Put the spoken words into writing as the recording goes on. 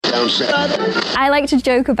I like to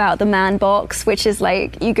joke about the man box, which is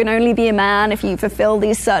like you can only be a man if you fulfill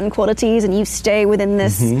these certain qualities and you stay within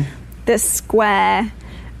this square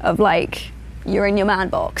of like you're in your man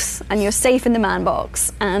box and you're safe in the man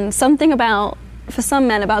box. And something about, for some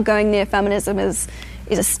men, about going near feminism is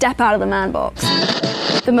a step out of the man box.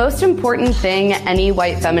 The most important thing any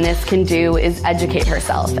white feminist can do is educate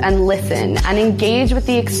herself and listen and engage with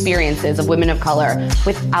the experiences of women of color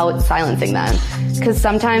without silencing them. Because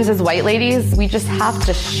sometimes as white ladies, we just have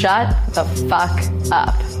to shut the fuck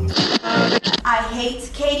up. I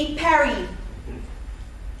hate Katy Perry.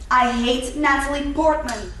 I hate Natalie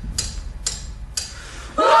Portman.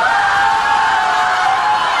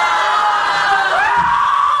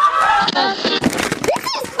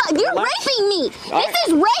 You're raping me! This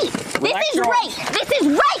is rape! This is rape! This is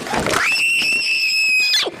rape!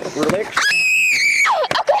 Relax.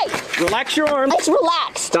 Okay. Relax your arms. It's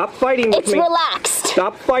relaxed. Stop fighting with me. It's relaxed.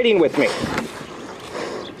 Stop fighting with me.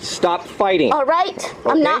 Stop fighting. All right? Okay.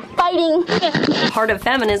 I'm not fighting. Part of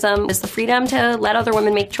feminism is the freedom to let other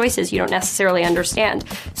women make choices you don't necessarily understand.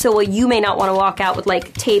 So while you may not want to walk out with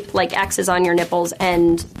like tape like X's on your nipples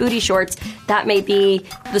and booty shorts, that may be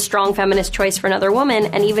the strong feminist choice for another woman.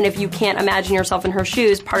 And even if you can't imagine yourself in her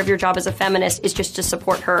shoes, part of your job as a feminist is just to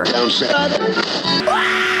support her.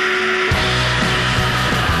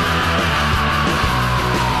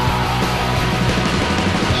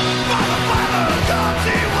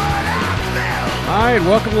 Hi, and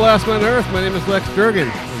welcome to Last Man on Earth. My name is Lex Durgan.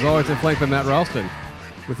 As always, I'm flanked by Matt Ralston.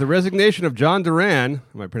 With the resignation of John Duran,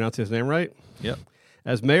 am I pronouncing his name right? Yep.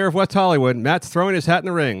 As mayor of West Hollywood, Matt's throwing his hat in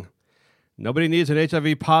the ring. Nobody needs an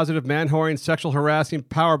HIV-positive, man-whoring, sexual harassing,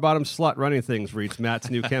 power-bottom slut running things, reads Matt's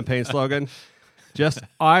new campaign slogan. Just,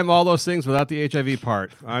 I'm all those things without the HIV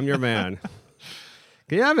part. I'm your man.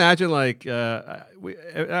 Can you imagine, like, I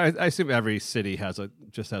assume every city has a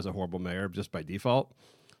horrible mayor just by default,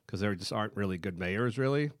 because there just aren't really good mayors,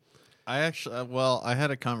 really. I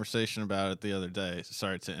had a conversation about it the other day.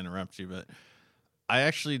 Sorry to interrupt you, but I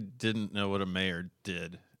actually didn't know what a mayor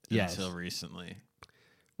did until recently.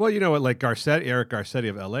 Well, you know what, like Eric Garcetti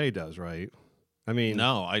of LA does, right? I mean,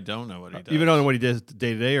 no, I don't know what he does. You don't know what he does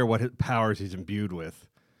day to day or what powers he's imbued with.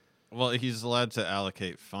 Well, he's allowed to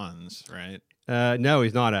allocate funds, right? No,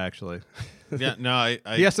 he's not actually. Yeah, no,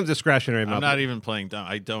 he has some discretionary. I'm not even playing dumb.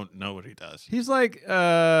 I don't know what he does. He's like,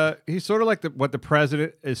 he's sort of like what the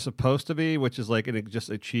president is supposed to be, which is like just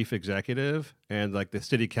a chief executive, and like the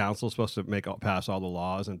city council is supposed to pass all the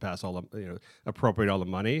laws and pass all the appropriate all the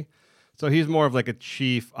money. So he's more of like a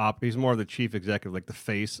chief he's more of the chief executive, like the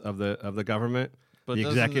face of the government, but the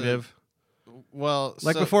executive.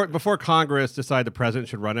 Before Congress decided the president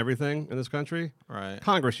should run everything in this country, right?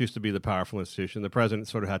 Congress used to be the powerful institution. The president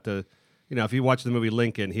sort of had to, if you watch the movie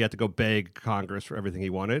Lincoln, he had to go beg Congress for everything he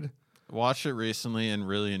wanted. Watched it recently and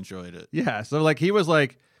really enjoyed it. Yeah, so like he was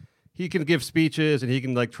like, he can give speeches and he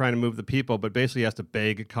can like try to move the people, but basically he has to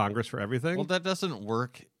beg Congress for everything. Well, that doesn't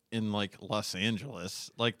work in like Los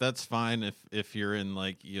Angeles. Like that's fine if you're in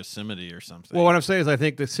like Yosemite or something. Well, what I'm saying is I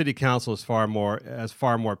think the city council has far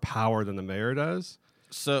more power than the mayor does.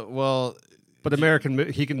 So, but the mayor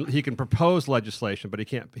he can propose legislation, but he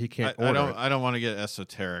can't order it. I don't want to get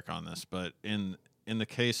esoteric on this, but in the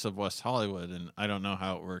case of West Hollywood, and I don't know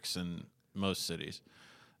how it works in most cities.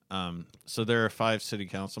 So there are 5 city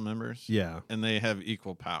council members. Yeah. And they have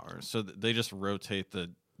equal power. So they just rotate the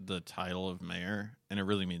title of mayor, and it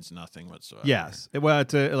really means nothing whatsoever. Yes. Well,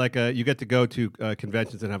 it's you get to go to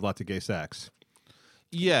conventions and have lots of gay sex.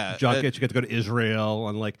 Yeah. Junkets, you get to go to Israel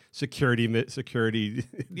on like security.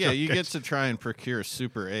 Yeah, you get to try and procure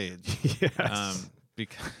super aids. Yes.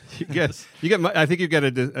 Because you get. I think you get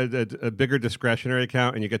a bigger discretionary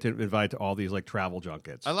account, and you get to invite to all these like travel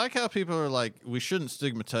junkets. I like how people are like, we shouldn't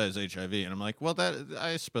stigmatize HIV, and I'm like, well,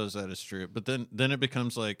 I suppose that is true, but then it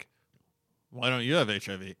becomes like, why don't you have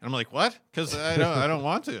HIV? And I'm like, what? Because I don't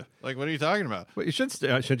want to. Like, what are you talking about? Well, you should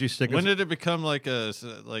you stigmatize? When did it become like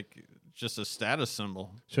just a status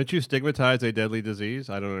symbol? Shouldn't you stigmatize a deadly disease?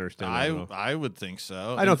 I don't understand. I would think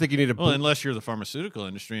so. I don't think you need to. Well, unless you're the pharmaceutical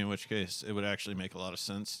industry, in which case it would actually make a lot of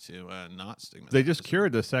sense to not stigmatize. They just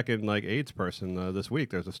cured the second AIDS person this week.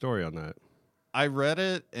 There's a story on that. I read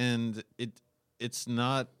it, and it's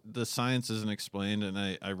not, the science isn't explained, and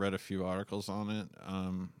I read a few articles on it.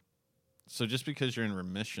 So just because you're in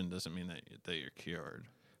remission doesn't mean that you're cured.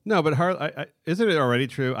 No, but isn't it already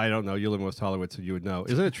true? I don't know. You live in West Hollywood, so you would know.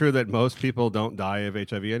 Isn't it true that most people don't die of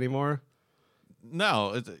HIV anymore?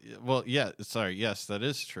 No. Yes, that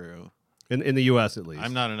is true. In the U.S. at least.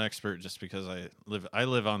 I'm not an expert just because I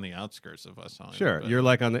live on the outskirts of West Hollywood. Sure, you're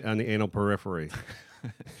like on the anal periphery.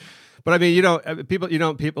 But I mean, people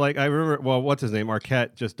like I remember. Well, what's his name?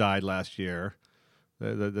 Arquette just died last year.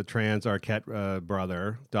 The trans Arquette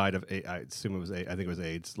brother died of I assume it was I think it was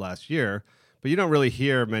AIDS last year. But you don't really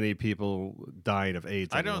hear many people dying of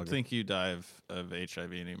AIDS. I don't think you die of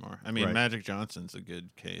HIV anymore. I mean, Right. Magic Johnson's a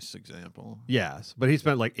good case example. Yes, but he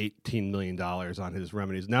spent like $18 million on his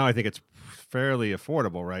remedies. Now I think it's fairly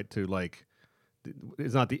affordable, right? To like,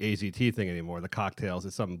 it's not the AZT thing anymore. The cocktails,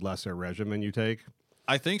 it's some lesser regimen you take.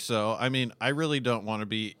 I think so. I mean, I really don't want to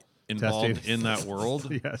be involved Testing. in that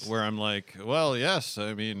world Yes. where I'm like, well, yes,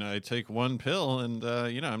 I mean, I take one pill and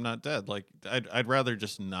I'm not dead. Like, I'd rather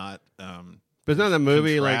just not. But it's not in the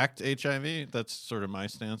movie like. contract HIV. That's sort of my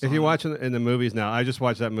stance. If on you it. watch in the movies now, I just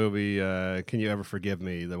watched that movie. Can You Ever Forgive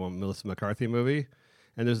Me? The one Melissa McCarthy movie,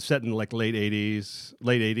 and it was set in like late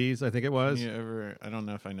 '80s, I think it was. I don't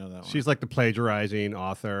know if I know that one. She's like the plagiarizing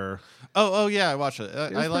author. Oh yeah, I watched it. I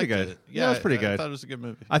pretty liked good. it. Yeah, it was pretty good. I thought it was a good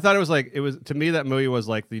movie. I thought it was to me that movie was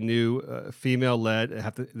like the new female-led.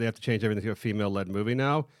 They have to change everything to a female-led movie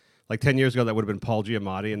now. Like 10 years ago, that would have been Paul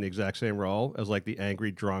Giamatti in the exact same role as like the angry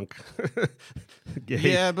drunk. Gay.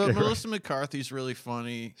 Yeah, but Melissa McCarthy's really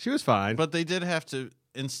funny. She was fine. But they did have to,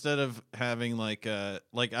 instead of having I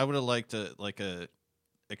would have liked a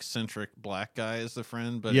eccentric black guy as the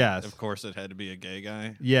friend, but Yes. of course it had to be a gay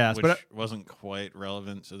guy. Yes, which but wasn't quite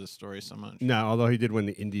relevant to the story so much. No, although he did win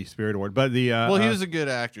the Indie Spirit Award. But the Well, he was a good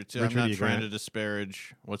actor too. Richard I'm not E. trying Grant. to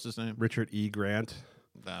disparage. What's his name? Richard E. Grant.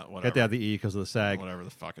 That Had to have the E because of the SAG. Whatever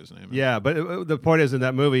the fuck his name is. Yeah, but the point is in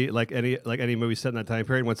that movie, like any movie set in that time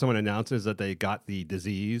period, when someone announces that they got the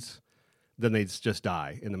disease, then they just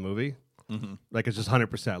die in the movie. Mm-hmm. Like it's just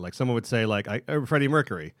 100%. Like someone would say, like Freddie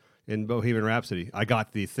Mercury in Bohemian Rhapsody, I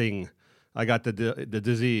got the thing, I got the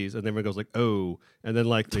disease, and then everyone goes like, oh, and then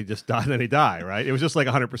like they just die, and then they die, right? It was just like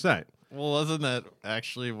 100%. Well, wasn't that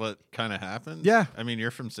actually what kind of happened? Yeah. I mean,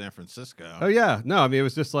 you're from San Francisco. Oh yeah, no, I mean it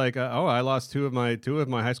was just like, I lost two of my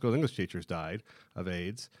high school English teachers died of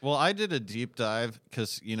AIDS. Well, I did a deep dive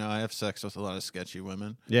because I have sex with a lot of sketchy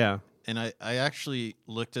women. Yeah, And I actually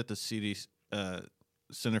looked at the CDC,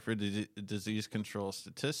 Center for Disease Control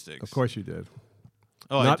statistics. of course you did.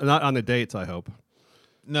 Oh, not on the dates, I hope.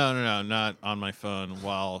 No, not on my phone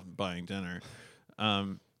while buying dinner.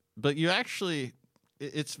 But you actually,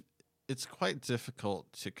 it's quite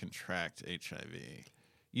difficult to contract HIV.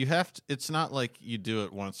 You have to. It's not like you do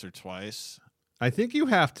it once or twice. I think you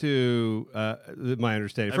have to. My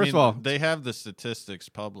understanding. I First mean, of all, they have the statistics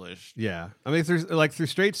published. yeah. I mean, through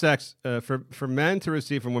straight sex, for men to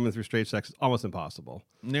receive from women through straight sex is almost impossible.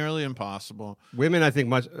 Nearly impossible. Women, I think,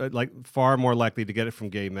 much far more likely to get it from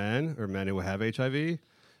gay men or men who have HIV,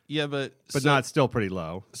 Yeah, but not still pretty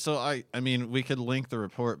low. So I mean, we could link the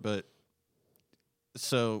report, but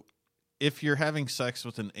so if you're having sex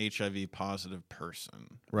with an HIV positive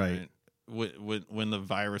person, Right. when the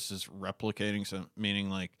virus is replicating, so meaning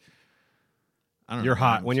like, I don't You're know.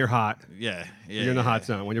 hot. When you're hot, Yeah. you're in the hot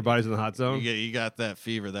zone. When your body's in the hot zone, You got that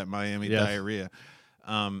fever, that Miami Yes. diarrhea.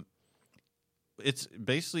 It's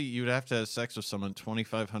basically you'd have to have sex with someone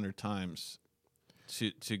 2,500 times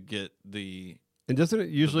to get the and doesn't it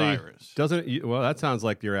usually virus. Well, that sounds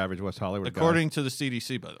like your average West Hollywood guy. according to the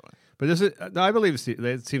CDC, by the way. But is it? No, I believe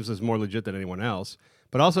it seems as more legit than anyone else.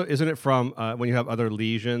 But also, isn't it from when you have other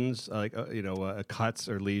lesions, like cuts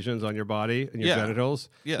or lesions on your body and your Yeah. genitals,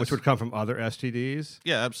 Yes. which would come from other STDs?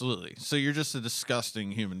 Yeah, absolutely. So you're just a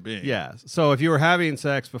disgusting human being. Yes. So if you were having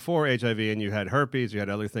sex before HIV and you had herpes, you had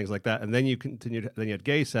other things like that, and then you continued, then you had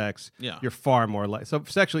gay sex, Yeah. you're far more likely. So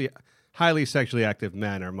highly sexually active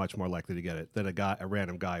men are much more likely to get it than a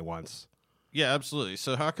random guy once. Yeah, absolutely.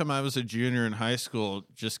 So how come I was a junior in high school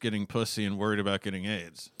just getting pussy and worried about getting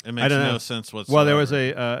AIDS? It makes don't no know. sense whatsoever.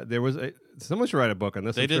 Well, there was a someone should write a book on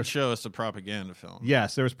this. They I'm did sure- show us a propaganda film.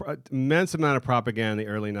 Yes, there was immense amount of propaganda in the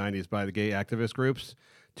early 90s by the gay activist groups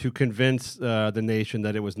to convince the nation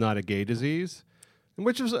that it was not a gay disease,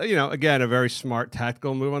 which was, again, a very smart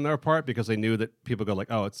tactical move on their part because they knew that people go like,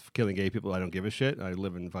 oh, it's killing gay people. I don't give a shit. I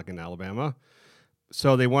live in fucking Alabama.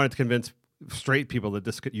 So they wanted to convince straight people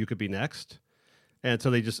that you could be next. And so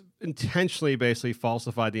they just intentionally basically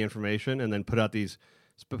falsified the information and then put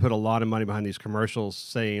a lot of money behind these commercials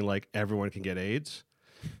saying like everyone can get AIDS.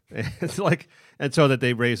 And so that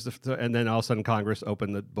they raised and then all of a sudden Congress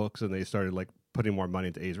opened the books and they started like putting more money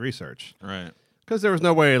into AIDS research. Right. Because there was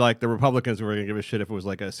no way like the Republicans were going to give a shit if it was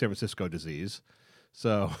like a San Francisco disease.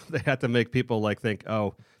 So they had to make people like think,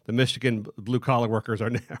 oh, the Michigan blue collar workers are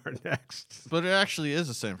next. But it actually is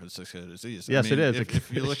a San Francisco disease. Yes, I mean, it is.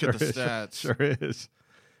 If you look Sure at the is. stats. Sure is.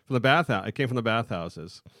 From the bathhouse, it came from the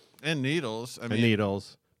bathhouses And needles. I and mean,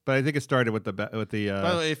 needles. But I think it started with the by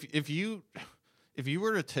the way, if if you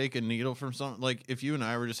were to take a needle from something, like if you and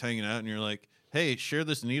I were just hanging out and you're like, hey, share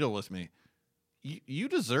this needle with me. You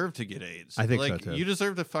deserve to get AIDS. I think so, like, too. You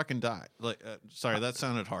deserve to fucking die. Like, sorry, that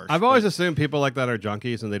sounded harsh. I've always assumed people like that are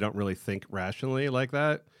junkies and they don't really think rationally like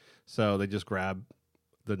that. So they just grab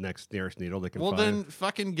the nearest needle they can well, find. then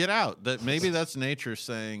fucking get out. That maybe that's nature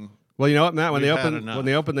saying. Well, you know what, Matt? When We've they had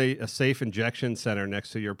open enough. a safe injection center next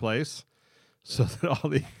to your place, so that all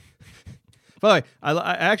the. By the way,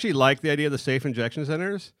 I actually like the idea of the safe injection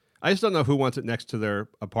centers. I just don't know who wants it next to their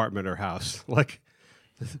apartment or house. Like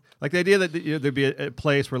the idea that there'd be a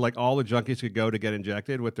place where like all the junkies could go to get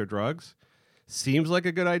injected with their drugs seems like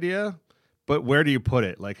a good idea. But where do you put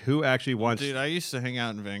it? Like, who actually wants? Dude, I used to hang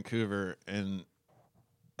out in Vancouver and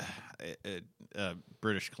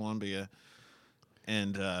British Columbia,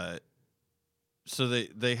 and so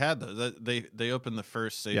they had they opened the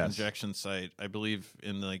first safe injection site, I believe,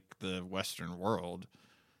 in like the Western world,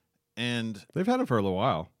 and they've had them for a little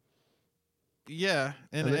while. Yeah,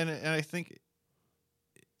 and I think.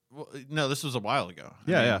 Well, no, this was a while ago.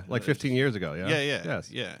 Yeah, like 15 years ago. Yeah,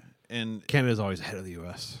 yeah. And Canada's always ahead of the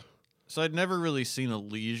U.S. So I'd never really seen a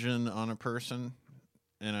lesion on a person,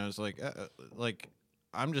 and I was like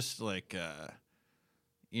I'm just like,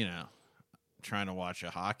 trying to watch a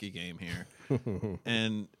hockey game here,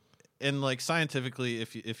 and like scientifically,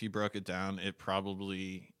 if you broke it down, it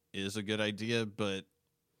probably is a good idea, but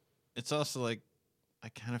it's also like. I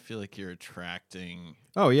kind of feel like you're attracting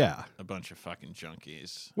a bunch of fucking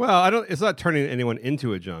junkies. Well, it's not turning anyone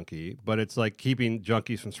into a junkie, but it's like keeping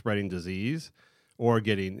junkies from spreading disease or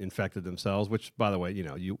getting infected themselves, which, by the way,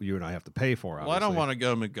 you and I have to pay for, obviously. Well, I don't want to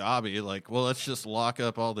go Mugabe, like, well, let's just lock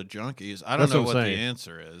up all the junkies. I don't know what the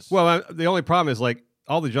answer is. Well, the only problem is, like,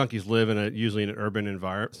 all the junkies live usually in an urban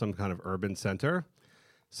environment, some kind of urban center.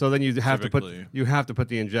 So then you have to put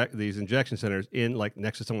these injection centers in like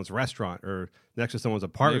next to someone's restaurant or next to someone's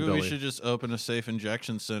apartment Maybe building. We should just open a safe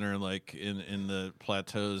injection center like in the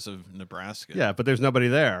plateaus of Nebraska. Yeah, but there's nobody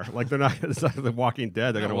there. Like they're not. It's like The Walking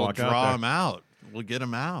Dead. They're going to walk out. We'll draw them out. We'll get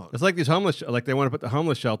them out. It's like these homeless. Like they want to put the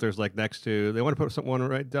homeless shelters like next to. They want to put someone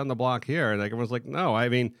right down the block here, and like everyone's like, no. I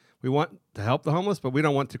mean, we want to help the homeless, but we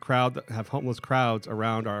don't want to have homeless crowds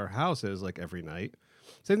around our houses like every night.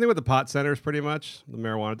 Same thing with the pot centers, pretty much, the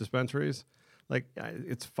marijuana dispensaries. Like, I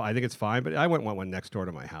think it's fine, but I wouldn't want one next door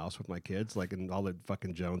to my house with my kids, like, and all the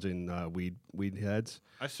fucking jonesing weed heads.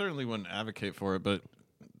 I certainly wouldn't advocate for it, but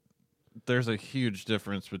there's a huge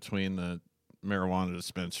difference between the marijuana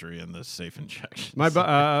dispensary and the safe injection. My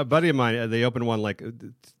buddy of mine, they opened one like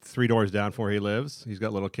 3 doors down from where he lives. He's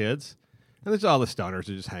got little kids, and there's all the stunners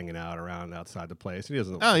are just hanging out around outside the place. And he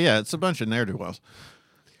doesn't. Oh yeah, it's a bunch of ne'er-do-wells.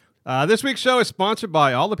 This week's show is sponsored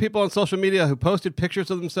by all the people on social media who posted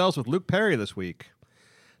pictures of themselves with Luke Perry this week.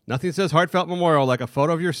 Nothing says heartfelt memorial like a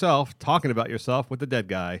photo of yourself talking about yourself with the dead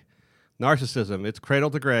guy. Narcissism, it's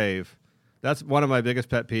cradle to grave. That's one of my biggest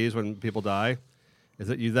pet peeves when people die, is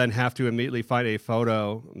that you then have to immediately find a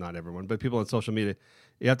photo, not everyone, but people on social media,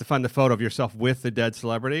 you have to find the photo of yourself with the dead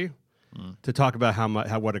celebrity to talk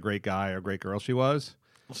about what a great guy or great girl she was.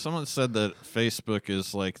 Someone said that Facebook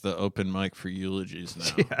is like the open mic for eulogies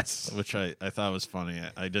now. Yes. Which I thought was funny.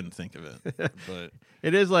 I didn't think of it. But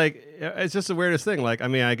it is like, it's just the weirdest thing. Like, I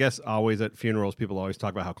mean, I guess always at funerals, people always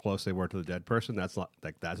talk about how close they were to the dead person. That's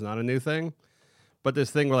not a new thing. But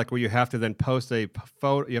this thing where you have to then post a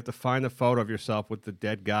photo, you have to find the photo of yourself with the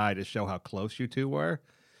dead guy to show how close you two were.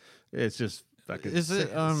 It's just fucking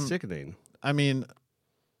sickening. I mean,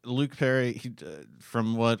 Luke Perry,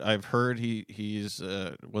 from what I've heard, he's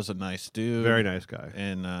was a nice dude, very nice guy,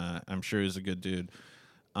 and I'm sure he's a good dude.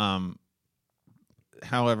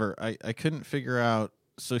 However, I couldn't figure out.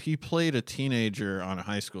 So he played a teenager on a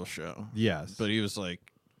high school show. Yes, but he was like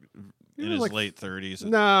in his late 30s.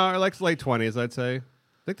 No, or like late 20s, I'd say. I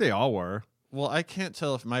think they all were. Well, I can't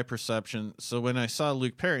tell if my perception. So when I saw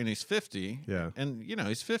Luke Perry and he's 50, and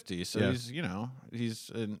he's 50, so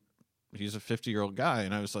he's a 50-year-old guy,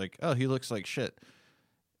 and I was like, oh, he looks like shit.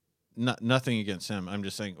 Nothing against him. I'm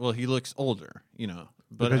just saying, well, he looks older,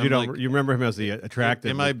 But because you remember him as the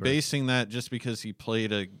attractive. Am I basing that just because he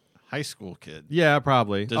played a high school kid? Yeah,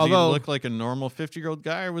 probably. Does he look like a normal 50-year-old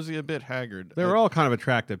guy, or was he a bit haggard? They were all kind of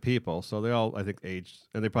attractive people, so they all, I think, aged,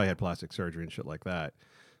 and they probably had plastic surgery and shit like that.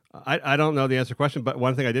 I don't know the answer to the question, but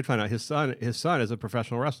one thing I did find out, his son is a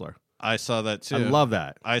professional wrestler. I saw that too. I love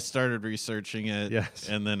that. I started researching it, yes,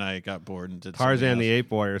 and then I got bored and did Tarzan the Ape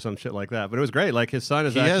Boy or some shit like that. But it was great. Like his son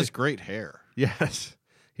is. He has great hair. Yes,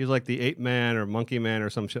 he's like the Ape Man or Monkey Man or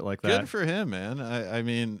some shit like that. Good for him, man. I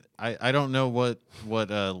mean, I don't know what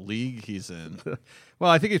league he's in. Well,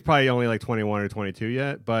 I think he's probably only like 21 or 22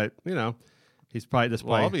 yet, but He's probably this.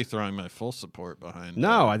 Well, I'll be throwing my full support behind.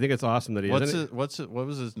 No, I think it's awesome that he. What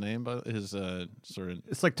was his name? His sort of.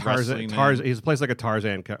 It's like Tarzan. He plays like a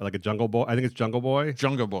Tarzan, like a Jungle Boy. I think it's Jungle Boy.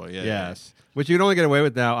 Jungle Boy. Yeah. Yes, which you can only get away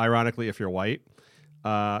with now. Ironically, if you're white,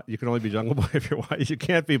 you can only be Jungle Boy if you're white. You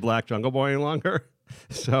can't be Black Jungle Boy any longer.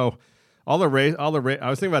 So, all the race. I was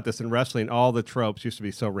thinking about this in wrestling. All the tropes used to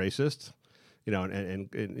be so racist. You know, and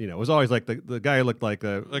you know, it was always like the guy who looked like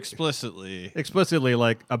explicitly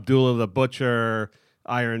like Abdullah the Butcher,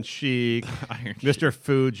 Iron Sheik, Mr.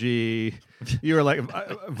 Fuji. You were like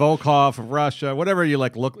Volkov of Russia, whatever you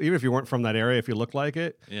like. Look, even if you weren't from that area, if you looked like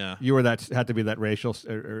it, you were had to be that racial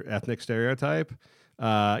or ethnic stereotype. You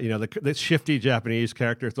know, the shifty Japanese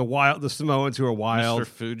characters, the Samoans who are wild.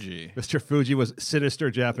 Mr. Fuji was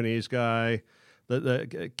sinister Japanese guy.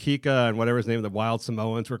 The Kika and whatever his name, the wild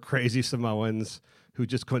Samoans were crazy Samoans who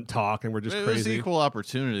just couldn't talk and were just crazy. It was equal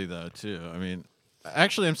opportunity, though, too. I mean,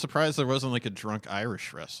 actually, I'm surprised there wasn't like a drunk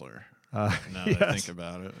Irish wrestler. Now that I think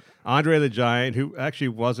about it. Andre the Giant, who actually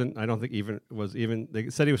wasn't, I don't think they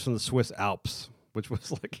said he was from the Swiss Alps, which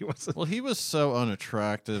was like he wasn't. Well, he was so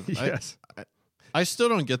unattractive. Yes. I still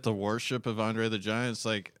don't get the worship of Andre the Giant. It's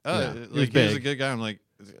like, he was a good guy. I'm like,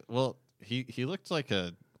 well, he looked like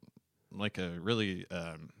a really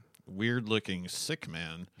weird-looking sick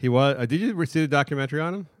man. He was. Did you see the documentary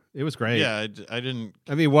on him? It was great. Yeah, I didn't.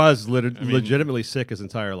 I mean, he was legitimately sick his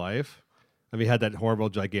entire life. I mean, he had that horrible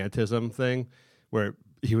gigantism thing where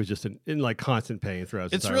he was just in like constant pain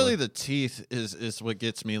throughout his It's entire really life. the teeth is what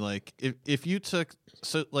gets me. Like, if you took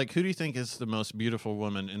who do you think is the most beautiful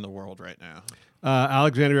woman in the world right now?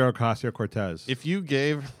 Alexandria Ocasio-Cortez. If you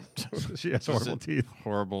gave, she has horrible teeth.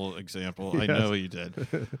 Horrible example. Yes. I know you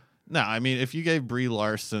did. No, I mean, if you gave Brie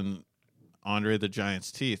Larson Andre the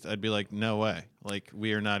Giant's teeth, I'd be like, no way. Like,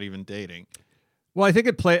 we are not even dating. Well, I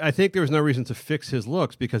think there was no reason to fix his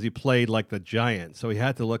looks because he played like the Giant, so he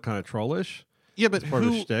had to look kind of trollish. Yeah, but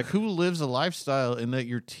who lives a lifestyle in that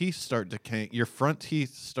your teeth start decaying, your front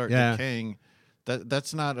teeth start decaying?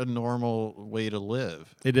 That's not a normal way to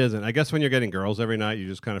live. It isn't. I guess when you're getting girls every night, you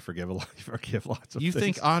just kind of forgive lots of things. You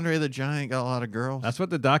think Andre the Giant got a lot of girls? That's what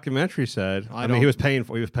the documentary said. I mean, he was paying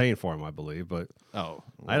for them, I believe, but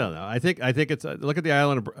I don't know. I think it's look at the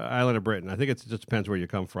island of Britain. I think it just depends where you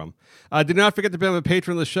come from. Do not forget to become a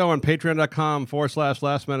patron of the show on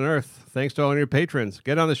patreon.com/Last Man on Earth. Thanks to all of your patrons.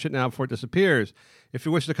 Get on this shit now before it disappears. If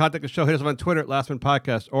you wish to contact the show, hit us up on Twitter at Last Man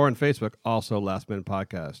Podcast or on Facebook, also Last Man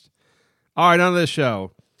Podcast. All right, on to this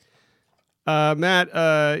show. Matt,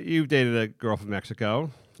 you've dated a girl from Mexico.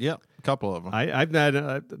 Yep, a couple of them. I've met.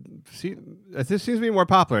 This seems to be more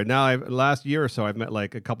popular now. Last year or so, I've met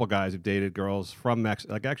like a couple guys who've dated girls from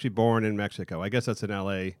Mexico, like actually born in Mexico. I guess that's an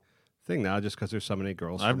LA thing now, just because there's so many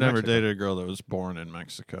girls. I've never dated a girl that was born in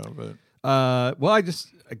Mexico, but well, I guess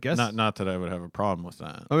not that I would have a problem with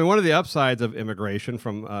that. I mean, one of the upsides of immigration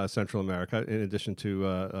from Central America, in addition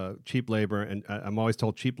to cheap labor, and I'm always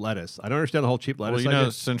told cheap lettuce. I don't understand the whole cheap lettuce. Well, you know,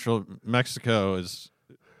 Central Mexico is.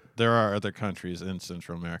 There are other countries in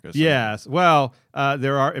Central America. So yes. Well,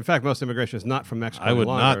 there are. In fact, most immigration is not from Mexico. I would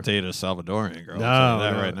not date a Salvadorian girl. I'll tell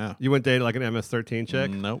you that right now. You wouldn't date like an MS-13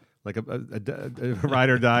 chick? Nope. Like a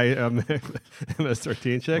ride or die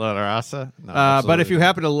MS-13 chick? La Raza? No, but if you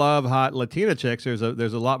happen to love hot Latina chicks, there's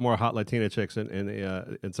a lot more hot Latina chicks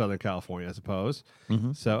in Southern California, I suppose.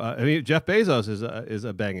 Mm-hmm. So I mean, Jeff Bezos is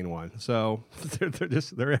a banging one. So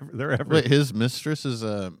they're everywhere. Wait, his mistress is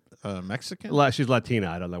Mexican? She's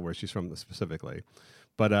Latina. I don't know where she's from specifically.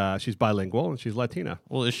 But she's bilingual and she's Latina.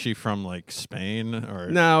 Well, is she from like Spain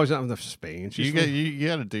or? No, she's not from Spain. You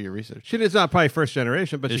got to do your research. She's not probably first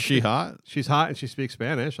generation, but is she hot? She's hot and she speaks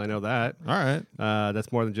Spanish. I know that. All right,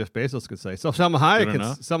 that's more than Jeff Bezos could say. So Selma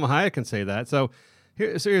Hayek can say that. So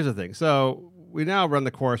here's the thing. So we now run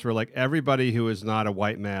the course where like everybody who is not a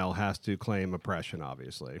white male has to claim oppression,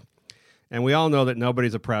 obviously, and we all know that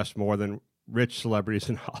nobody's oppressed more than rich celebrities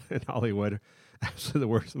in Hollywood. Absolutely the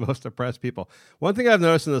worst, most oppressed people. One thing I've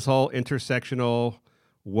noticed in this whole intersectional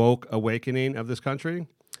woke awakening of this country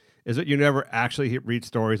is that you never actually read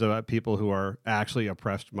stories about people who are actually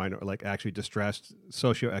oppressed, like actually distressed,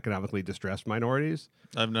 socioeconomically distressed minorities.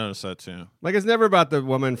 I've noticed that too. Like it's never about the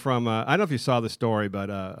woman from, I don't know if you saw the story, but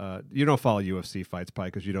you don't follow UFC fights probably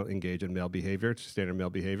because you don't engage in male behavior, standard male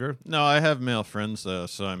behavior. No, I have male friends though,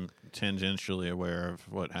 so I'm tangentially aware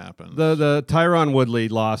of what happened. The Tyron Woodley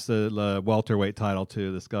lost the welterweight title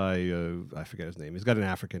to this guy, I forget his name. He's got an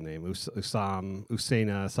African name,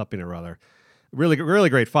 Usaina, something or other. Really, really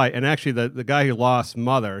great fight. And actually, the guy who lost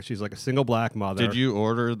mother, she's like a single black mother. Did you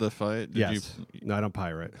order the fight? Yes. No, I don't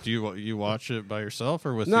pirate. Do you watch it by yourself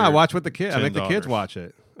or with? No, I watch with the kids. I make the kids watch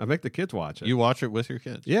it. You watch it with your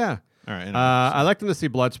kids? Yeah. All right. I like them to see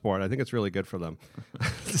blood sport. I think it's really good for them.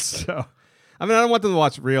 So, I mean, I don't want them to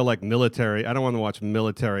watch real like military. I don't want them to watch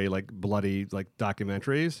military like bloody like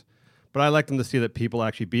documentaries. But I like them to see that people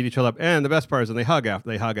actually beat each other up. And the best part is when they hug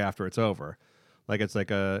after it's over. Like it's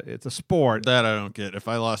a sport. That I don't get. If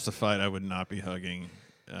I lost a fight, I would not be hugging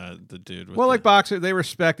the dude. With Like boxers, they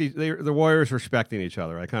respect the warriors respecting each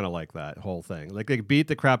other. I kind of like that whole thing. Like they beat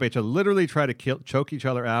the crap out of each other, literally try to choke each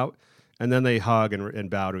other out, and then they hug and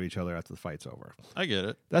bow to each other after the fight's over. I get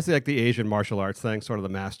it. That's like the Asian martial arts thing, sort of the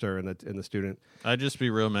master and the student. I'd just be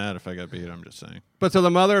real mad if I got beat. I'm just saying. But so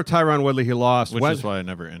the mother of Tyron Woodley, he lost, which is why I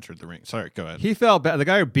never entered the ring. Sorry, go ahead. He felt bad. The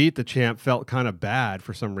guy who beat the champ felt kind of bad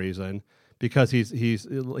for some reason. Because he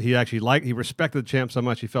respected the champ so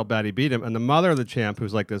much he felt bad he beat him, and the mother of the champ,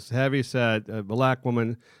 who's like this heavy-set black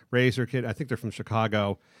woman, raised her kid. I think they're from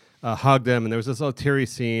Chicago. Hugged him, and there was this little teary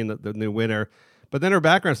scene, the new winner. But then her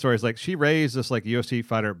background story is like she raised this like UFC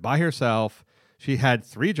fighter by herself. She had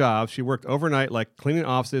 3 jobs. She worked overnight, like cleaning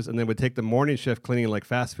offices, and then would take the morning shift cleaning like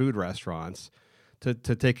fast food restaurants to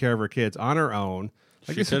take care of her kids on her own.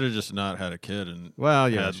 She could have just not had a kid and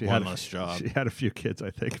she had had less job. She had a few kids, I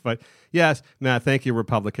think. But yes, Matt, thank you,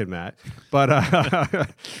 Republican Matt. But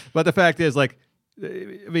but the fact is, like,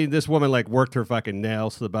 I mean, this woman like worked her fucking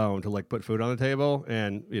nails to the bone to like put food on the table,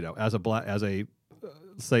 and as a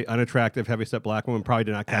say unattractive, heavyset black woman, probably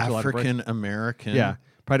did not catch a lot of breaks. African American, yeah,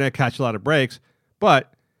 probably didn't catch a lot of breaks,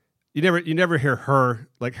 but. You never hear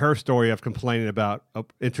her story of complaining about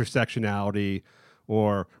intersectionality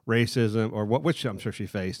or racism or which I'm sure she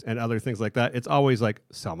faced and other things like that. It's always like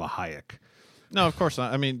Salma Hayek. No, of course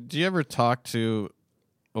not. I mean, do you ever talk to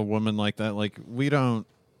a woman like that? Like, we don't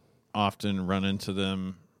often run into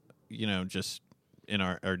them, just in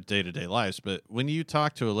our day-to-day lives. But when you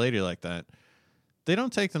talk to a lady like that, they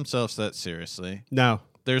don't take themselves that seriously. No.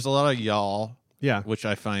 There's a lot of y'all, which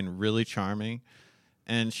I find really charming.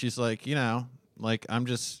 And she's like, like I'm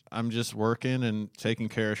just working and taking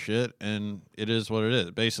care of shit, and it is what it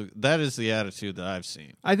is. Basically, that is the attitude that I've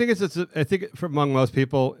seen. I think I think for among most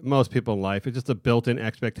people in life, it's just a built-in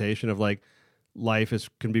expectation of like life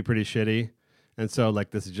can be pretty shitty, and so like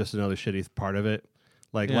this is just another shitty part of it.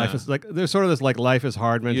 Like life is like there's sort of this like life is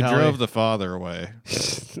hard mentality. You drove the father away.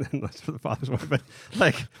 That's for the father's way, but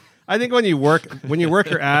like I think when you work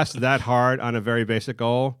your ass that hard on a very basic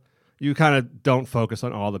goal. You kind of don't focus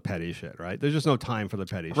on all the petty shit, right? There's just no time for the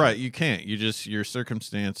petty shit. Right, you can't. You just your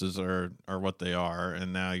circumstances are what they are,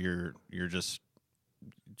 and now you're just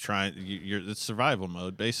trying. It's survival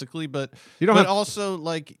mode basically, but also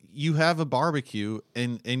like you have a barbecue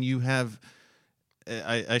and you have.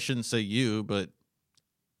 I shouldn't say you, but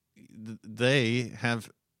they have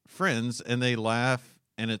friends and they laugh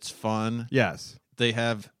and it's fun. Yes, they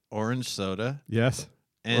have orange soda. Yes.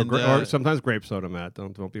 And or sometimes grape soda, Matt.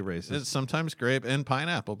 Don't be racist. It's sometimes grape and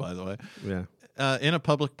pineapple, by the way. Yeah. In a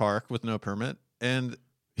public park with no permit, and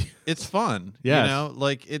it's fun. Yes.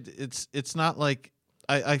 Like it's not like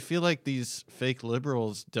I feel like these fake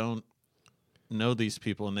liberals don't know these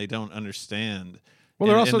people and they don't understand. Well,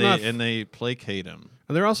 they're also not, and they placate them.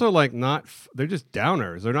 And they're also like not. They're just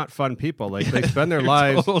downers. They're not fun people. Like they spend their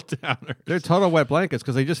lives. Total downers. They're total wet blankets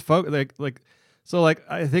because they just like. So, like,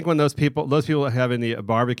 I think when those people having the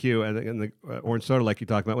barbecue and the orange soda, like you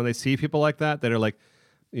talked about, when they see people like that are like,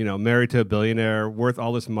 married to a billionaire, worth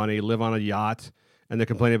all this money, live on a yacht, and they're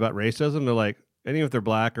complaining about racism, they're like, even if they're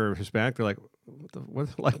black or Hispanic, they're like, what?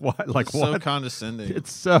 So condescending.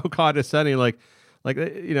 It's so condescending. Like,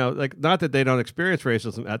 not that they don't experience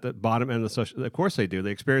racism at the bottom end of the social. Of course they do. They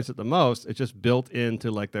experience it the most. It's just built into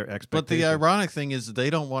like their expectations. But the ironic thing is they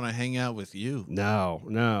don't want to hang out with you.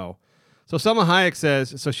 No. So Salma Hayek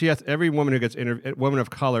says, so she has every woman who gets woman of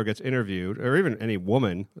color gets interviewed, or even any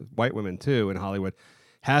woman, white women too, in Hollywood,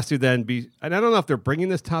 has to then be, and I don't know if they're bringing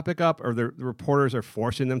this topic up or the reporters are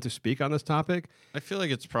forcing them to speak on this topic. I feel like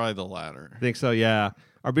it's probably the latter. I think so, yeah.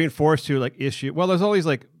 Are being forced to like issue, well, there's always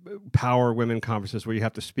like power women conferences where you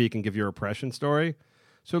have to speak and give your oppression story.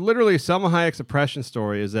 So literally Salma Hayek's oppression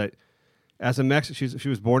story is that as a she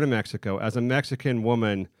was born in Mexico, as a Mexican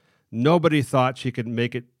woman, nobody thought she could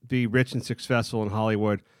be rich and successful in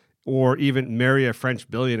Hollywood, or even marry a French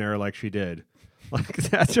billionaire like she did. Like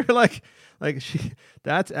that's her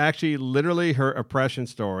that's actually literally her oppression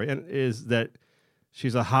story, and is that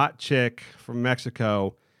she's a hot chick from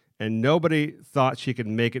Mexico, and nobody thought she could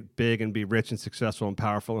make it big and be rich and successful and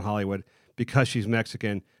powerful in Hollywood because she's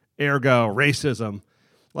Mexican. Ergo racism.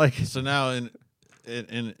 Like so now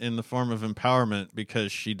in the form of empowerment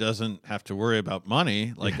because she doesn't have to worry about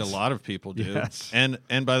money like a lot of people do. Yes. And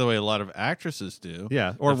by the way, a lot of actresses do.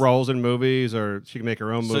 Yeah, or roles in movies, or she can make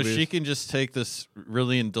her own movies. So she can just take this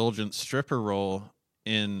really indulgent stripper role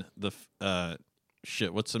in the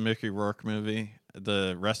what's the Mickey Rourke movie?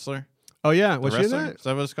 The Wrestler? Oh yeah, was she in Wrestler? that? Is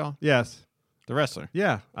that what it's called? Yes. The Wrestler.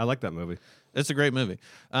 Yeah, I like that movie. It's a great movie.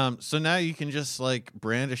 So now you can just like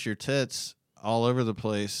brandish your tits all over the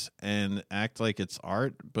place and act like it's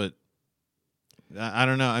art, but I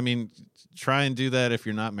don't know. I mean, try and do that if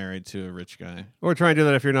you're not married to a rich guy. Or try and do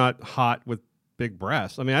that if you're not hot with big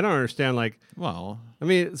breasts. I mean, I don't understand. Like, well, I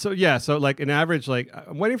mean, so like an average, like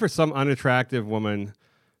I'm waiting for some unattractive woman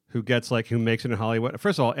who makes it in Hollywood.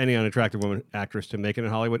 First of all, any unattractive woman actress to make it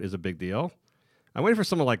in Hollywood is a big deal. I'm waiting for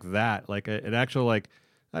someone like that, like an actual like.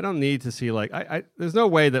 I don't need to see like there's no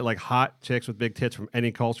way that like hot chicks with big tits from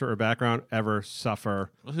any culture or background ever suffer.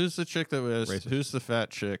 Well, who's the chick that was? Racist. Who's the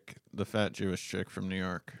fat chick? The fat Jewish chick from New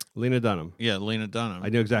York? Lena Dunham. Yeah, Lena Dunham. I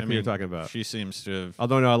knew exactly what you're talking about. She seems to have.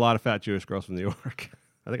 Although I know a lot of fat Jewish girls from New York.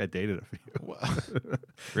 I think I dated a few.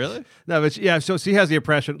 Really? No, but yeah. So she has the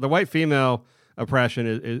oppression. The white female oppression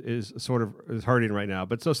is sort of is hurting right now.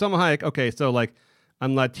 But so Salma Hayek. Okay, so like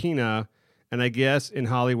I'm Latina, and I guess in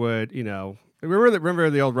Hollywood, you know.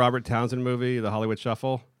 Remember the old Robert Townsend movie, The Hollywood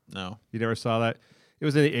Shuffle? No. You never saw that? It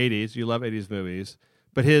was in the 80s. You love 80s movies.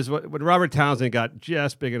 But when Robert Townsend got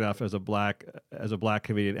just big enough as a black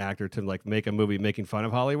comedian actor to like make a movie making fun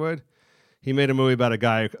of Hollywood, he made a movie about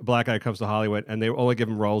a black guy who comes to Hollywood, and they only give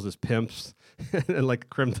him roles as pimps and like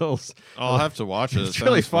criminals. I'll have to watch it. It's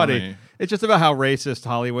really funny. It's just about how racist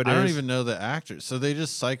Hollywood is. I don't even know the actors, so they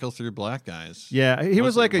just cycle through black guys. Yeah, he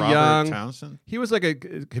was like Robert Townsend? He was like a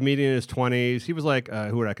comedian in his 20s. He was like,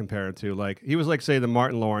 who would I compare him to? Like he was like, say, the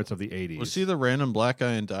Martin Lawrence of the 80s. Was he the random black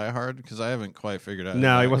guy in Die Hard? Because I haven't quite figured out.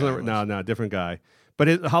 No, he wasn't. No, different guy.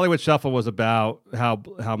 But Hollywood Shuffle was about how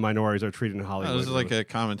minorities are treated in Hollywood. Oh, this is like a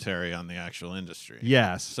commentary on the actual industry.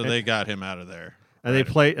 Yes. So they got him out of there. And they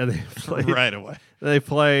played right away. They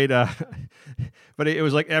played, but it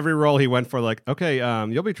was like every role he went for. Like, okay,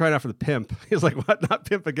 you'll be trying out for the pimp. He was like, what? Not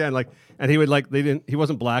pimp again? Like, and he would like he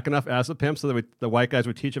wasn't black enough as a pimp, so the white guys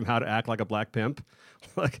would teach him how to act like a black pimp.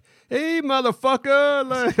 Like, hey, motherfucker,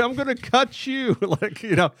 like, I'm gonna cut you. Like,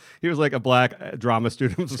 you know, he was like a black drama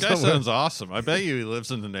student. This guy sounds awesome. I bet you he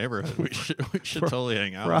lives in the neighborhood. We should totally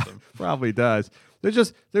hang out with him. Probably does.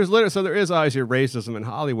 There's literally, so there is obviously racism in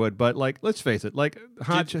Hollywood, but like, let's face it, like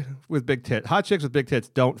hot chicks with big tits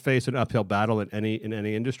don't face an uphill battle in any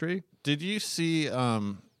industry. Did you see?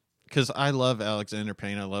 Because I love Alexander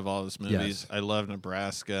Payne. I love all his movies. Yes. I love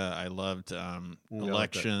Nebraska. I loved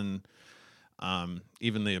Election.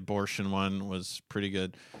 Even the abortion one was pretty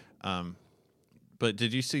good. But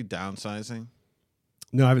did you see Downsizing?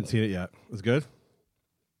 No, I haven't seen it yet. It was good?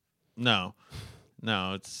 No,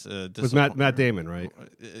 it's with Matt Damon, right?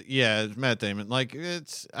 Yeah, it's Matt Damon. Like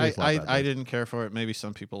I didn't care for it. Maybe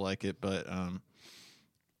some people like it, but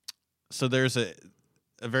so there's a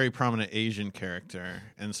very prominent Asian character,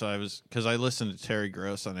 and so because I listened to Terry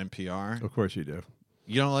Gross on NPR. Of course you do.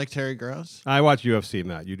 You don't like Terry Gross? I watch UFC,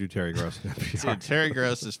 Matt. You do Terry Gross on NPR. Dude, Terry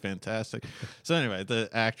Gross is fantastic. So anyway, the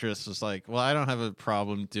actress was like, well, I don't have a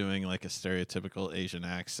problem doing like a stereotypical Asian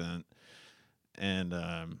accent. And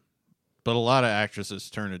but a lot of actresses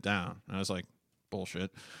turn it down. And I was like,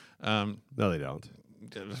 bullshit. No, they don't.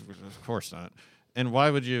 Of course not. And why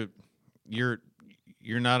would you? You're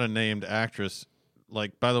not a named actress.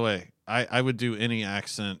 Like, by the way, I would do any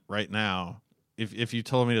accent right now. If you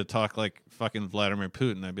told me to talk like fucking Vladimir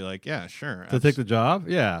Putin, I'd be like, yeah, sure. To take the job?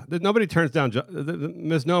 Yeah. Nobody turns down the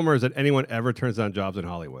misnomer is that anyone ever turns down jobs in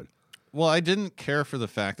Hollywood. Well, I didn't care for the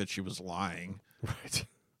fact that she was lying. Right.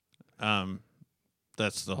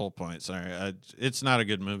 That's the whole point. Sorry. It's not a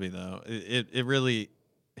good movie, though. It really...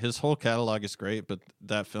 His whole catalog is great, but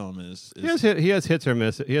that film is... He has hits or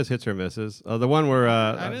misses. He has hits or misses. The one where...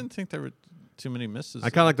 I didn't think there were too many misses. I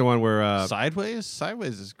kind of like the one where... Sideways?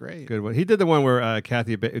 Sideways is great. Good one. He did the one where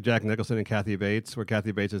Jack Nicholson and Kathy Bates, where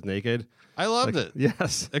Kathy Bates is naked. I loved it.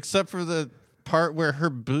 Yes. Except for the part where her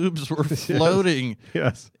boobs were floating.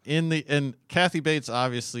 Yes. And Kathy Bates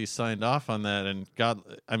obviously signed off on that, and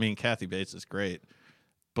Kathy Bates is great,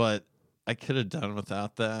 but I could have done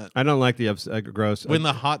without that. I don't like the gross. When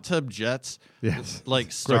the hot tub jets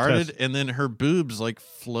started, grotesque. and then her boobs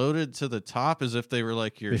floated to the top as if they were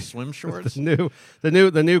like your swim shorts. The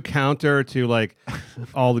new counter to like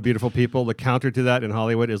all the beautiful people. The counter to that in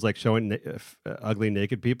Hollywood is like showing ugly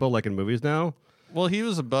naked people like in movies now. Well, he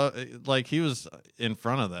was he was in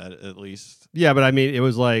front of that at least. Yeah, but I mean, it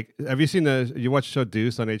was like, have you seen you watch the show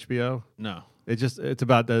Deuce on HBO? No. It's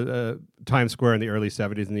about the Times Square in the early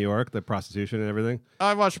 70s in New York, the prostitution and everything.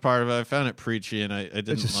 I watched part of it. I found it preachy, and I didn't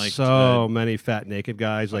It's just like so many fat naked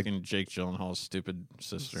guys, like Jake Gyllenhaal's stupid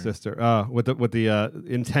sister. with the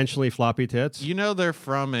intentionally floppy tits. You know, they're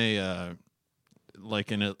from a what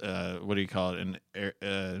do you call it?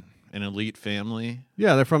 An elite family.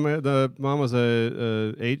 Yeah, they're from the mom was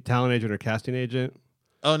a talent agent or casting agent.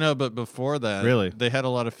 Oh no, but before that, Really? they had a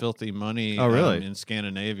lot of filthy money. Oh, really? In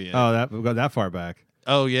Scandinavia. Oh, that we got that far back.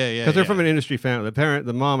 Oh yeah. Because they're from an industry family.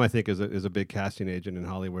 The mom, I think, is a big casting agent in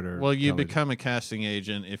Hollywood. Or well, you television. become a casting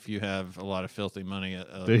agent if you have a lot of filthy money a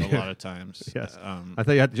lot of times. Yes, I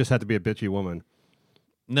thought you just had to be a bitchy woman.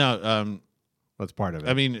 No, that's part of it.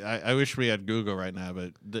 I mean, I wish we had Google right now,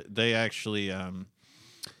 but they actually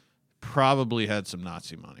probably had some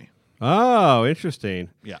Nazi money. Oh, interesting.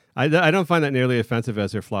 Yeah, I don't find that nearly offensive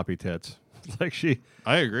as her floppy tits. Like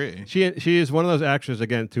I agree. She is one of those actors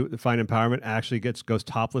again to find empowerment. Actually goes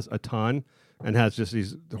topless a ton and has just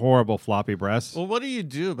these horrible floppy breasts. Well, what do you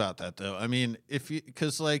do about that though? I mean,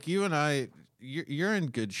 because like you and I, you're in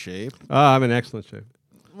good shape. I'm in excellent shape.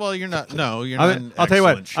 Well, you're not. No, you're not. I'll tell you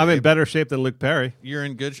what. Shape. I'm in better shape than Luke Perry. You're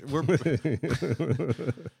in good.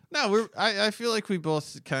 I feel like we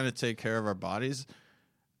both kind of take care of our bodies.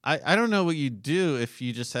 I don't know what you'd do if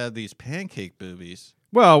you just had these pancake boobies.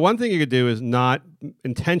 Well, one thing you could do is not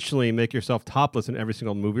intentionally make yourself topless in every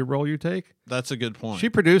single movie role you take. That's a good point. She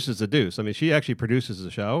produces The Deuce. I mean, she actually produces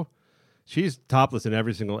the show. She's topless in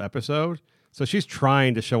every single episode. So she's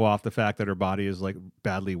trying to show off the fact that her body is like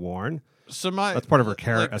badly worn. So that's part of her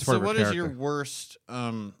character. So what is your worst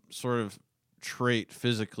sort of trait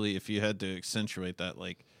physically if you had to accentuate that?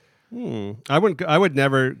 Like, I would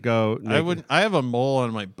never go naked. I have a mole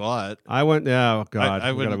on my butt. I wouldn't. Oh God,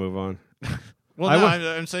 I we gotta move on. Well,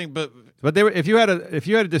 I'm saying, but they were, if you had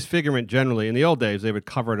a disfigurement, generally in the old days they would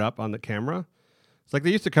cover it up on the camera. It's like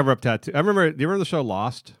they used to cover up tattoo. Do you remember the show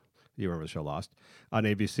Lost? You remember the show Lost on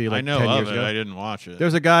ABC? Like I know 10 of years it. ago? I didn't watch it.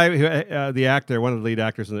 There's a guy who, the actor, one of the lead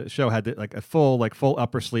actors in the show, had like full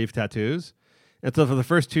upper sleeve tattoos. And so for the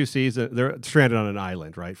first 2 seasons, they're stranded on an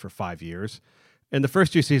island, right, for 5 years. In the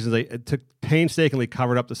first 2 seasons, they took painstakingly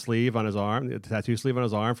covered up the sleeve on his arm, the tattoo sleeve on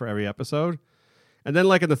his arm for every episode. And then,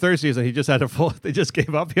 like in the 3rd season, he just had they just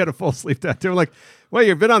gave up. He had a full sleeve tattoo. I'm like, well,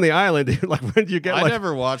 you've been on the island, dude. Like, when did you get? I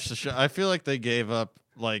never watched the show. I feel like they gave up,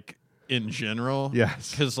 like in general.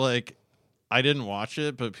 Yes, because like I didn't watch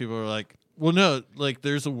it, but people were like, well, no, like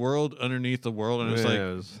there's a world underneath the world, and I was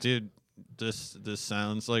like, dude, this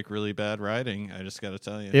sounds like really bad writing. I just got to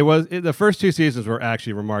tell you, the first 2 seasons were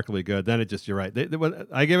actually remarkably good. Then you're right.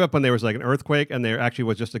 I gave up when there was like an earthquake, and there actually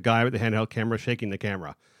was just a guy with a handheld camera shaking the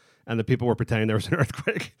camera. And the people were pretending there was an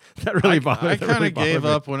earthquake. That really bothered me. I kind of gave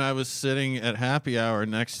up when I was sitting at happy hour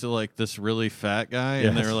next to like this really fat guy,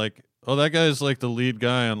 and they were like, "Oh, that guy's like the lead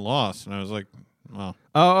guy on Lost," and I was like, "Well,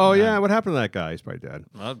 yeah, what happened to that guy? He's probably dead."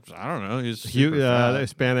 I don't know. He's the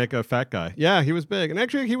Hispanic fat guy. Yeah, he was big, and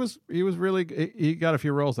actually he was really he got a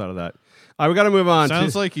few roles out of that. All right, we got to move on.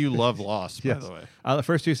 Sounds like you love Lost, by the way. The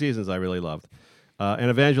first 2 seasons I really loved,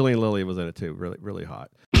 and Evangeline Lilly was in it too. Really, really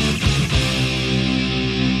hot.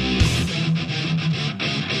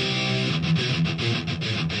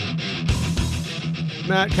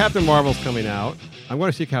 Matt, Captain Marvel's coming out. I'm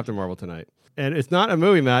going to see Captain Marvel tonight. And it's not a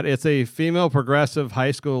movie, Matt. It's a female progressive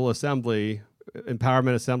high school assembly,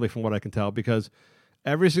 empowerment assembly from what I can tell, because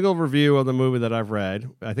every single review of the movie that I've read,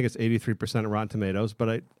 I think it's 83% of Rotten Tomatoes,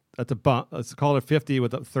 but that's a bump. Let's call it a 50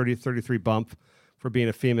 with a 33 bump for being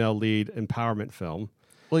a female lead empowerment film.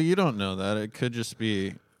 Well, you don't know that. It could just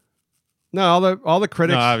be... No, all the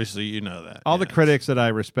critics... No, obviously you know that. All the critics that I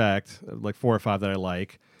respect, like 4 or 5 that I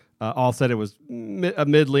like, all said it was a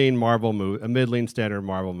mid-lean Marvel movie, a mid-lean standard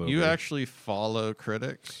Marvel movie. You actually follow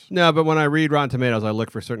critics? No, but when I read Rotten Tomatoes, I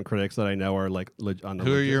look for certain critics that I know are like on the.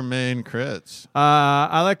 Who are your main crits?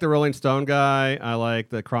 I like the Rolling Stone guy. I like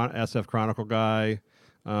the SF Chronicle guy.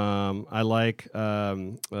 I like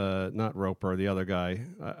not Roper, the other guy.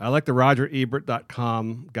 I like the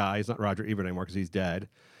RogerEbert.com guy. He's not Roger Ebert anymore because he's dead.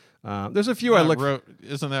 There's a few I look.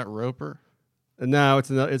 Isn't that Roper? No, it's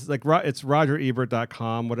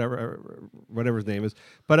RogerEbert.com, whatever his name is.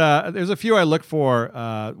 But there's a few I look for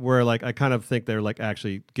where like I kind of think they're like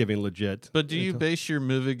actually giving legit. But do you base your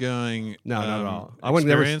movie going not at all. I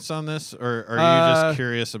wouldn't experience on this, or are you just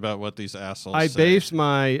curious about what these assholes say? Base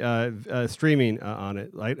my streaming on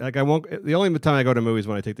it. Like I won't. The only time I go to movies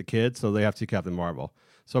when I take the kids, so they have to see Captain Marvel.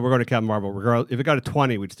 So we're going to Captain Marvel. If it got a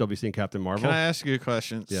 20, we'd still be seeing Captain Marvel. Can I ask you a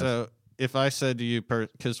question? Yes. So if I said to you,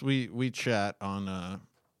 because we chat on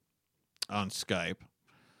Skype,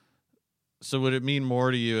 So would it mean more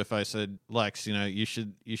to you if I said, Lex, you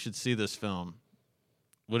should see this film?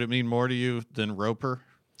 Would it mean more to you than Roper?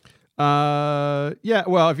 Yeah.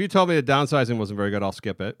 Well, if you told me the Downsizing wasn't very good, I'll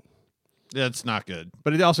skip it. Yeah, it's not good.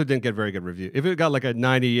 But it also didn't get very good review. If it got like a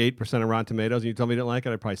 98% of Rotten Tomatoes and you told me you didn't like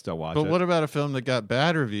it, I'd probably still watch it. But what about a film that got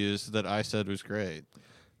bad reviews that I said was great?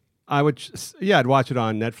 I would, I'd watch it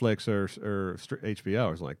on Netflix or HBO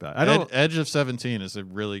or something like that. Edge of 17 is a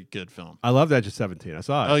really good film. I loved Edge of 17. I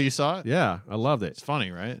saw it. Oh, you saw it? Yeah, I loved it. It's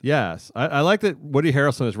funny, right? Yes. I like that Woody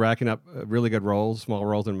Harrelson is racking up really good roles, small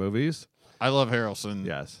roles in movies. I love Harrelson.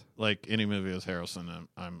 Yes. Like any movie with Harrelson,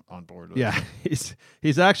 I'm on board with. Yeah.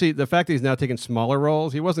 He's actually, the fact that he's now taking smaller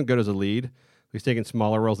roles, he wasn't good as a lead. He's taking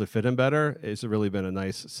smaller roles that fit him better. It's really been a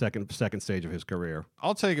nice second stage of his career.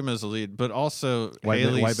 I'll take him as a lead, but also White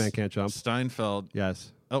Haley Man Can't Jump. Steinfeld.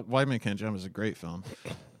 Yes. Oh, White Man Can't Jump is a great film.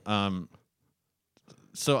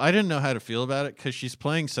 So I didn't know how to feel about it because she's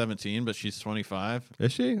playing 17, but she's 25.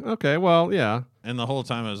 Is she? Okay, well, yeah. And the whole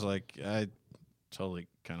time I was like, I totally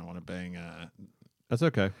kind of want to bang. That's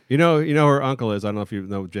okay. You know who her uncle is. I don't know if you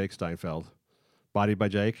know Jake Steinfeld. Bodied by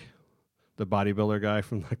Jake, the bodybuilder guy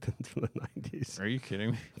from like the 90s. Are you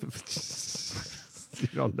kidding me? You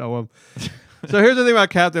don't know him. So here's the thing about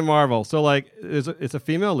Captain Marvel. So like, it's a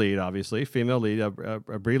female lead, obviously,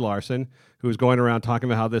 Brie Larson, who's going around talking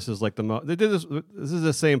about how this is like they did this. This is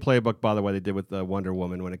the same playbook, by the way, they did with Wonder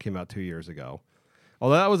Woman when it came out 2 years ago.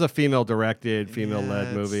 Although that was a female-directed,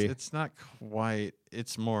 female-led movie. It's not quite.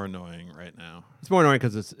 It's more annoying right now. It's more annoying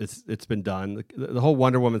because it's been done. The whole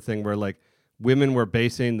Wonder Woman thing, where like women were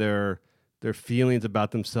basing their feelings about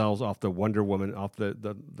themselves off the Wonder Woman, off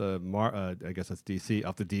I guess that's DC,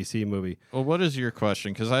 off the DC movie. Well, what is your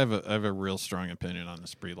question? Because I have a real strong opinion on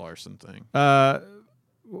this Brie Larson thing.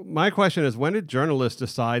 My question is, when did journalists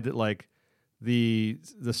decide that like the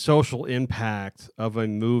social impact of a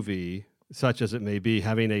movie, such as it may be,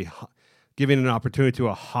 giving an opportunity to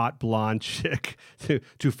a hot blonde chick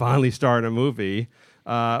to finally star in a movie,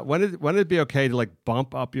 when did it be okay to like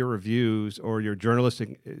bump up your reviews or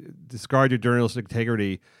discard your journalistic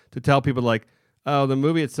integrity to tell people like, oh, the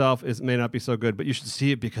movie itself may not be so good, but you should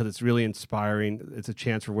see it because it's really inspiring. It's a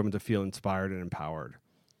chance for women to feel inspired and empowered.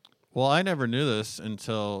 Well, I never knew this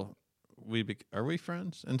until are we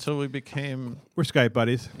friends? Until we became... We're Skype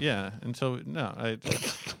buddies. Yeah,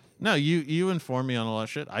 No, you informed me on a lot of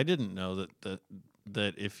shit. I didn't know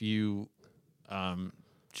that if you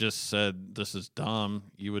just said this is dumb,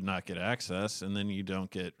 you would not get access, and then you don't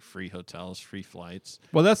get free hotels, free flights.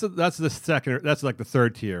 Well, that's the second. That's like the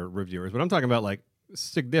third tier reviewers. But I'm talking about like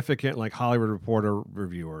significant, like Hollywood Reporter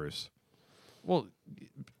reviewers. Well,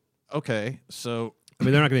 okay, so I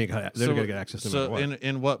mean, they're not going to get access. No matter what.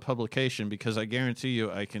 In what publication? Because I guarantee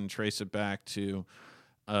you, I can trace it back to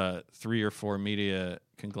 3 or 4 media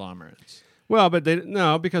conglomerates. Well, but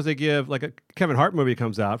because they give like a Kevin Hart movie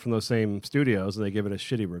comes out from those same studios and they give it a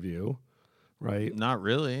shitty review, right? Not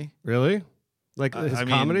really. Really? Like his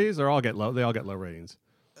comedies, they all get low ratings.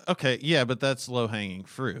 Okay, yeah, but that's low hanging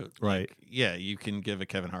fruit, right? Like, yeah, you can give a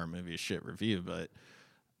Kevin Hart movie a shit review, but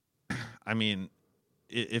I mean,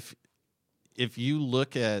 if you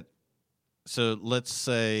look at, so let's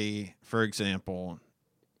say, for example,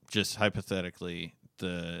 just hypothetically,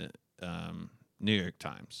 the New York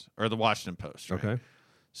Times or the Washington Post, right? Okay.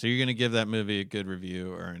 So you're going to give that movie a good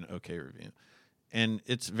review or an okay review. And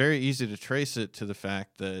it's very easy to trace it to the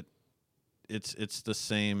fact that it's the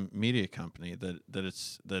same media company, that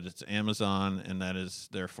it's Amazon, and that is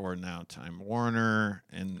therefore now Time Warner.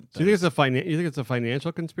 And so you think it's a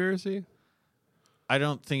financial conspiracy? I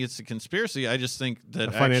don't think it's a conspiracy. I just think that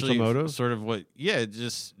a financial actually motive? Sort of what, yeah,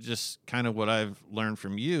 just kind of what I've learned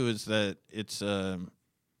from you is that it's not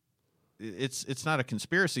a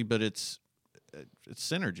conspiracy, but it's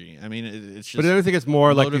synergy. I mean, it's just. But I don't think it's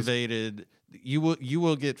more motivated. Like you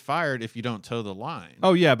will get fired if you don't toe the line.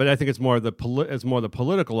 Oh yeah, but I think it's more the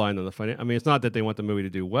political line than the financial. I mean, it's not that they want the movie to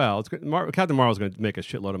do well. Captain Marvel's going to make a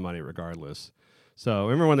shitload of money regardless. So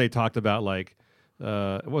remember when they talked about like,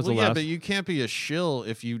 what was the last? Yeah, but you can't be a shill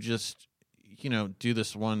if you just do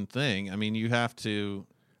this one thing. I mean, you have to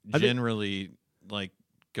generally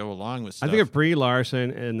go along with stuff. I think if Brie Larson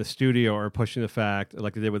and the studio are pushing the fact,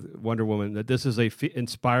 like they did with Wonder Woman, that this is a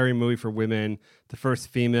inspiring movie for women, the first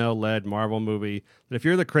female-led Marvel movie, that if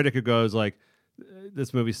you're the critic who goes like,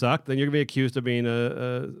 this movie sucked, then you're going to be accused of being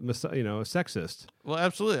a sexist. Well,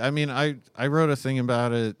 absolutely. I mean, I wrote a thing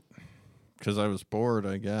about it because I was bored,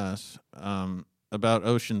 I guess, about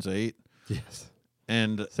Ocean's 8. Yes.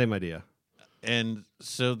 And same idea. And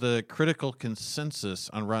so the critical consensus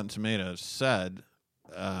on Rotten Tomatoes said,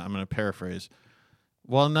 I'm going to paraphrase,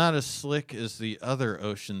 while not as slick as the other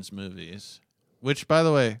Ocean's movies, which, by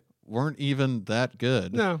the way, weren't even that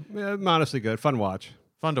good. No, honestly good. Fun watch.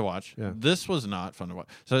 Fun to watch. Yeah. This was not fun to watch.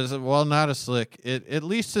 So, while not as slick, at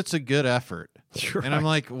least it's a good effort. You're and I'm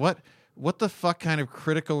right. like, what the fuck kind of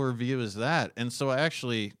critical review is that? And so I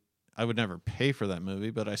would never pay for that movie,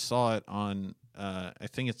 but I saw it on, I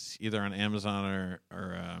think it's either on Amazon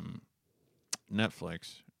or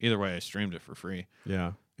Netflix. Either way, I streamed it for free.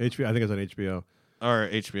 Yeah. HBO. I think it's on HBO. Or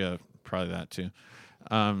HBO, probably that too.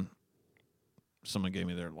 Someone gave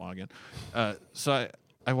me their login. So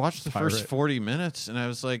I watched the first 40 minutes and I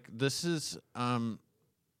was like, this is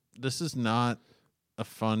not a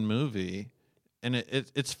fun movie. And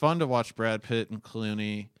it's fun to watch Brad Pitt and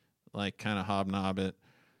Clooney like kind of hobnob it.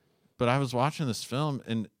 But I was watching this film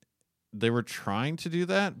and they were trying to do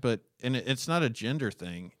that, and it's not a gender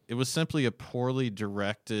thing. It was simply a poorly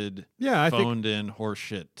directed, phoned-in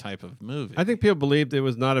horseshit type of movie. I think people believed it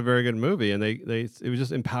was not a very good movie, and it was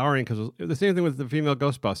just empowering because it was the same thing with the female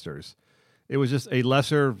Ghostbusters. It was just a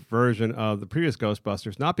lesser version of the previous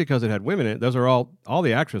Ghostbusters, not because it had women in it. Those are all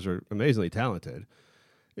the actors are amazingly talented.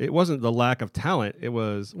 It wasn't the lack of talent. It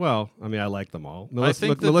was, I like them all.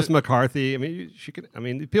 Melissa McCarthy. I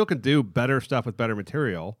mean, people can do better stuff with better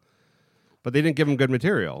material. But they didn't give him good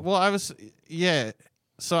material. Well,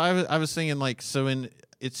 So I was thinking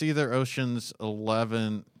it's either Ocean's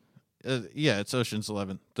 11. It's Ocean's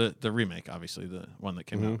 11, the remake, obviously the one that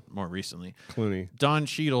came out more recently. Clooney, Don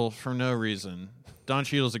Cheadle for no reason. Don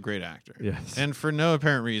Cheadle's a great actor. Yes, and for no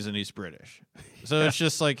apparent reason he's British. So it's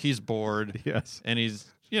just like he's bored. Yes, and he's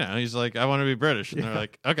like, I want to be British, and they're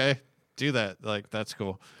like, okay, do that. Like that's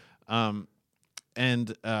cool. What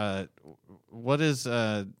is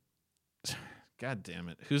God damn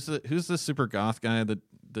it. Who's the super goth guy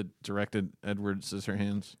that directed Edward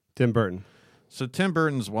Scissorhands? Tim Burton. So Tim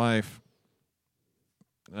Burton's wife,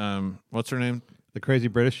 what's her name? The crazy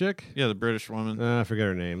British chick? Yeah, the British woman. I forget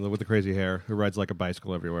her name. With the crazy hair, who rides like a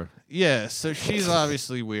bicycle everywhere. Yeah, so she's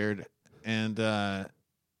obviously weird. And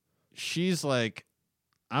she's like,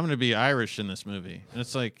 I'm going to be Irish in this movie. And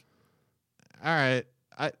it's like, all right.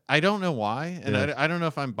 I don't know why, and I don't know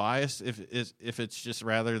if I'm biased. If it's just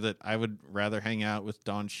rather that I would rather hang out with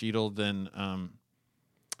Don Cheadle than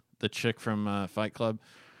the chick from Fight Club.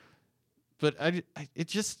 But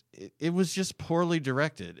it was just poorly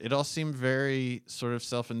directed. It all seemed very sort of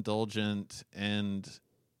self-indulgent, and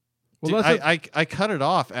I cut it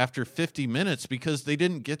off after 50 minutes because they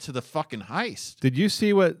didn't get to the fucking heist. Did you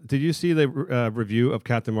see the review of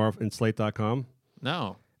Captain Marvel in Slate.com?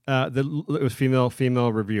 No. It was female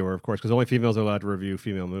reviewer, of course, because only females are allowed to review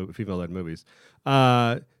female-led movies.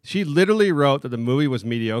 She literally wrote that the movie was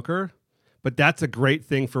mediocre, but that's a great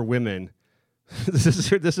thing for women. This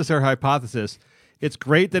is her hypothesis. It's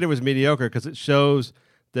great that it was mediocre because it shows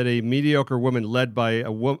that a mediocre woman led by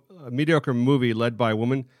a mediocre movie led by a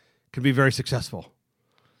woman can be very successful.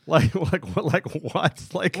 Like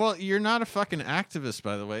what? Like, well, you're not a fucking activist,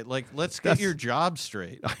 by the way. Like, let's get your job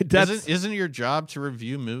straight. Isn't your job to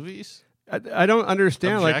review movies? I don't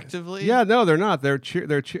understand. Objectively? No, they're not.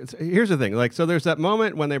 Here's the thing. Like, so there's that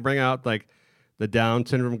moment when they bring out like the Down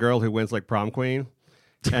syndrome girl who wins like prom queen,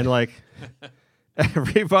 and like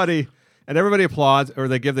everybody applauds, or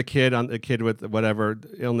they give the kid with whatever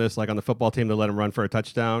illness, like on the football team, they let him run for a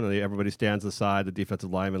touchdown, and everybody stands aside, the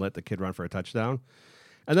defensive lineman let the kid run for a touchdown.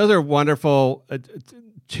 And those are wonderful,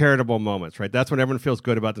 charitable moments, right? That's when everyone feels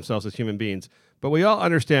good about themselves as human beings. But we all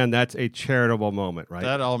understand that's a charitable moment, right?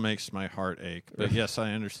 That all makes my heart ache. But yes,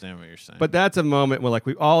 I understand what you're saying. But that's a moment where, like,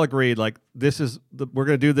 we all agreed, like, we're going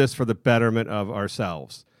to do this for the betterment of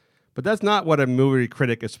ourselves. But that's not what a movie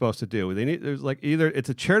critic is supposed to do. There's like either it's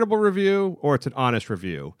a charitable review or it's an honest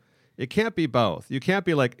review. It can't be both. You can't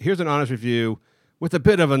be like, here's an honest review with a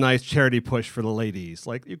bit of a nice charity push for the ladies.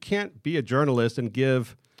 Like, you can't be a journalist and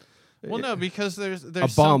give because there's a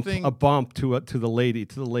bump to the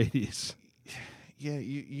ladies. Yeah,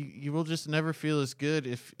 you will just never feel as good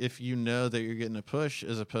if you know that you're getting a push,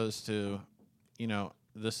 as opposed to,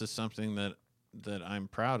 this is something that I'm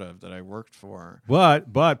proud of, that I worked for.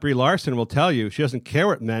 But Brie Larson will tell you she doesn't care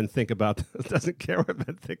what men think about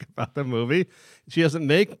the movie. She doesn't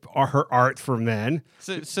make her art for men.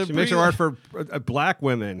 So she makes her art for black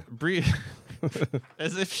women. Brie,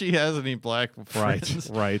 as if she has any black friends.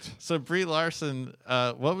 Right. So Brie Larson,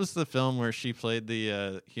 what was the film where she played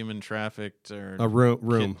the human trafficked or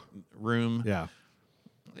Room? Room. Yeah.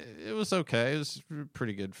 It was okay. It was a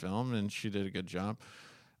pretty good film, and she did a good job.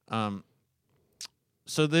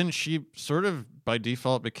 So then she sort of by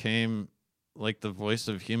default became like the voice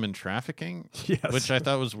of human trafficking, yes. which I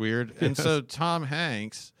thought was weird. And so Tom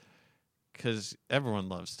Hanks because everyone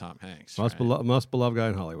loves Tom Hanks. Most, right? most beloved guy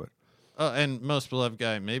in Hollywood. Oh, and most beloved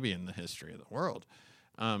guy maybe in the history of the world.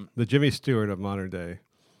 The Jimmy Stewart of modern day,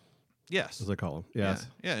 Yes. as they call him. Yes.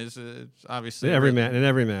 Yeah, it's obviously The every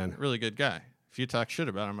man. really good guy. If you talk shit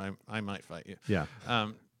about him, I might fight you. Yeah.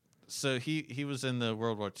 So he was in the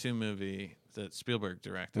World War II movie that Spielberg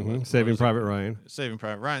directed. Mhm. What Saving was it? Private Ryan. Saving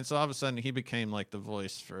Private Ryan. So all of a sudden he became like the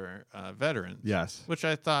voice for veterans. Yes. Which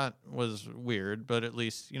I thought was weird, but at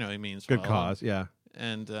least, he means Good well. cause. Yeah.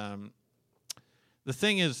 And the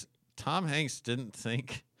thing is, Tom Hanks didn't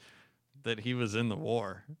think that he was in the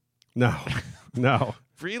war. No. No.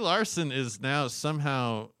 Brie Larson is now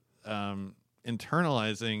somehow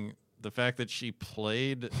internalizing the fact that she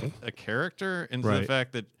played a character into the Right.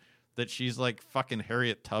 fact that she's like fucking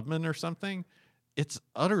Harriet Tubman or something. It's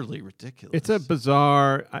utterly ridiculous. It's a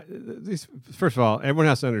bizarre. First of all, everyone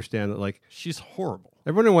has to understand that, like, She's horrible.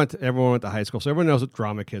 everyone went to high school, so everyone knows what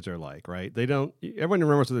drama kids are like, right? They don't. Everyone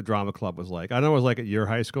remembers what the drama club was like. I know it was like at your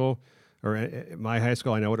high school or at my high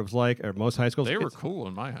school. I know what it was like, or most high schools. They were It's- cool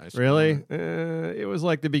in my high school. Really? It was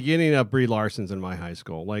like the beginning of Brie Larson's in my high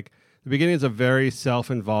school. Like the beginnings of very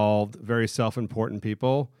self-involved, very self-important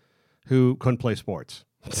people who couldn't play sports.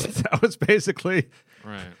 That was basically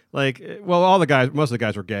Right. like, well, all the guys, most of the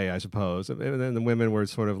guys were gay, I suppose, and then the women were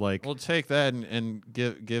sort of like, Well, take that and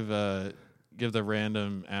give the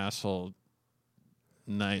random asshole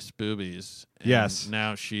nice boobies. And Yes.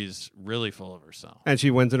 Now she's really full of herself. and she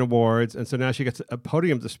wins an awards, and so now she gets a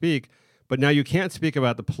podium to speak. But now you can't speak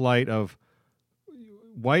about the plight of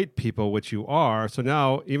white people, which you are. So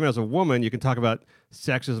now, even as a woman, you can talk about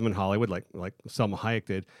sexism in Hollywood, like Selma Hayek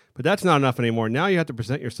did. But that's not enough anymore. Now you have to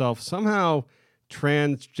present yourself somehow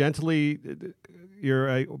gently. You're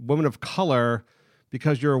a woman of color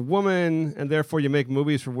because you're a woman, and therefore you make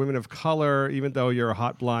movies for women of color, even though you're a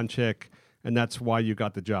hot blonde chick. And that's why you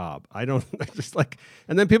got the job. I don't just like,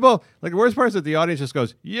 and then people like the worst part is that the audience just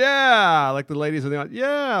goes, yeah, like the ladies in the audience,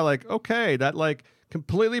 yeah, like okay, that like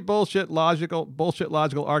completely bullshit logical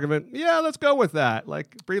argument. Yeah, let's go with that.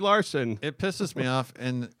 Like Brie Larson. It pisses me off,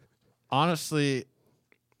 and honestly,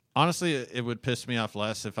 it would piss me off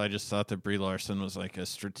less if I just thought that Brie Larson was like a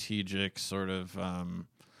strategic sort of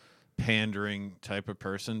pandering type of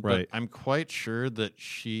person. Right. But I'm quite sure that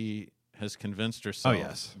she has convinced herself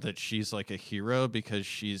yes. that she's like a hero because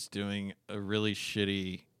she's doing a really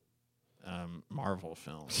shitty Marvel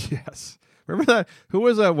film. Yes. Remember that? Who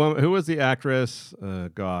was that woman? Who was the actress?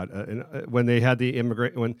 When they had the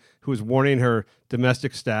who was warning her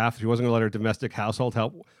domestic staff, she wasn't going to let her domestic household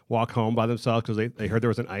help walk home by themselves because they heard there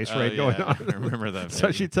was an ice raid going on. I remember that.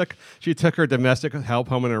 So she took her domestic help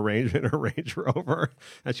home in her Range Rover,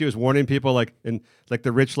 and she was warning people like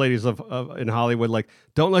the rich ladies in Hollywood, like,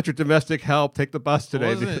 don't let your domestic help take the bus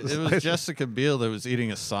today. It was Jessica Biel that was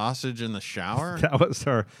eating a sausage in the shower. That was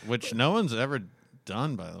her, which no one's ever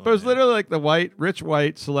done, by the way. But it was literally like the rich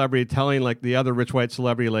white celebrity telling like the other rich white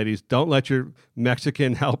celebrity ladies, don't let your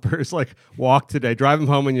Mexican helpers like walk today. Drive them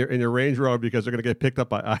home in your Range Rover because they're going to get picked up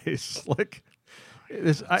by ICE. Like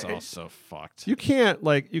it's all so fucked. You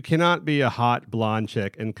cannot be a hot blonde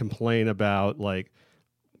chick and complain about like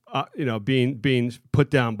being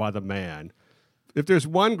put down by the man. If there's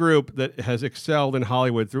one group that has excelled in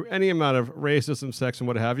Hollywood through any amount of racism, sex, and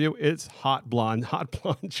what have you, it's hot blonde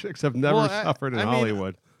chicks have never suffered in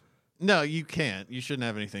Hollywood. No, you can't. You shouldn't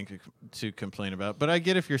have anything to complain about. But I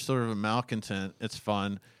get if you're sort of a malcontent, it's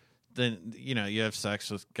fun. Then, you have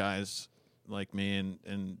sex with guys like me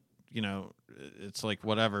and it's like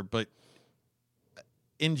whatever. But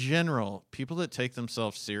in general, people that take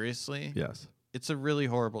themselves seriously, yes, it's a really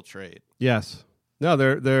horrible trait. Yes. No,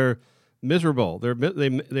 they're miserable.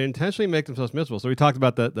 They intentionally make themselves miserable. So we talked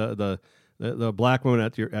about the black woman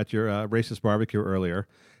at your racist barbecue earlier,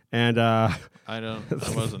 and I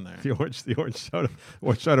wasn't there. the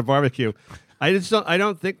orange soda barbecue. I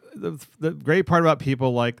don't think the great part about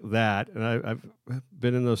people like that, and I've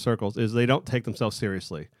been in those circles, is they don't take themselves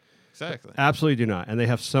seriously. Exactly. Absolutely do not, and they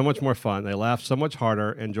have so much more fun. They laugh so much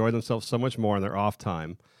harder, enjoy themselves so much more in their off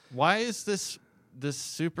time. Why is this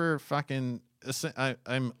super fucking?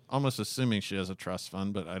 I'm almost assuming she has a trust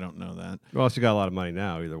fund, but I don't know that. Well, she got a lot of money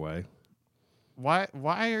now, either way. Why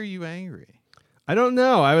are you angry? I don't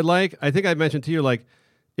know. I think I mentioned to you, like,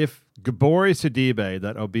 if Gabori Sidibe,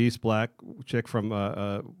 that obese black chick from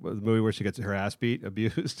the movie where she gets her ass beat,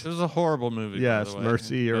 abused. It was a horrible movie. Yes, by the way.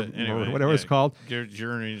 Mercy or anyway, whatever it's called.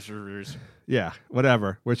 Journeys or yeah,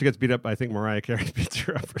 whatever. Where she gets beat up, I think Mariah Carey beats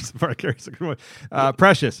her up. Mariah Carey's a good one.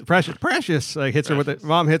 Precious. Like hits her with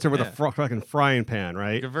mom hits her with a fucking frying pan,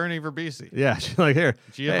 right? Gaverni Verbisi. Yeah, she's like, here,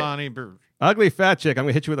 Giovanni. ugly fat chick. I'm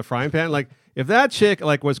gonna hit you with a frying pan. Like if that chick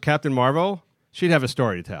like was Captain Marvel, she'd have a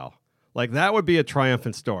story to tell. Like that would be a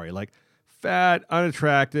triumphant story. Like fat,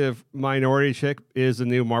 unattractive minority chick is the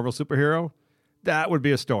new Marvel superhero. That would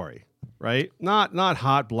be a story, right? Not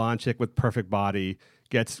hot blonde chick with perfect body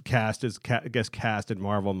gets cast in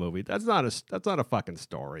Marvel movie. That's not a fucking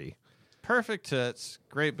story. Perfect tits,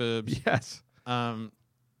 great boobs. Yes.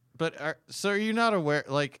 But so are you not aware?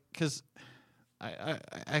 Like, because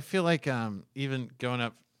I feel like even going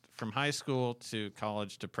up from high school to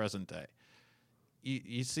college to present day,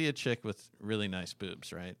 you see a chick with really nice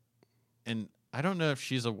boobs, right? And I don't know if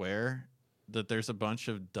she's aware that there's a bunch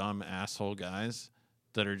of dumb asshole guys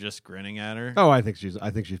that are just grinning at her. Oh, I think she's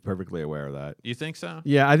perfectly aware of that. You think so?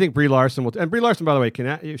 Yeah, I think Brie Larson will. And Brie Larson, by the way, can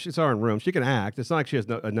act. She saw her in Room. She can act. It's not like she has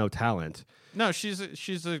no talent. No, she's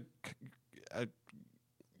a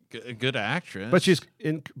good actress.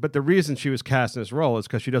 But the reason she was cast in this role is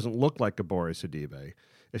because she doesn't look like Gabor Sidibe.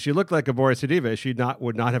 If she looked like Gabor Sidibe, she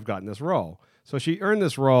would not have gotten this role. So she earned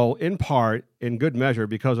this role in part, in good measure,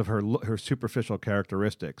 because of her superficial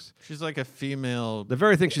characteristics. She's like a female. The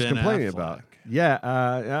very thing she's complaining about. Yeah,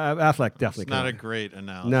 Affleck definitely. It's not a great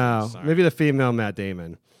analogy. No, sorry. Maybe the female Matt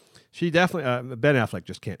Damon. She definitely Ben Affleck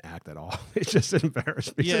just can't act at all. It's just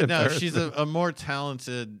embarrassing. Yeah, no, she's a more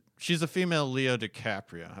talented. She's a female Leo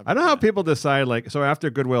DiCaprio. I don't know how people decide. Like, so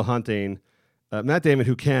after Good Will Hunting, Matt Damon,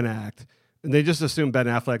 who can act, and they just assume Ben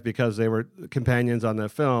Affleck because they were companions on the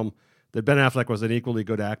film, that Ben Affleck was an equally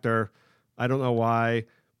good actor. I don't know why,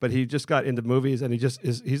 but he just got into movies and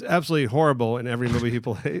he's absolutely horrible in every movie he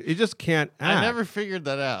plays. He just can't act. I never figured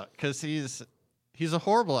that out because he's a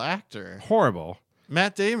horrible actor. Horrible.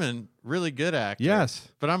 Matt Damon, really good actor. Yes.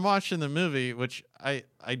 But I'm watching the movie, which I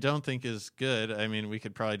don't think is good. I mean, we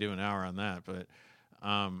could probably do an hour on that, but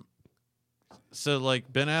so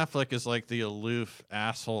like Ben Affleck is like the aloof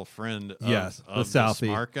asshole friend of the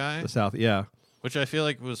smart guy. The South, yeah. Which I feel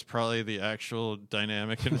like was probably the actual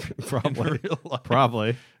dynamic in real life.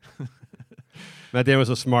 Probably. Matt Damon was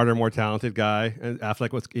a smarter, more talented guy, and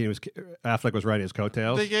Affleck was riding his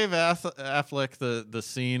coattails. They gave Affleck the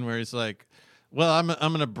scene where he's like, "Well, I'm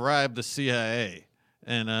gonna bribe the CIA,"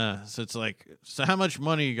 and so it's like, "So how much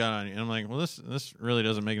money you got on you?" And I'm like, "Well, this really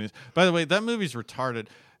doesn't make any sense." By the way, that movie's retarded.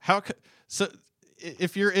 So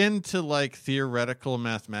if you're into like theoretical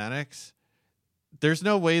mathematics, there's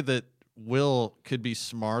no way that Will could be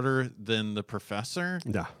smarter than the professor.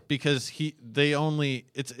 Yeah. Because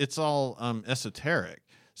it's all esoteric.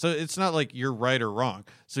 So it's not like you're right or wrong.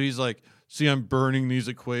 So he's like, "See, I'm burning these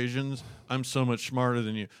equations. I'm so much smarter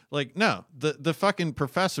than you." Like, no, the fucking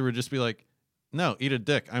professor would just be like, "No, eat a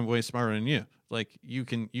dick. I'm way smarter than you. Like, you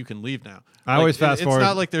can leave now." I always fast forward. It's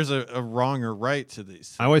not like there's a wrong or right to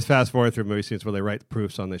these. I always fast forward through movie scenes where they write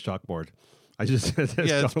proofs on the chalkboard. It's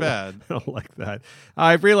bad. I don't like that.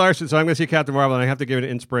 Brie Larson. So I'm going to see Captain Marvel, and I have to give it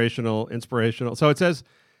an inspirational. So it says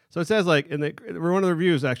like one of the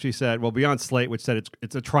reviews actually said, well, beyond Slate, which said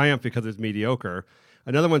it's a triumph because it's mediocre.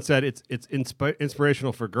 Another one said it's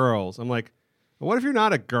inspirational for girls. I'm like, well, what if you're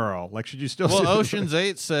not a girl? Like, should you still? Well, Ocean's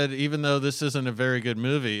 8 said even though this isn't a very good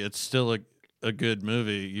movie, it's still a good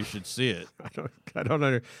movie. You should see it.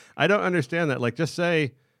 I don't understand that. Like,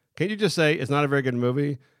 can't you just say it's not a very good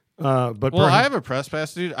movie? I have a press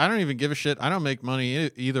pass, dude. I don't even give a shit. I don't make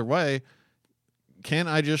money either way. Can't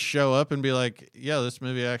I just show up and be like, "Yeah, this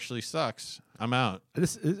movie actually sucks. I'm out."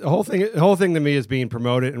 The whole thing to me is being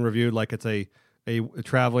promoted and reviewed like it's a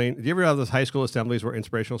traveling. Do you ever have those high school assemblies where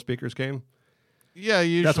inspirational speakers came? Yeah,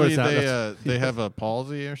 usually they have a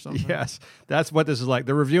palsy or something. Yes, that's what this is like.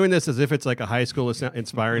 They're reviewing this as if it's like a high school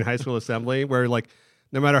inspiring high school assembly where like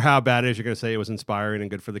no matter how bad it is, you're going to say it was inspiring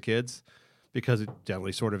and good for the kids. Because it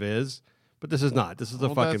generally sort of is. But this is not. This is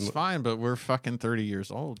that's fine, but we're fucking 30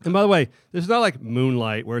 years old. And by the way, this is not like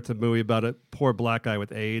Moonlight, where it's a movie about a poor black guy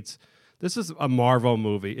with AIDS. This is a Marvel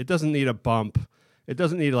movie. It doesn't need a bump. It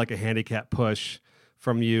doesn't need like a handicap push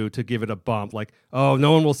from you to give it a bump. Like, oh,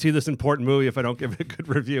 no one will see this important movie if I don't give it a good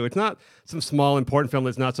review. It's not some small important film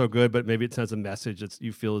that's not so good, but maybe it sends a message that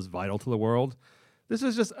you feel is vital to the world. This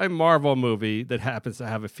is just a Marvel movie that happens to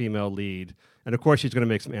have a female lead. And, of course, she's going to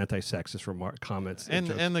make some anti-sexist comments.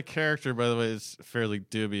 And the character, by the way, is fairly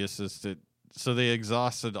dubious. So they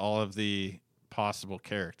exhausted all of the possible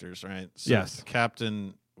characters, right? So yes.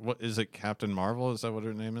 What is it, Captain Marvel? Is that what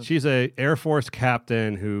her name is? She's a Air Force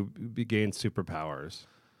captain who gained superpowers.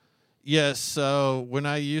 Yeah, so when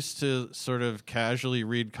I used to sort of casually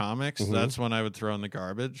read comics, that's when I would throw in the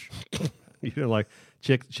garbage. You know, like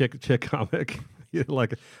chick comic. You know,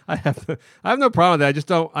 like I have no problem with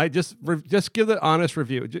that. I just give the honest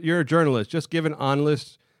review. You're a journalist. Just give an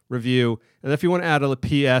honest review. And if you want to add a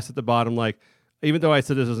PS at the bottom, like, even though I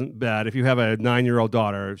said this isn't bad, if you have a 9-year-old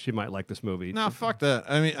daughter, she might like this movie. No, fuck that.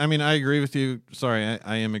 I mean, I agree with you. Sorry,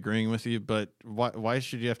 I am agreeing with you. But why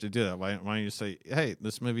should you have to do that? Why don't you say, hey,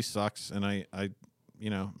 this movie sucks, and I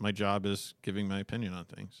my job is giving my opinion on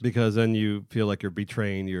things. Because then you feel like you're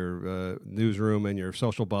betraying your newsroom and your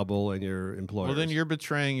social bubble and your employers. Well, then you're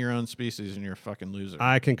betraying your own species, and you're a fucking loser.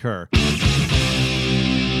 I concur.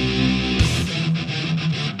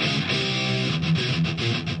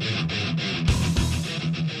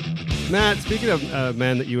 Matt, speaking of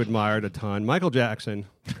men that you admired a ton, Michael Jackson.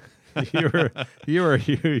 you were.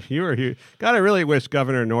 God, I really wish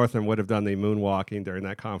Governor Northam would have done the moonwalking during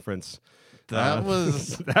that conference. That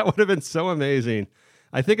would have been so amazing.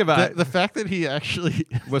 I think about the fact that he actually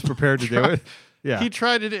was prepared to do it. Yeah, he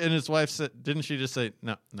tried it, and his wife said, "Didn't she just say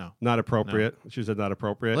no, not appropriate?" No. She said not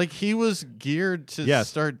appropriate. Like he was geared to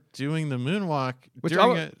start doing the moonwalk, which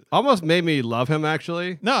almost made me love him.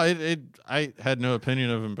 Actually, no, I had no opinion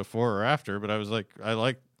of him before or after, but I was like,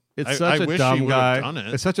 It's such a wish dumb he guy. done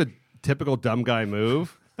it. It's such a typical dumb guy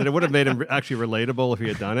move. That it would have made him actually relatable if he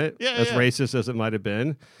had done it, racist as it might have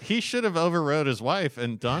been. He should have overrode his wife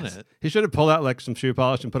and done it. He should have pulled out like some shoe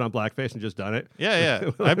polish and put on blackface and just done it. Yeah.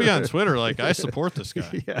 I'd be on Twitter like, I support this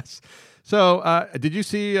guy. Yes. So, did you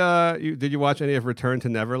see? Did you watch any of Return to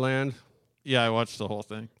Neverland? Yeah, I watched the whole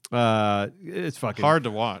thing. It's fucking hard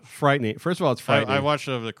to watch. Frightening. First of all, it's frightening. I watched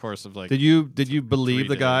it over the course of like. Did you believe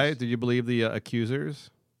the guy? Did you believe the accusers?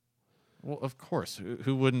 Well, of course.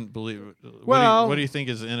 Who wouldn't believe? What do you think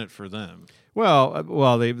is in it for them?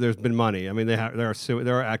 Well, there's been money. I mean, there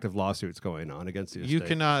are active lawsuits going on against the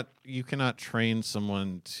estate. You cannot train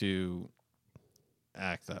someone to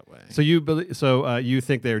act that way. So you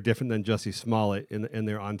think they're different than Jussie Smollett in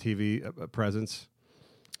their on TV presence?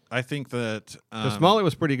 I think that Smollett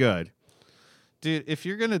was pretty good, dude. If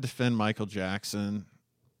you're going to defend Michael Jackson.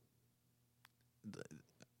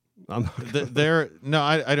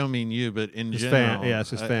 I don't mean you, but in general.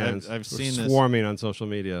 His fans. I've seen swarming on social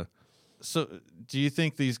media. So, do you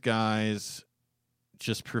think these guys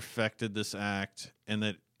just perfected this act, and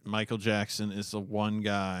that Michael Jackson is the one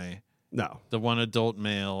guy, the one adult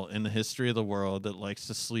male in the history of the world that likes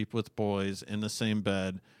to sleep with boys in the same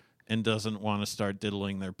bed and doesn't want to start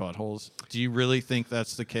diddling their buttholes? Do you really think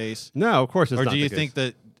that's the case? No, of course it's not. Or do you think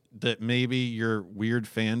that maybe your weird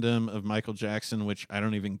fandom of Michael Jackson, which I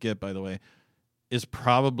don't even get, by the way, is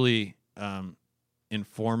probably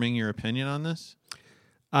informing your opinion on this?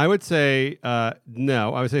 I would say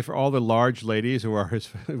no. I would say for all the large ladies who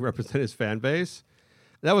represent his fan base,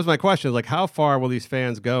 that was my question. Like, how far will these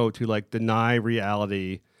fans go to like deny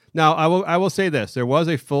reality? Now, I will say this: there was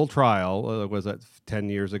a full trial. Was that 10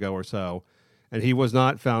 years ago or so? And he was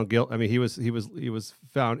not found guilty. I mean, he was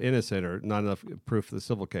found innocent or not enough proof for the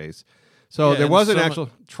civil case. So there was an actual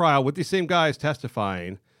trial with these same guys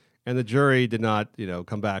testifying, and the jury did not,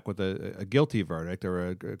 come back with a guilty verdict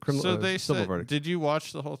or a criminal civil verdict. Did you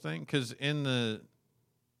watch the whole thing? Because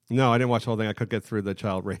no, I didn't watch the whole thing. I could get through the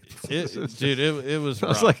child rape. It was. I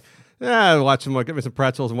was like, watch some more. Give me some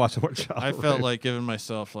pretzels and watch some more child. I felt like giving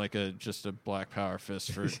myself like just a black power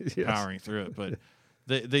fist for powering through it, but.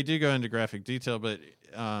 They do go into graphic detail, but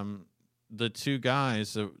the two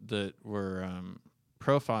guys that were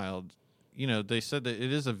profiled, they said that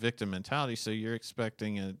it is a victim mentality. So you're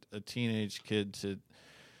expecting a teenage kid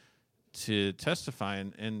to testify,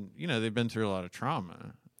 and they've been through a lot of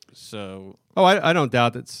trauma. So I don't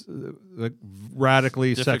doubt that's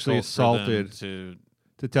radically sexually assaulted to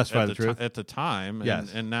testify the truth at the time.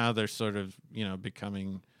 Yes, and now they're sort of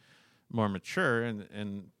becoming more mature,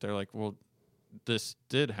 and they're like, well. This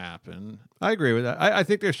did happen. I agree with that. I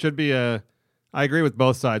think there should be I agree with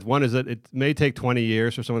both sides. One is that it may take 20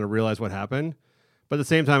 years for someone to realize what happened, but at the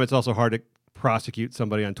same time, it's also hard to prosecute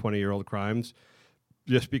somebody on 20-year-old crimes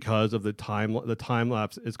just because of the time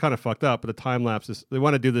lapse. It's kind of fucked up, but the time lapse is. They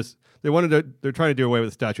want to do this. They're trying to do away with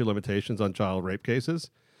the statute of limitations on child rape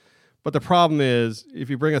cases. But the problem is, if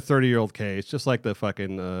you bring a 30-year-old case, just like the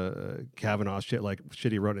fucking Kavanaugh shit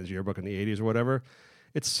he wrote in his yearbook in the 80s or whatever.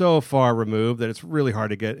 It's so far removed that it's really hard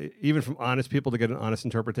to get, even from honest people, to get an honest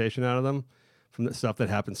interpretation out of them from the stuff that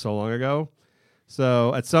happened so long ago.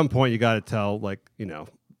 So at some point, you got to tell,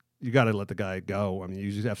 you got to let the guy go. I mean,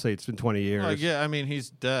 you just have to say it's been 20 years. Well, yeah, I mean, he's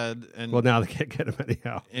dead. And well, now they can't get him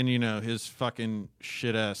anyhow. And, his fucking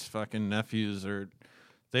shit-ass fucking nephews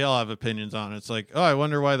they all have opinions on it. It's like, oh, I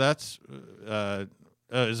wonder why that's...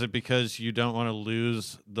 is it because you don't want to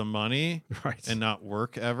lose the money and not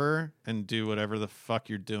work ever and do whatever the fuck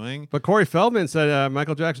you're doing? But Corey Feldman said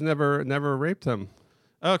Michael Jackson never raped him.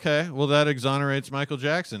 Okay, well that exonerates Michael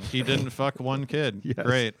Jackson. He didn't fuck one kid. Yes.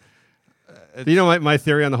 Great. Do you know my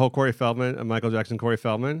theory on the whole Corey Feldman, Michael Jackson, Corey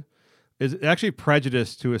Feldman, is actually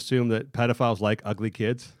prejudice to assume that pedophiles like ugly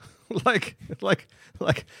kids. like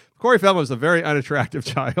Corey Feldman was a very unattractive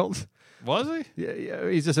child. Was he? Yeah,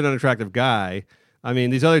 he's just an unattractive guy. I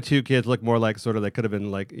mean, these other two kids look more like sort of they could have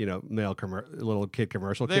been like male little kid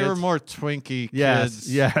commercial They kids. were more twinky Yes,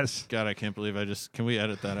 kids. yes. God, I can't believe can we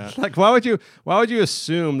edit that out? Like, why would you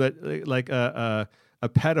assume that like a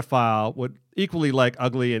pedophile would equally like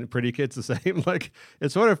ugly and pretty kids the same? Like,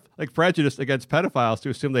 it's sort of like prejudice against pedophiles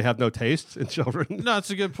to assume they have no taste in children. No,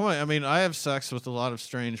 it's a good point. I mean, I have sex with a lot of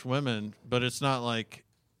strange women, but it's not like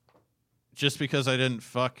just because I didn't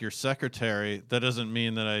fuck your secretary, that doesn't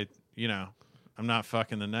mean that I'm not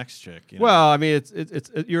fucking the next chick. Well, I mean, it's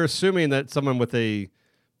you're assuming that someone with a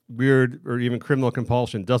weird or even criminal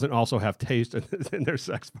compulsion doesn't also have taste in their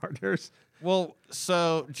sex partners. Well,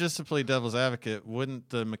 so just to play devil's advocate, wouldn't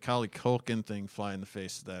the Macaulay Culkin thing fly in the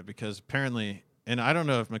face of that? Because apparently, and I don't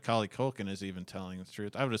know if Macaulay Culkin is even telling the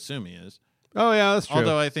truth. I would assume he is. Oh yeah, that's true.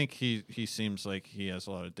 Although I think he seems like he has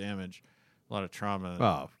a lot of damage, a lot of trauma.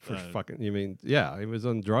 Oh, for fucking, you mean, yeah, he was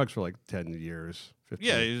on drugs for like 10 years. 15.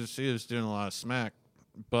 Yeah, he was doing a lot of smack.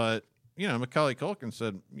 But, Macaulay Culkin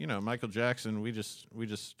said, Michael Jackson, we just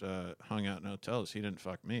hung out in hotels. He didn't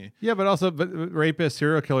fuck me. Yeah, but rapists,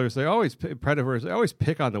 serial killers, predators, they always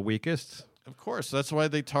pick on the weakest. Of course. That's why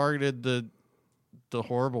they targeted the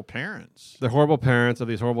horrible parents. The horrible parents of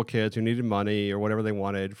these horrible kids who needed money or whatever they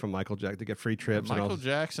wanted from Michael Jackson to get free trips. Michael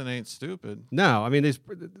Jackson ain't stupid. No, I mean, think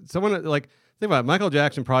about it. Michael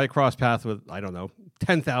Jackson probably crossed paths with,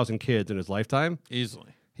 10,000 kids in his lifetime.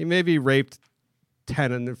 Easily. He maybe raped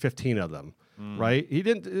 10 and 15 of them, right? He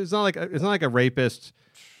didn't. It's not like a rapist.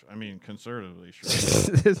 I mean, conservatively, sure.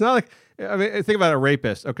 It's not like, think about a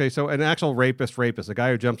rapist. Okay, so an actual rapist, a guy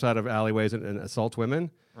who jumps out of alleyways and assaults women.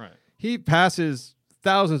 Right. He passes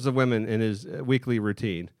thousands of women in his weekly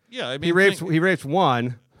routine. Yeah, I mean, he rapes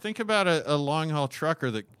one. Think about a long haul trucker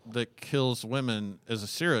that kills women as a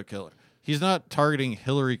serial killer. He's not targeting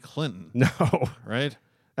Hillary Clinton. No. Right?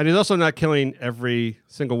 And he's also not killing every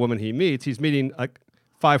single woman he meets. He's meeting like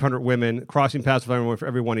 500 women, crossing paths with everyone for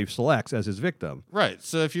every one he selects as his victim. Right.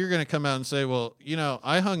 So if you're going to come out and say, well,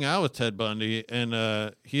 I hung out with Ted Bundy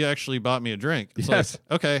and he actually bought me a drink. It's yes.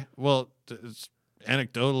 Like, okay, well,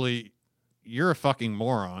 anecdotally, you're a fucking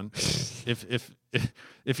moron. if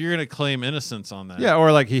you're going to claim innocence on that. Yeah,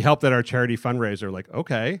 or like he helped at our charity fundraiser. Like,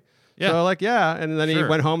 okay. Yeah. So and then he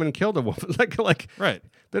went home and killed a woman. like right.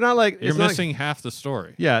 They're not like you're missing half the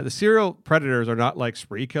story. Yeah, the serial predators are not like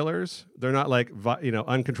spree killers. They're not like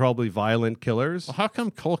uncontrollably violent killers. Well, how come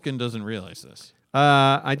Culkin doesn't realize this?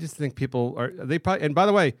 I just think people are probably. And by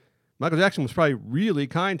the way, Michael Jackson was probably really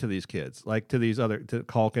kind to these kids, like to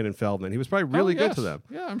Culkin and Feldman. He was probably really good to them.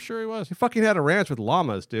 Yeah, I'm sure he was. He fucking had a ranch with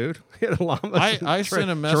llamas, dude. He had llamas. I sent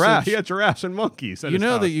a message. He had giraffes and monkeys. You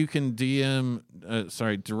know that you can DM,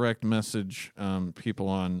 direct message people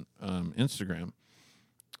on Instagram.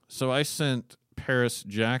 So I sent Paris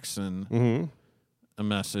Jackson a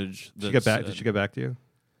message. Did she get back to you?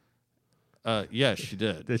 Yeah, she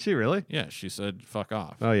did. Did she really? Yeah, she said, fuck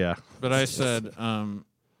off. Oh, yeah. But I said,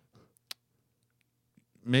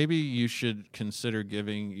 maybe you should consider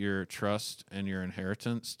giving your trust and your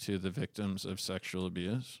inheritance to the victims of sexual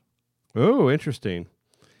abuse. Oh, interesting.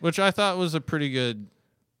 Which I thought was a pretty good,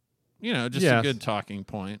 a good talking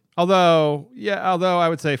point. Although I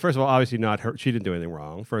would say, first of all, obviously not her. She didn't do anything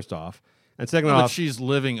wrong, first off. And second off, she's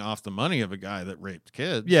living off the money of a guy that raped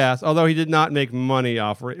kids. Yes, although he did not make money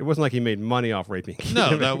off it. It wasn't like he made money off raping kids.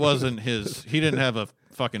 No, that wasn't his. He didn't have a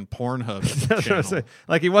fucking Pornhub That's channel. What I'm saying.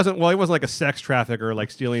 Like he wasn't like a sex trafficker, like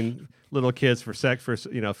stealing little kids for sex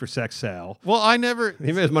sale. Well, I never.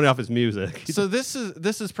 He made his money off his music. So this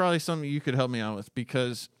is probably something you could help me out with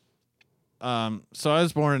because, so I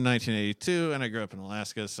was born in 1982 and I grew up in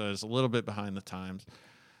Alaska, so I was a little bit behind the times.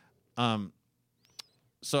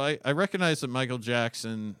 So I recognize that Michael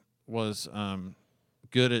Jackson was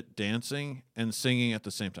good at dancing and singing at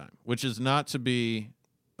the same time, which is not to be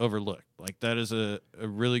overlooked. Like that is a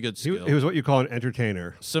really good skill. He was what you call an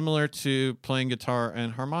entertainer. Similar to playing guitar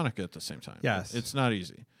and harmonica at the same time. Yes. It's not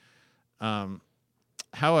easy.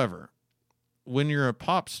 However, when you're a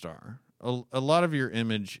pop star, a lot of your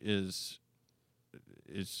image is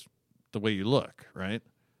the way you look, right?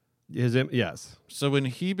 Yes. So when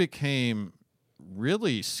he became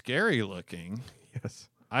really scary looking, yes,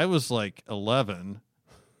 I was like 11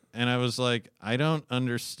 and I was like, I don't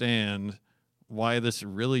understand why this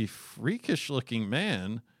really freakish looking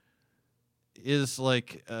man is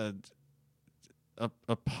like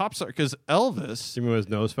a pop star, because Elvis, You mean when his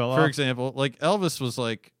nose fell for off? example, like Elvis was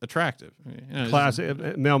like attractive. He's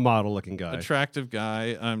Classic male model looking guy. attractive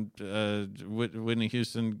guy. Whitney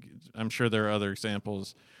Houston. I'm sure there are other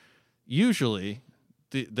examples. Usually,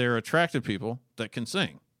 they're attractive people that can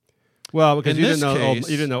sing. Well, because In you this case-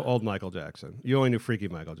 didn't know old Michael Jackson. You only knew freaky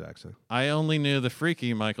Michael Jackson. I only knew the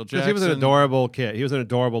freaky Michael Because Jackson. he was an adorable kid. He was an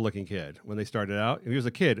adorable looking kid when they started out. He was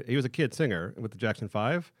a kid. He was a kid singer with the Jackson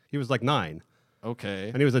 5. He was like 9, Okay.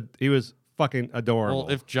 and he was fucking adorable.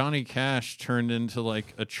 Well, if Johnny Cash turned into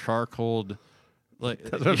like a charcoaled, like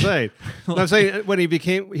That's what I'm saying. I'm saying when he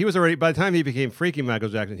was already, by the time he became freaky Michael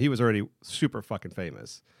Jackson, he was already super fucking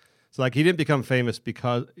famous. So like he didn't become famous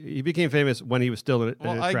because he became famous when he was still an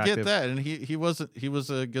well, attractive. I get that, and he was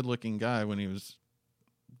a good looking guy when he was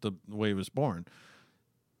the way he was born.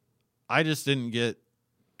 I just didn't get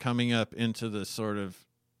coming up into the sort of,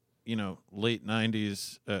 late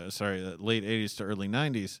 90s, late 80s to early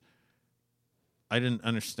 90s. I didn't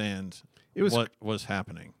understand what was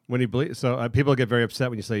happening When he so people get very upset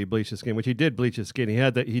when you say he bleached his skin, which he did bleach his skin. He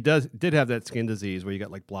had that. Did have that skin disease where you got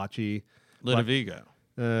like blotchy. Litivigo.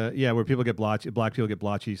 Where people get blotchy. Black people get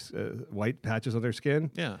blotchy white patches on their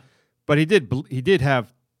skin. Yeah. But he did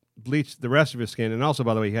have bleached the rest of his skin, and also,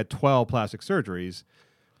 by the way, he had 12 plastic surgeries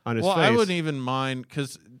on his face. I wouldn't even mind,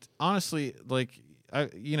 because honestly, like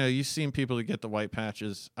you've seen people that get the white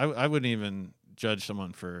patches. I wouldn't even judge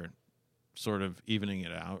someone for sort of evening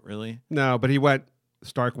it out, really. No, but he went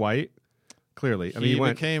stark white. Clearly, He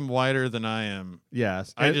became whiter than I am.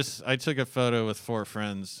 Yes, I took a photo with 4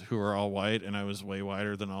 friends who were all white, and I was way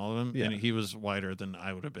whiter than all of them. Yeah. And he was whiter than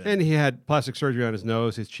I would have been. and he had plastic surgery on his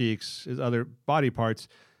nose, his cheeks, his other body parts,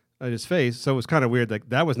 and his face. So it was kind of weird. Like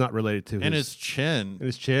that was not related to his chin.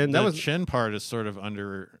 his chin. The chin part is sort of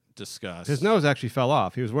under discussed. His nose actually fell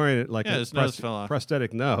off. He was wearing it like his nose fell off.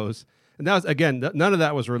 prosthetic nose. And that was, again, none of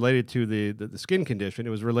that was related to the skin condition.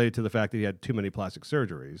 It was related to the fact that he had too many plastic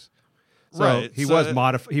surgeries. So Right, he so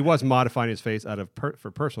was modifying his face out of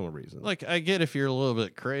for personal reasons. Like, I get if you're a little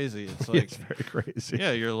bit crazy. It's like, it's very crazy.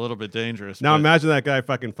 yeah, you're a little bit dangerous. Now but imagine that guy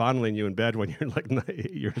fucking fondling you in bed when you're like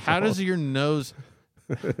 8 years old. how does your nose...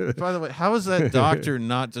 By the way, how is that doctor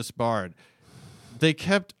not disbarred? They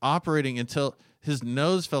kept operating until his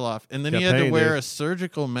nose fell off, and then he Kept had to paying, wear dude. a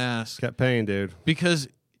surgical mask kept paying, dude? because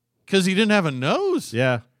he didn't have a nose.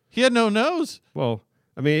 Yeah. He had no nose. Well,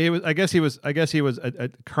 I mean, I guess he was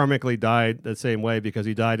karmically died the same way because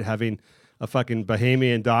he died having a fucking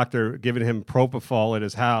Bahamian doctor giving him propofol at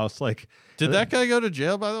his house. Like, Did that guy go to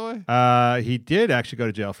jail, by the way? he did actually go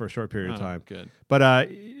to jail for a short period of Oh, time. good. But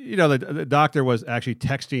the doctor was actually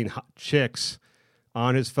texting chicks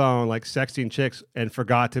on his phone, like sexting chicks, and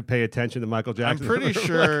forgot to pay attention to Michael I'm Jackson. pretty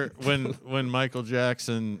sure when Michael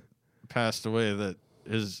Jackson passed away that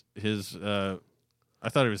his I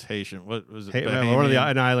thought he was Haitian. What was it? One of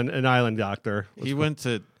Bahamian? an island doctor. He went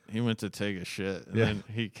to take a shit, and Yeah. then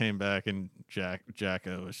he came back, and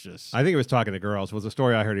Jacko was just. I think he was talking to girls. Was the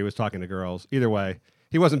story I heard? He was talking to girls. Either way,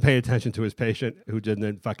 he wasn't paying attention to his patient, who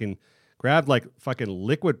didn't fucking grabbed like fucking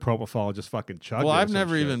liquid propofol and just fucking chugged. Well, it or I've some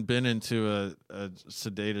never shit. even been into a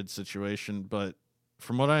sedated situation, but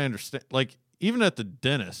from what I understand, like even at the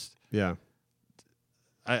dentist, Yeah.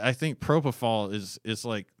 I think propofol is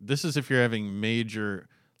like, this is if you're having major,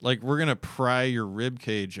 like we're gonna pry your rib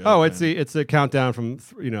cage open. Oh, it's the countdown from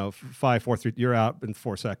 5, 4, 3. You're out in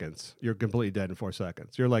 4 seconds. You're completely dead in 4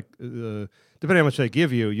 seconds. You're like, depending on how much they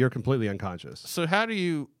give you, you're completely unconscious. So how do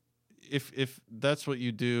you, if that's what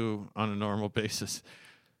you do on a normal basis,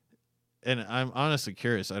 and I'm honestly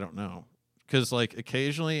curious, I don't know, because like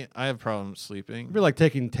occasionally I have problems sleeping, It'd be like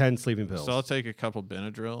taking 10 sleeping pills. so I'll take a couple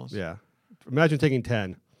Benadryls. Yeah. Imagine taking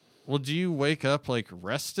 10. Well, do you wake up like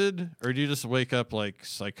rested, or do you just wake up like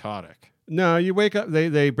psychotic? No, you wake up.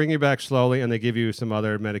 They bring you back slowly, and they give you some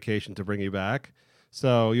other medication to bring you back.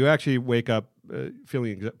 So you actually wake up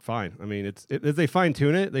feeling fine. I mean, if they fine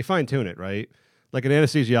tune it, right? Like an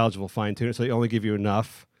anesthesiologist will fine tune it, so they only give you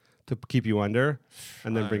enough to keep you under,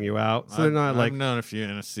 and then bring you out. So they're not like. I've known a few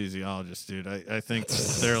anesthesiologists, dude. I think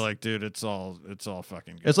they're like, dude, it's all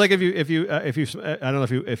fucking good. It's like if you I don't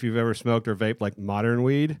know if you've ever smoked or vaped like modern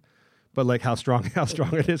weed, but like how strong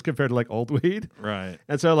it is compared to like old weed. Right.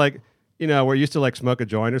 And so like, we're used to like smoke a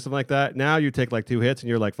joint or something like that. Now you take like 2 hits and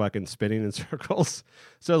you're like fucking spinning in circles.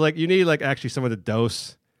 So like you need like actually someone to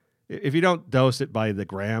dose. If you don't dose it by the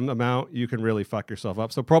gram amount, you can really fuck yourself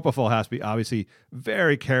up. So propofol has to be obviously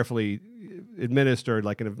very carefully administered,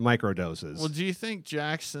 like in micro doses. Well, do you think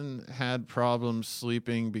Jackson had problems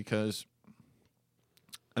sleeping because,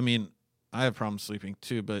 I mean, I have problems sleeping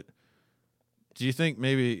too, but do you think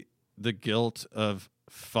maybe the guilt of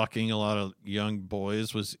fucking a lot of young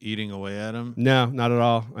boys was eating away at him? No, not at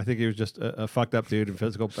all. I think he was just a fucked up dude in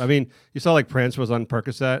physical. I mean, you saw like Prince was on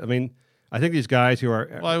Percocet. I mean, I think these guys who are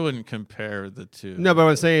Well, I wouldn't compare the two. no, but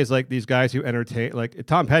what I'm saying is like these guys who entertain, like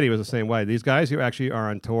Tom Petty was the same way. These guys who actually are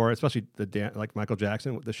on tour, especially like Michael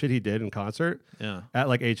Jackson, the shit he did in concert Yeah. at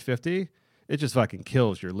like age 50, it just fucking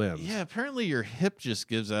kills your limbs. Yeah, apparently your hip just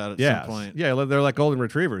gives out at Yes. some point. Yeah, they're like golden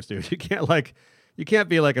retrievers, dude. You can't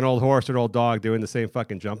be like an old horse or an old dog doing the same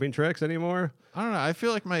fucking jumping tricks anymore. I don't know. I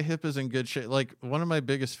feel like my hip is in good shape. Like one of my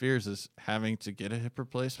biggest fears is having to get a hip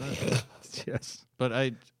replacement. Yes. But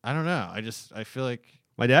I don't know. I feel like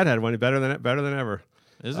My dad had one better than ever.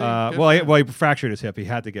 is he? Well, Good for him. he fractured his hip. He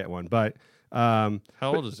had to get one, but How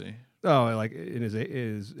old is he? oh, like in his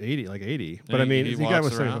 80, like 80. But And I mean, he the guy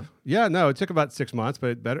walks was around? yeah, no, it took about 6 months,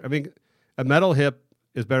 but it better. I mean, a metal hip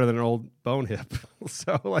is better than an old bone hip.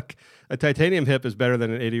 So like a titanium hip is better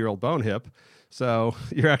than an 80-year-old bone hip. So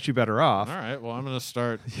you're actually better off. All right. Well, I'm going to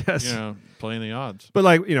start, Yes. playing the odds. But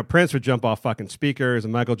like, Prince would jump off fucking speakers,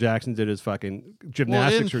 and Michael Jackson did his fucking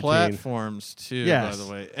gymnastics in routine. platforms too, Yes. by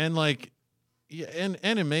the way, and like, yeah, and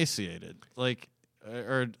emaciated, like,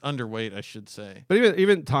 or underweight, I should say. But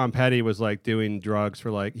even Tom Petty was like doing drugs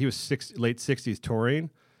for like he was late 60s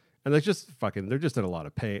touring, and they're just in a lot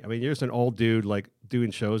of pain. I mean, you're just an old dude like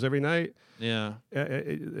doing shows every night. Yeah.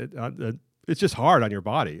 It's just hard on your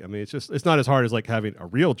body. I mean, it's not as hard as like having a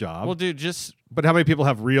real job. Well, dude, But how many people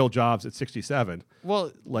have real jobs at 67?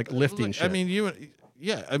 well, Like lifting look, shit. I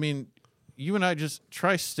mean, you and I just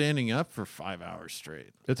try standing up for 5 hours straight.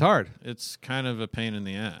 It's hard. It's kind of a pain in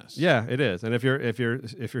the ass. Yeah, it is. And if you're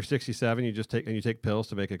 67, you take pills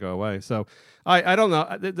to make it go away. So I don't know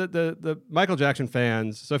the Michael Jackson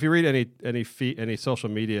fans. So if you read any social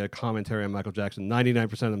media commentary on Michael Jackson,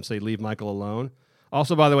 99% of them say leave Michael alone.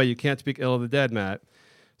 Also, by the way, you can't speak ill of the dead, Matt.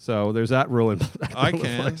 So there's that rule in I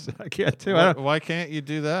can. I can't too. Why can't you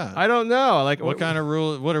do that? I don't know. Like What kind of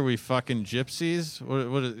rule? What are we, fucking gypsies?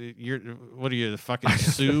 What are you, the fucking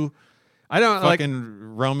Sioux? I don't like,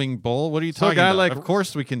 fucking roaming bull? What are you So a talking guy about? like- Of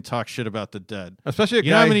course we can talk shit about the dead. especially a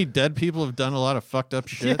You guy. know how many dead people have done a lot of fucked up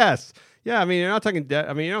shit? Yes. Yeah. I mean, you're not talking dead.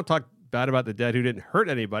 I mean, you don't talk bad about the dead who didn't hurt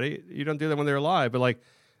anybody. You don't do that when they're alive. But like,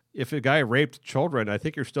 if a guy raped children, I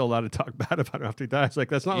think you're still allowed to talk bad about him after he dies. Like,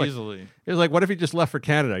 that's not Easily. It's like, what if he just left for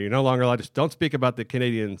Canada? You're no longer allowed to. Don't speak about the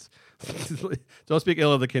Canadians. Don't speak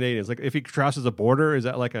ill of the Canadians. Like, if he crosses a border, is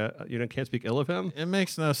that like can't speak ill of him? It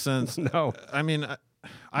makes no sense. No. I mean,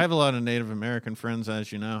 I have a lot of Native American friends,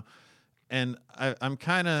 as you know, and I'm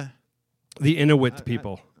kind of The Inuit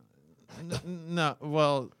people. no.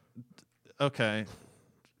 Well, okay,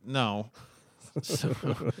 no. So,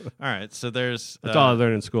 all right. So there's That's all I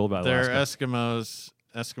learned in school about there are Alaska.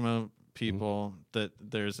 Eskimo people that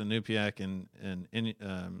there's Inupiaq and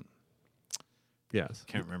Yes.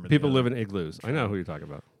 can't remember. People the live other. in igloos. I know who you're talking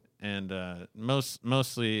about. And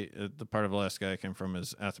mostly the part of Alaska I came from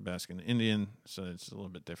is Athabascan Indian, so it's a little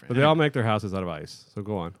bit different. But they all make their houses out of ice. So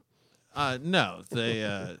go on. No,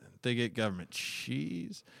 they get government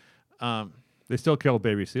cheese, They still kill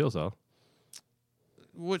baby seals, though.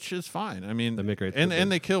 which is fine. I mean, They make great and food.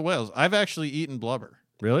 they kill whales. I've actually eaten blubber.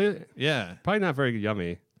 Really? Yeah, Probably not very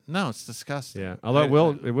yummy. no, it's disgusting. Yeah. Although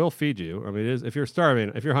it will feed you. I mean, it is, if you're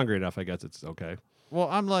starving, if you're hungry enough, I guess it's okay. Well,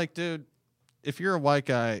 I'm like, dude, if you're a white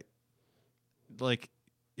guy, like,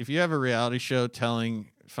 if you have a reality show telling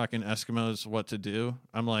fucking Eskimos what to do,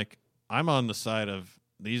 I'm like, I'm on the side of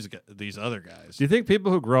these other guys. Do you think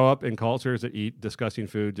people who grow up in cultures that eat disgusting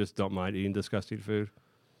food just don't mind eating disgusting food?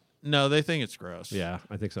 No, they think it's gross. Yeah,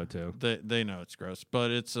 I think so too. They know it's gross,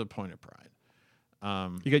 but it's a point of pride.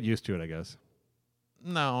 You get used to it, I guess.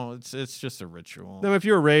 No, it's just a ritual. Now, if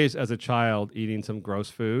you were raised as a child eating some gross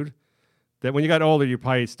food, that when you got older, you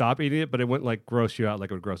probably stop eating it, but it wouldn't like gross you out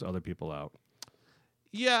like it would gross other people out.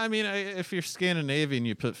 Yeah, I mean, if you're Scandinavian,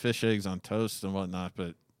 you put fish eggs on toast and whatnot,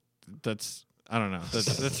 but that's, I don't know.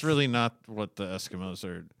 That's really not what the Eskimos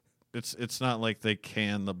are. It's not like they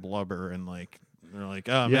can the blubber and like they're like,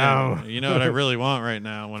 oh Yeah. man, you know what I really want right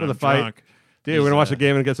now when For the I'm fight. drunk. Dude, we're gonna watch the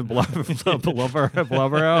game and get some blubber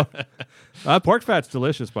out. Pork fat's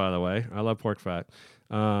delicious, by the way. I love pork fat.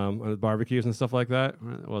 On barbecues and stuff like that.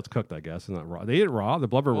 Well, it's cooked, I guess. It's not raw. They eat it raw. The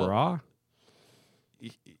blubber raw.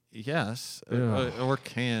 Yes, Ugh. or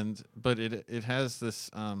canned, but it has this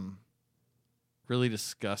really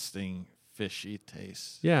disgusting fishy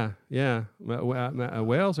taste. Yeah.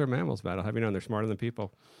 Whales are mammals, Matt. I'll have you know they're smarter than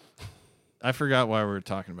people. I forgot why we were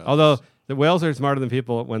talking about. Although this. the whales are smarter than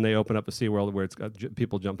people when they open up a SeaWorld where it's got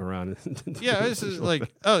people jumping around. Yeah, this is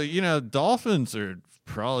like, oh, dolphins are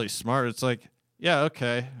probably smart. It's like, Yeah,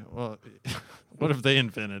 okay. Well, what if they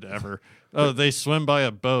invented ever? Oh, they swim by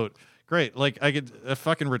a boat. Great. Like a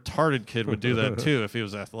fucking retarded kid would do that too if he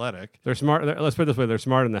was athletic. They're smart. Let's put it this way: they're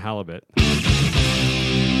smarter than the halibut.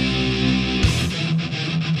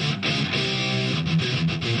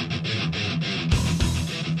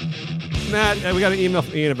 Matt, we got an email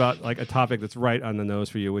from Ian about like a topic that's right on the nose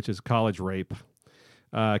for you, which is college rape,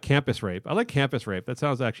 campus rape. I like campus rape. That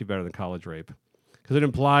sounds actually better than college rape because it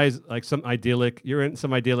implies like you're in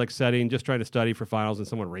some idyllic setting, just trying to study for finals, and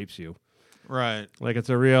someone rapes you. Right. Like it's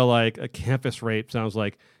a real like a campus rape. Sounds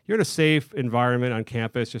like you're in a safe environment on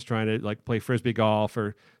campus, just trying to like play frisbee golf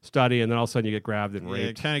or study, and then all of a sudden you get grabbed and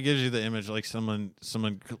raped. It kind of gives you the image like someone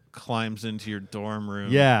climbs into your dorm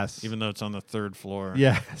room. Yes. Even though it's on the 3rd floor.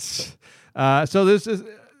 Yes. So this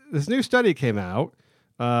new study came out.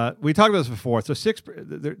 We talked about this before. So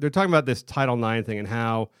they're talking about this Title IX thing and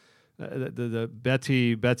how the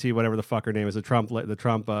Betsy whatever the fuck her name is, the Trump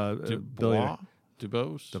billionaire.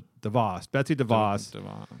 DeVos. Betsy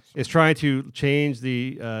DeVos is trying to change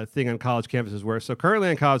the thing on college campuses where, so currently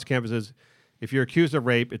on college campuses, if you're accused of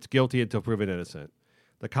rape, it's guilty until proven innocent.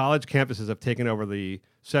 The college campuses have taken over the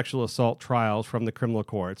sexual assault trials from the criminal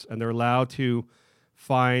courts, and they're allowed to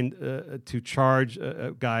to charge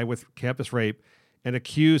a guy with campus rape and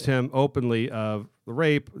accuse him openly of the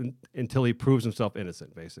rape until he proves himself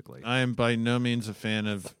innocent, basically. I am by no means a fan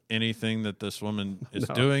of anything that this woman is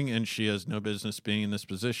doing, and she has no business being in this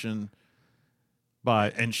position.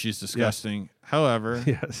 And she's disgusting. Yes. However,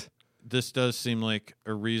 this does seem like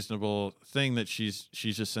a reasonable thing that she's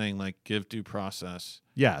just saying, like, give due process.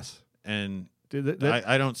 Yes. And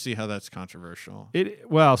I don't see how that's controversial.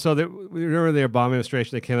 Remember the Obama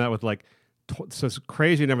administration, they came out with like, so it's a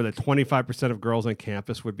crazy number that 25% of girls on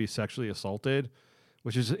campus would be sexually assaulted,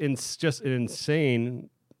 which is just an insane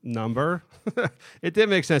number. It didn't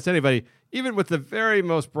make sense to anybody, even with the very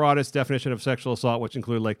most broadest definition of sexual assault, which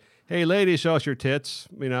included like, hey, ladies, show us your tits.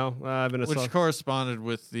 I've been assaulted. Which corresponded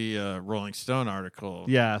with the Rolling Stone article.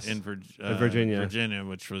 Yes, in Virginia,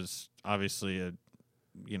 which was obviously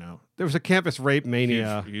there was a campus rape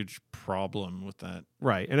mania, huge problem with that,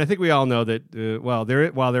 right? And I think we all know that.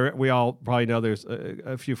 We all probably know there's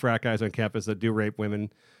a few frat guys on campus that do rape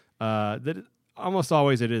women. That almost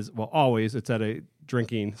always it's at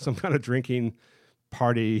some kind of drinking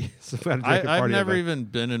party. I've never even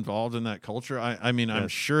been involved in that culture. I'm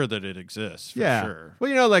sure that it exists. For sure.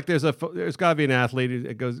 Well, like there's got to be an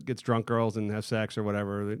athlete that gets drunk girls and have sex or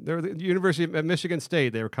whatever. The University of Michigan State,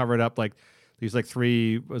 they were covered up like. These like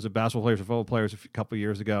three basketball players or football players a couple of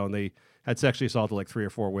years ago, and they had sexually assaulted like 3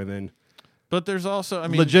 or 4 women. But there's also,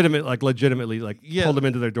 legitimately pulled them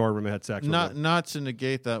into their dorm room and had sex. Not to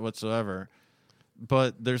negate that whatsoever,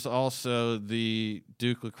 but there's also the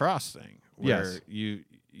Duke lacrosse thing where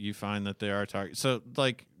you find that they are targeted. So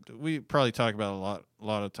like we probably talk about a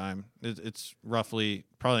lot of time. It's roughly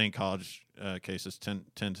probably in college cases 10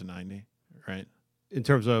 to 90, right? In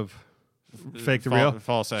terms of. Fake to real?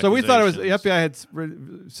 False accusations. So we thought it was, the FBI had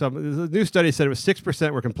the new study said it was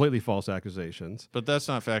 6% were completely false accusations. But that's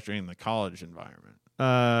not factoring in the college environment.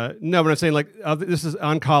 No, but I'm saying this is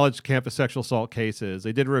on college campus sexual assault cases.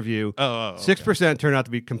 They did a review. 6% turned out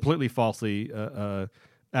to be completely falsely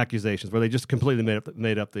accusations, where they just completely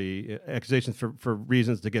made up the accusations for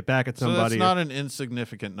reasons to get back at somebody. So that's not an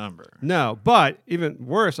insignificant number. No, but even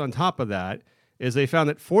worse on top of that, is they found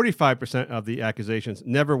that 45% of the accusations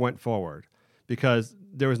never went forward because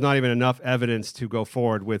there was not even enough evidence to go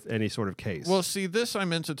forward with any sort of case. Well, see, this I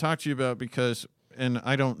meant to talk to you about because, and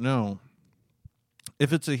I don't know,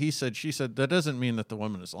 if it's a he said, she said, that doesn't mean that the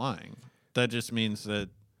woman is lying. That just means that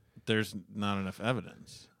there's not enough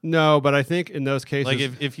evidence. No, but I think in those cases... Like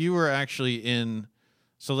if you were actually in...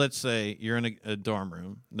 So let's say you're in a dorm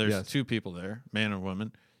room. There's 2 people there, man and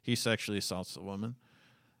woman. He sexually assaults the woman.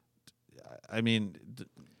 I mean,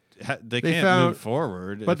 they can't move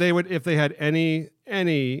forward. But they would, if they had any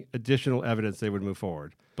additional evidence, they would move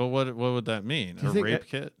forward. But what would that mean? A rape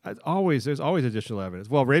kit? There's always additional evidence.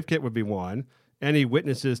 Well, rape kit would be one. Any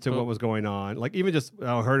witnesses to what was going on, like even just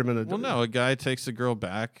heard him in the. Well, no, a guy takes a girl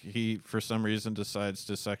back. He for some reason decides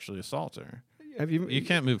to sexually assault her. You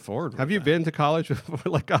can't move forward. Have you been to college?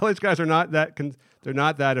 Like college guys are not that. They're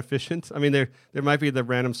not that efficient. I mean, there might be the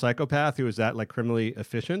random psychopath who is that like criminally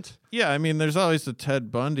efficient. Yeah, I mean, there's always the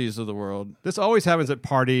Ted Bundys of the world. This always happens at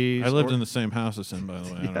parties. I lived in the same house as him, by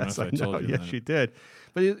the way. I don't know if I told you that. Yes, you did.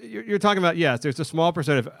 But you're talking about there's a small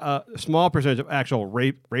percentage of actual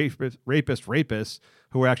rapists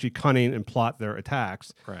who are actually cunning and plot their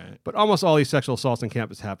attacks. Right. But almost all these sexual assaults on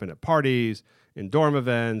campus happen at parties, in dorm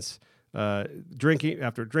events. Drinking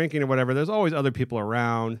or whatever. There's always other people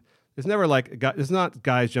around. It's never like it's not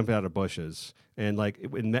guys jumping out of bushes and like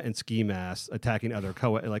in ski masks attacking other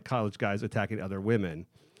like college guys attacking other women.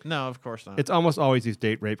 No, of course not. It's almost always these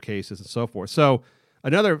date rape cases and so forth. So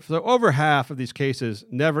over half of these cases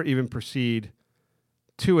never even proceed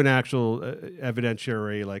to an actual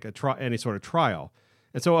evidentiary, like any sort of trial.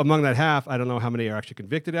 And so among that half, I don't know how many are actually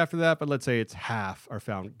convicted after that, but let's say it's half are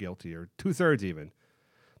found guilty, or 2/3 even.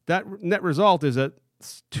 That net result is that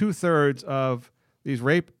 2/3 of these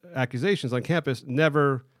rape accusations on campus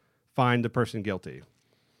never find the person guilty.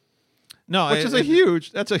 No, which is a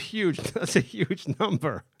huge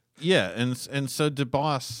number. Yeah, and so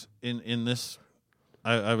DeVos in this,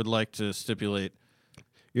 I would like to stipulate.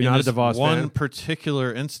 You're not a DeVos one fan?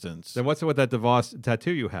 particular instance. Then what's with that DeVos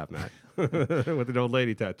tattoo you have, Matt? With an old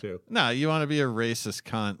lady tattoo. No, you want to be a racist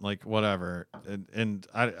cunt, like whatever. And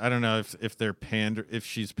I don't know if they're if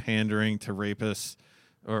she's pandering to rapists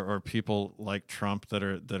or people like Trump that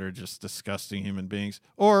are just disgusting human beings,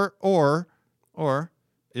 or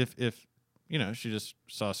if you know, she just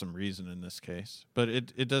saw some reason in this case. But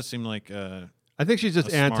it does seem like I think she's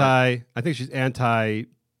just I think she's anti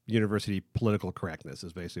university political correctness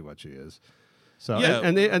is basically what she is. So yeah.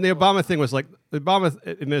 and the Obama thing was like the Obama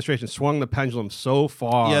administration swung the pendulum so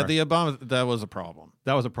far. Yeah, the Obama that was a problem.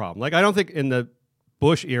 That was a problem. Like I don't think in the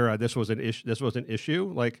Bush era this was an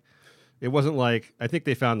issue. Like it wasn't like, I think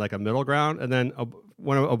they found like a middle ground. And then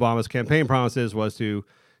one of Obama's campaign promises was to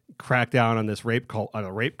crack down on this rape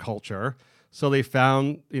culture. So they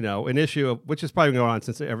found, an issue which is probably going on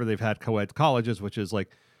since ever they've had co-ed colleges, which is like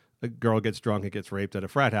a girl gets drunk and gets raped at a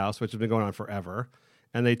frat house, which has been going on forever.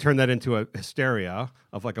 And they turned that into a hysteria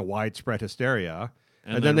of like a widespread hysteria.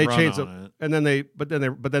 And then they changed it. And then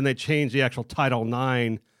they changed the actual Title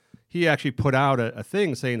IX. He actually put out a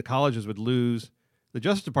thing saying the colleges would lose. The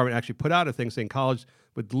Justice Department actually put out a thing saying colleges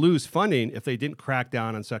would lose funding if they didn't crack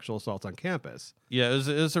down on sexual assaults on campus. Yeah, it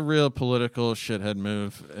was a real political shithead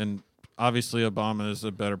move. And obviously Obama is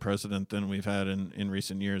a better president than we've had in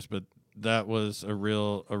recent years, but that was a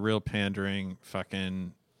real pandering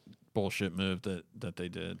fucking bullshit move that they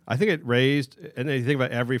did. I think it raised, and then you think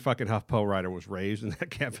about every fucking HuffPo writer was raised in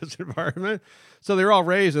that campus environment. So they were all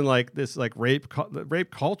raised in like this like rape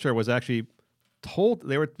culture was actually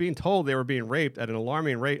they were being raped at an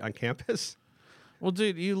alarming rate on campus. Well,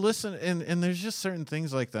 dude, you listen and there's just certain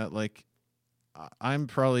things like that. Like I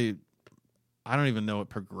don't even know what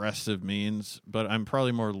progressive means, but I'm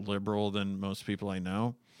probably more liberal than most people I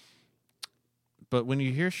know. But when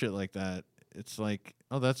you hear shit like that, it's like,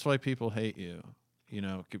 oh, that's why people hate you,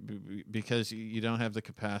 because you don't have the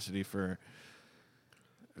capacity for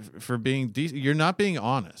being decent. You're not being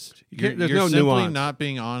honest. You're no simply nuance. not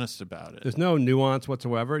being honest about it. There's no nuance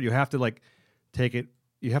whatsoever. You have to like take it.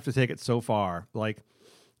 You have to take it so far. Like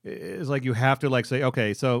it's like you have to like say,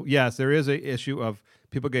 okay, so yes, there is a issue of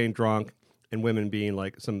people getting drunk and women being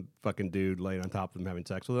like some fucking dude laying on top of them having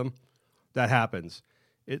sex with them. That happens.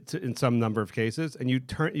 It's in some number of cases, and you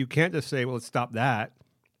can't just say, well, let's stop that.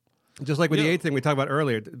 Just like with the AIDS thing we talked about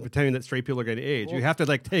earlier, pretending that straight people are getting AIDS. You have to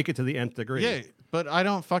like take it to the nth degree. Yeah, but I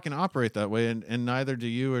don't fucking operate that way, and neither do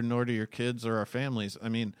you, or nor do your kids or our families. I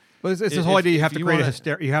mean, but it's this whole idea you have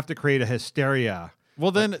to create a hysteria.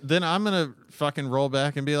 Well, then I'm gonna fucking roll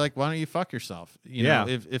back and be like, why don't you fuck yourself? You know,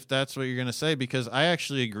 if that's what you're gonna say, because I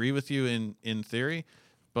actually agree with you in theory,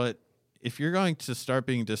 but if you're going to start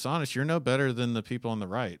being dishonest, you're no better than the people on the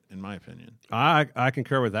right, in my opinion. I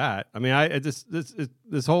concur with that. I mean,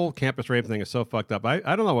 this whole campus rape thing is so fucked up. I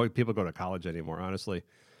don't know why people go to college anymore, honestly.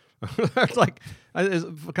 It's like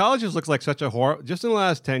colleges looks like such a horror. Just in the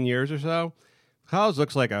last 10 years or so, college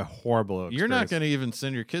looks like a horrible experience. You're not going to even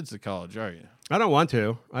send your kids to college, are you? I don't want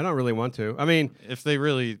to. I don't really want to. I mean, if they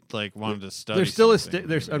really like wanted to study, there's still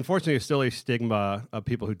there's unfortunately still a stigma of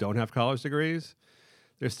people who don't have college degrees.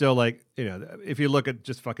 There's still like, if you look at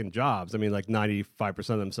just fucking jobs, I mean, like 95%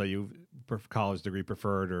 of them say you college degree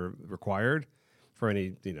preferred or required for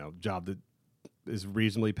any, job that is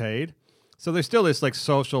reasonably paid. So there's still this like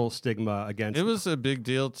social stigma against. It was a big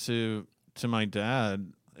deal to my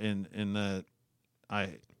dad in that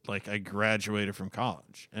I graduated from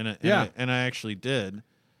college and I actually did.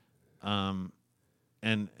 And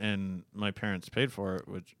my parents paid for it,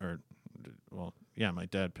 my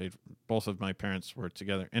dad paid. Both of my parents were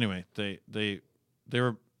together. Anyway, they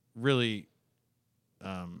were really.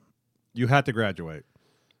 You had to graduate.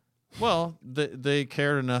 Well, they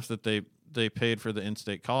cared enough that they paid for the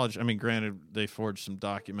in-state college. I mean, granted, they forged some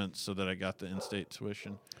documents so that I got the in-state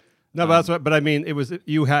tuition. No, but that's what. But I mean, it was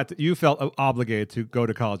you felt obligated to go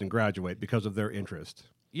to college and graduate because of their interest.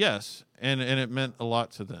 Yes, and it meant a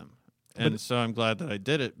lot to them, and so I'm glad that I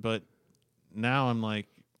did it. But now I'm like,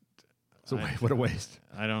 What a waste.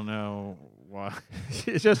 I don't know why.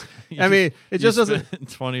 It's just, You I mean, it just doesn't. spend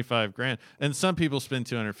 25 grand, and some people spend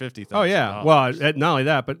 250,000. Oh yeah. Well, not only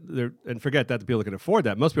that, but and forget that the people can afford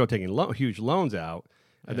that. Most people are taking huge loans out,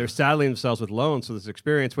 and they're saddling themselves with loans for this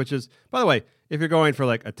experience. Which is, by the way, if you're going for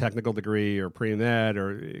like a technical degree or pre-med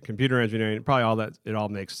or computer engineering, probably all that it all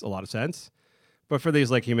makes a lot of sense. But for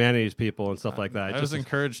these like humanities people and stuff like that, I was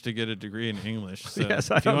encouraged to get a degree in English. So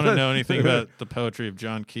Yes, if you want to know anything about the poetry of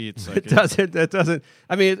John Keats, it doesn't.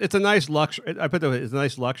 I mean, it's a nice luxury. I put it's a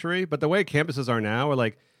nice luxury, but the way campuses are now, are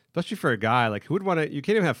like, especially for a guy, like who would want to? You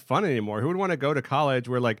can't even have fun anymore. Who would want to go to college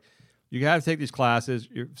where like you have to take these classes,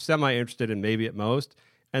 you're semi interested in maybe at most,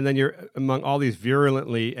 and then you're among all these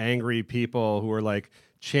virulently angry people who are like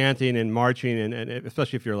chanting and marching, and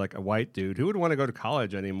especially if you're like a white dude, who would want to go to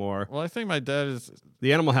college anymore? Well, I think my dad is.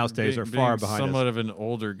 The Animal House days are far behind somewhat us. of an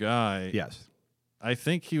older guy. Yes. I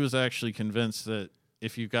think he was actually convinced that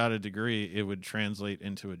if you got a degree, it would translate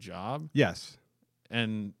into a job. Yes.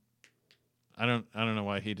 And I don't know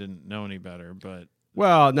why he didn't know any better, but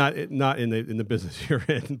well, not in the business you're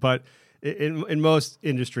in, but in most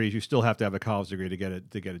industries, you still have to have a college degree to get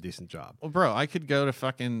a decent job. Well, bro, I could go to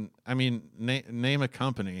fucking. I mean, name a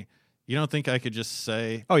company. You don't think I could just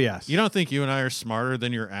say? Oh yes. You don't think you and I are smarter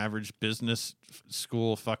than your average business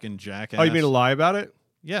school fucking jackass? Oh, you mean to lie about it?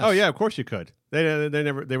 Yes. Oh yeah, of course you could. They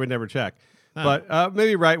would never check. But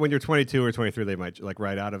maybe right when you're 22 or 23, they might like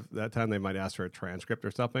right out of that time they might ask for a transcript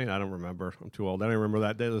or something. I don't remember. I'm too old. I don't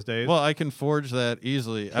remember those days. Well, I can forge that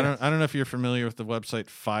easily. Yes. I don't know if you're familiar with the website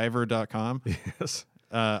Fiverr.com. Yes.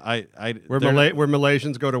 Where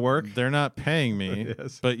Malaysians go to work. They're not paying me,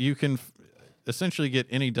 Yes. but you can essentially get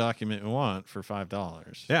any document you want for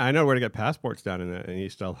 $5. Yeah, I know where to get passports down in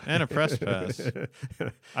East LA. And a press pass.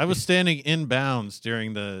 I was standing in bounds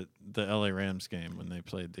during the LA Rams game when they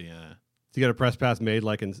played the. To get a press pass made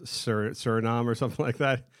like in Suriname or something like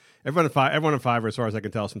that. Everyone in Fiverr, as far as I can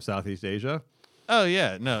tell, is from Southeast Asia. Oh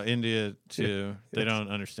yeah, no, India too. They don't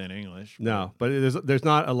understand English. No, but there's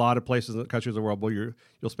not a lot of places in the countries of the world where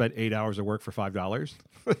you'll spend 8 hours of work for $5.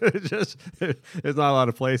 There's not a lot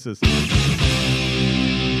of places.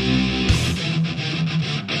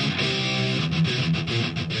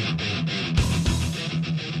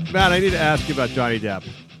 Matt, I need to ask you about Johnny Depp.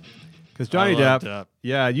 Because Johnny Depp,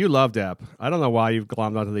 yeah, you love Depp. I don't know why you've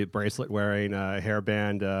glommed onto the bracelet-wearing,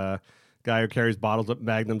 hairband guy who carries bottles of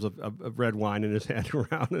magnums of red wine in his hand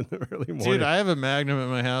around in the early morning. Dude, I have a magnum at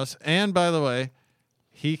my house. And by the way,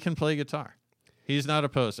 he can play guitar. He's not a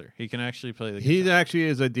poser. He can actually play the guitar. He actually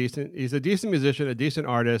is he's a decent musician, a decent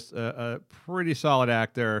artist, a pretty solid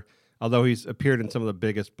actor, although he's appeared in some of the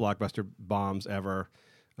biggest blockbuster bombs ever.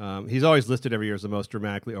 He's always listed every year as the most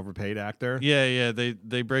dramatically overpaid actor. Yeah.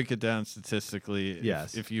 They break it down statistically.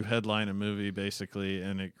 Yes. If you headline a movie, basically,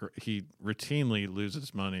 and he routinely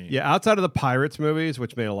loses money. Yeah, outside of the Pirates movies,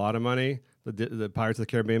 which made a lot of money, the Pirates of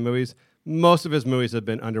the Caribbean movies, most of his movies have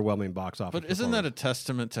been underwhelming box office. But isn't that a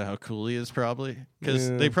testament to how cool he is, probably? Because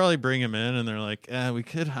they probably bring him in and they're like, we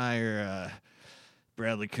could hire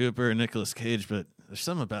Bradley Cooper and Nicolas Cage, but there's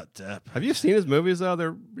something about Depp. Have you seen his movies, though?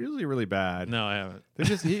 They're usually really bad. No, I haven't.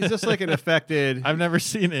 He's just like an affected... I've never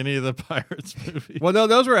seen any of the Pirates movies. Well, no,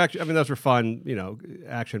 those were actually... I mean, those were fun,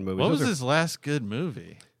 action movies. What was his last good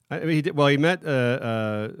movie? I mean, he met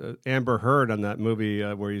Amber Heard on that movie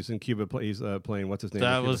where he's in Cuba. He's playing, what's his name?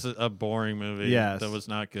 That was a boring movie. Yes. That was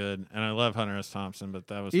not good. And I love Hunter S. Thompson, but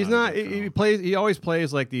that was He's not... He always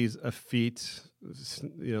plays like these effete,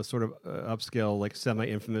 sort of upscale, like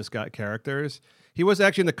semi-infamous characters. He was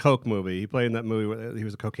actually in the Coke movie. He played in that movie where he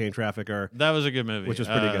was a cocaine trafficker. That was a good movie. Which was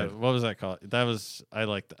pretty good. What was that called? I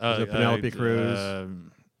liked Penelope Cruz.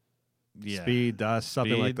 Yeah. Speed, Dust,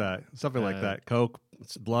 something like that. Something like that. Coke,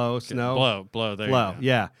 Blow, Snow. Blow. There Blow. You go.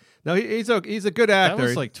 Yeah. No, he's a good actor. That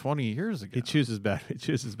was like 20 years ago. He chooses bad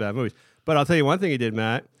movies. But I'll tell you one thing he did,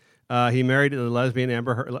 Matt. He married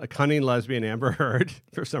a cunning lesbian Amber Heard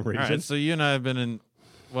for some reason. All right, so you and I have been in,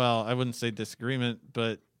 well, I wouldn't say disagreement,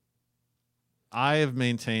 but I have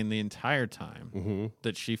maintained the entire time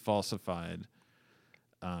that she falsified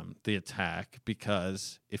the attack,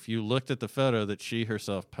 because if you looked at the photo that she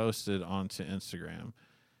herself posted onto Instagram,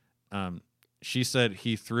 she said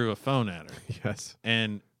he threw a phone at her. Yes.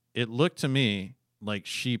 And it looked to me like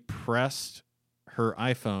she pressed her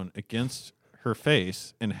iPhone against her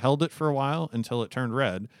face and held it for a while until it turned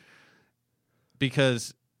red.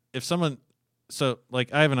 Because if someone... So,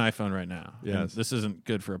 like, I have an iPhone right now. Yes. This isn't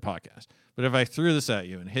good for a podcast. But if I threw this at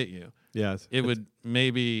you and hit you, yes, it would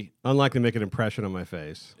maybe... Unlikely to make an impression on my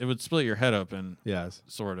face. It would split your head open. Yes.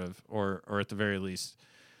 Sort of. Or at the very least...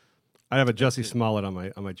 I have a Jussie Smollett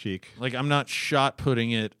on my cheek. Like, I'm not shot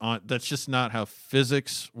putting it on. That's just not how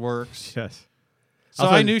physics works. Yes. So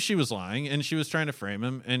I knew she was lying, and she was trying to frame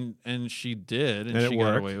him, and she did, and she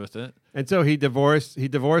got away with it. And so he divorced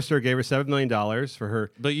her, gave her $7 million for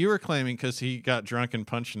her. But you were claiming because he got drunk and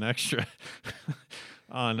punched an extra.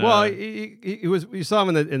 Well, he was. You saw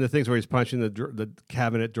him in the things where he's punching the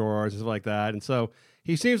cabinet drawers and stuff like that, and so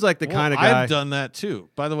he seems like the kind of guy. I've done that too.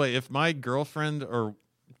 By the way, if my girlfriend or,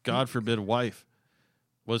 God forbid, wife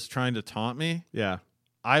was trying to taunt me, yeah,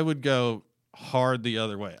 I would go hard the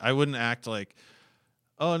other way. I wouldn't act like,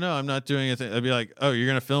 oh no, I'm not doing anything. I'd be like, oh, you're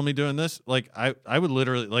gonna film me doing this? Like I would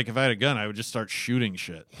literally, like, if I had a gun, I would just start shooting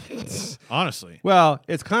shit. Honestly. Well,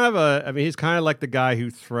 it's kind of I mean, he's kind of like the guy who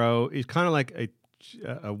he's kind of like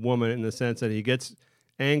a woman in the sense that he gets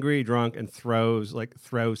angry, drunk, and throws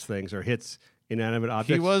things or hits inanimate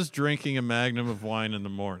objects. He was drinking a magnum of wine in the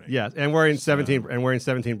morning. Yes, and wearing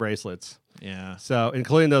 17 bracelets. Yeah. So,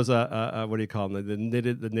 including those what do you call them? The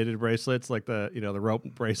knitted bracelets, like the rope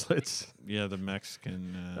bracelets. Yeah, the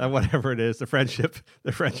Mexican whatever it is, the friendship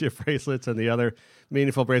bracelets and the other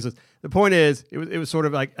meaningful bracelets. The point is, it was sort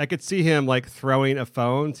of like I could see him like throwing a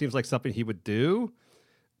phone. Seems like something he would do,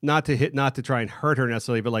 not to try and hurt her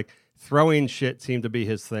necessarily, but like throwing shit seemed to be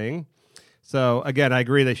his thing. So again, I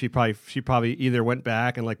agree that she probably either went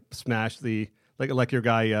back and like smashed the like your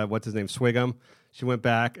guy, what's his name, Swigum. She went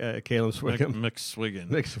back, Caleb Swigum.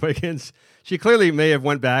 McSwiggins. She clearly may have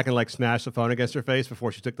went back and like smashed the phone against her face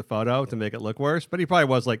before she took the photo to make it look worse. But he probably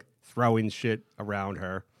was like throwing shit around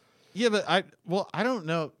her. Yeah, but I don't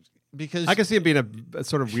know, because I can see him being a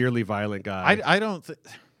sort of weirdly violent guy. I don't.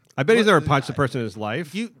 I bet he's never punched a person in his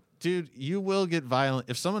life. You will get violent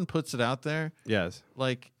if someone puts it out there. Yes.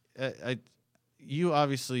 Like you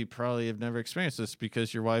obviously probably have never experienced this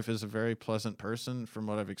because your wife is a very pleasant person from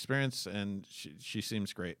what I've experienced, and she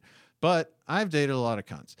seems great. But I've dated a lot of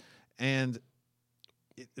cunts, and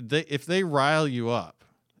if they rile you up,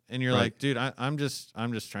 and you're like, dude, I'm just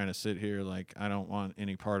trying to sit here, like, I don't want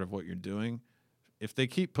any part of what you're doing. If they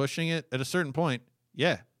keep pushing it, at a certain point,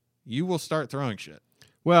 yeah, you will start throwing shit.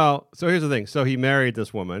 Well, so here's the thing. So he married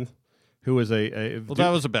this woman who was that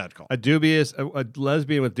was a bad call. A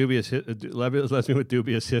lesbian with dubious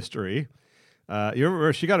history. You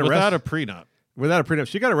remember she got arrested without a prenup.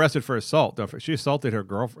 She got arrested for assault. She assaulted her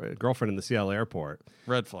girlfriend in the Seattle airport.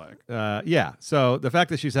 Red flag. Yeah. So the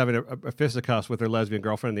fact that she's having a fisticuffs with her lesbian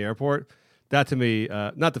girlfriend in the airport, that to me,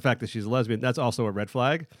 not the fact that she's a lesbian, that's also a red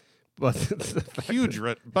flag. But huge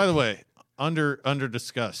red. By the way, under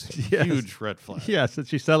discussed. Yes. Huge red flag. Yes, and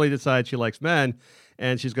she suddenly decides she likes men,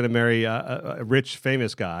 and she's going to marry a rich,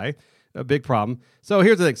 famous guy. A big problem. So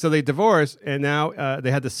here's the thing. So they divorced, and now they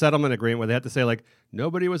had the settlement agreement where they had to say, like,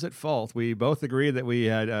 nobody was at fault. We both agreed that we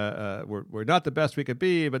had we're not the best we could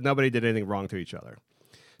be, but nobody did anything wrong to each other.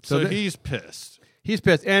 So he's pissed. He's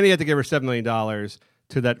pissed, and he had to give her $7 million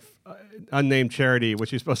to that unnamed charity, which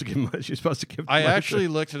she's supposed to give money. She's supposed to give. I actually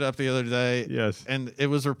looked it up the other day. Yes, and it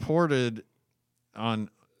was reported on,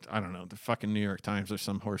 I don't know, the fucking New York Times or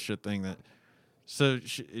some horseshit thing that. So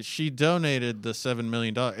she donated the $7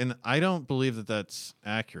 million, and I don't believe that that's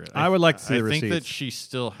accurate. I would like to see the receipts. I think that receipts. she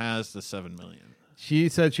still has the $7 million. She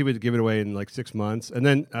said she would give it away in like 6 months, and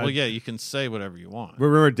then well, yeah, you can say whatever you want.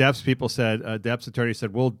 Remember, Depp's people said Depp's attorney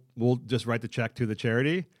said we'll just write the check to the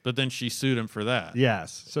charity, but then she sued him for that.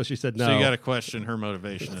 Yes, so she said no. So you got to question her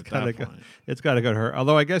motivation at that point. It's got to go to her.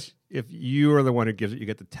 Although I guess if you are the one who gives it, you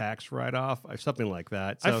get the tax write-off, something like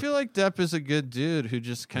that. So, I feel like Depp is a good dude who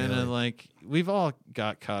just kind of like, we've all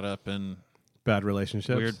got caught up in bad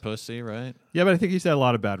relationships, weird pussy, right? Yeah, but I think he's had a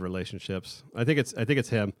lot of bad relationships. I think it's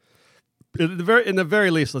him. In the very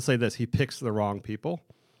least, let's say this: he picks the wrong people.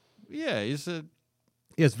 Yeah, he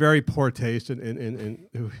has very poor taste in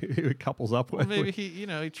who he couples up with. Well, maybe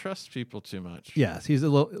he trusts people too much. Yes, he's a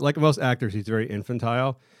little like most actors. He's very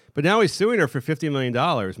infantile. But now he's suing her for $50 million,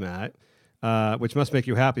 Matt, which must make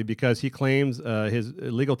you happy because he claims his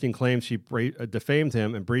legal team claims she defamed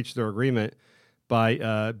him and breached their agreement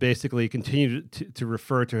by basically continue to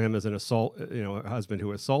refer to him as an assault, a husband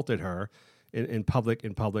who assaulted her. In public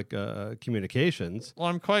communications. Well,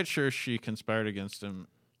 I'm quite sure she conspired against him,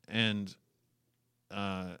 and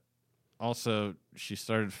also she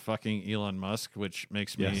started fucking Elon Musk, which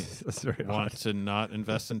makes me want to not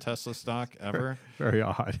invest in Tesla stock ever. Very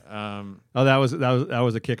odd. That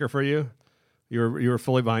was a kicker for you. You were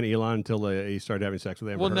fully behind Elon until he started having sex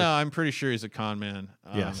with Amber Heard. No, I'm pretty sure he's a con man.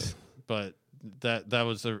 Yes, but that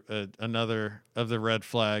was another of the red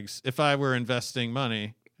flags. If I were investing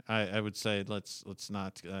money, I would say let's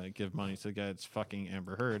not give money to the guy that's fucking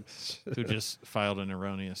Amber Heard, who just filed an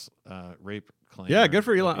erroneous rape claim. Yeah, good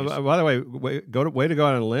for Elon. By the way, way to go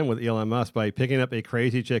out on a limb with Elon Musk by picking up a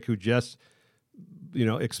crazy chick who just,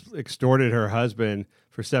 extorted her husband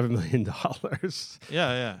for $7 million.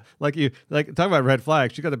 Yeah. Like talk about red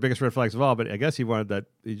flags. She got the biggest red flags of all, but I guess he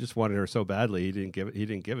just wanted her so badly he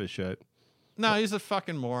didn't give a shit. No, he's a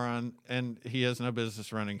fucking moron, and he has no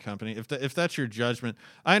business running a company. If that's your judgment,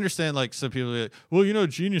 I understand. Like some people are like, well,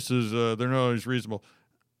 geniuses, they're not always reasonable.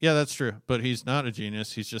 Yeah, that's true, but he's not a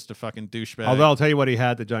genius. He's just a fucking douchebag. Although I'll tell you what he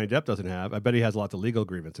had that Johnny Depp doesn't have. I bet he has lots of legal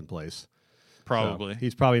agreements in place. Probably. So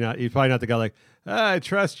he's probably not the guy like, I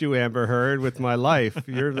trust you, Amber Heard, with my life.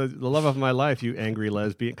 You're the love of my life, you angry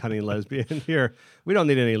lesbian, cunning lesbian. Here, we don't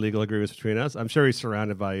need any legal agreements between us. I'm sure he's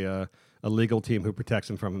surrounded by a legal team who protects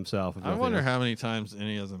him from himself. I wonder how many times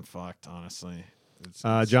any of them fucked, honestly. It's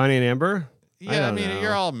Johnny and Amber? Yeah, I mean,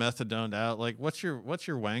 you're all methadoned out. Like, what's your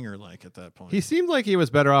wanger like at that point? He seemed like he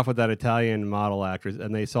was better off with that Italian model actress,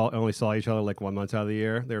 and they only saw each other like 1 month out of the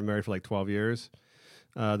year. They were married for like 12 years.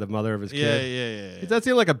 The mother of his kid. Yeah. That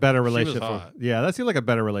seemed like a better relationship. She was hot. Yeah, that seemed like a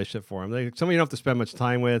better relationship for him. Somebody you don't have to spend much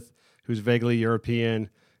time with, who's vaguely European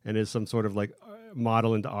and is some sort of like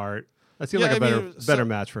model into art. That seemed like a better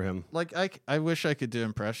match for him. Like I wish I could do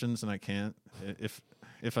impressions, and I can't.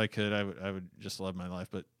 If I could, I would just love my life.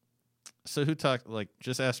 But so who talked? Like,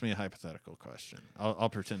 just ask me a hypothetical question. I'll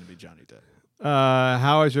pretend to be Johnny Depp.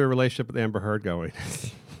 How is your relationship with Amber Heard going?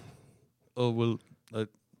 Oh well, I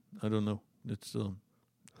don't know. It's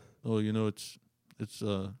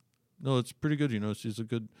no, it's pretty good. She's a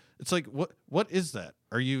good. It's like what is that?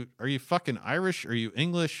 Are you fucking Irish? Are you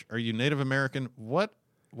English? Are you Native American? What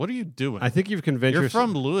are you doing? I think you've convinced You're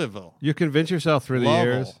from Louisville. You convince yourself through the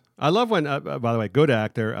years. I love when, by the way, good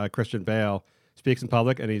actor Christian Bale speaks in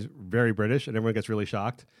public and he's very British and everyone gets really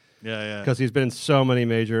shocked. Yeah. Because he's been in so many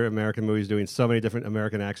major American movies doing so many different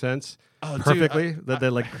American accents perfectly that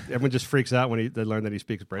everyone just freaks out when they learn that he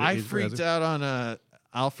speaks British. I freaked out on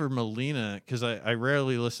Alfred Molina because I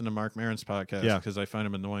rarely listen to Mark Maron's podcast because I find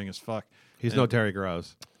him annoying as fuck. He's no Terry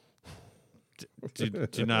Gross.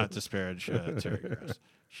 Do not disparage Terry Gross.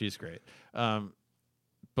 She's great.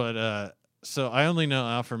 So I only know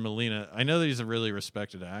Alfred Molina. I know that he's a really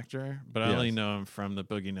respected actor, but I only know him from the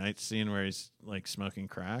Boogie Nights scene where he's like smoking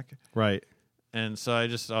crack. Right. And so I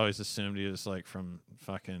just always assumed he was like from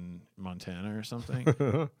fucking Montana or something.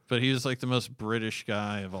 But he was like the most British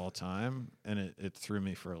guy of all time, and it threw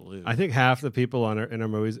me for a loop. I think half the people in our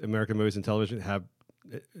movies, American movies and television, have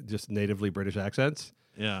just natively British accents.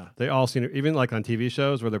 Yeah. They all seem to, even like on TV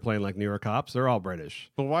shows where they're playing like New York cops, they're all British.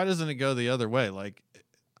 But why doesn't it go the other way? Like,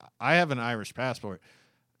 I have an Irish passport.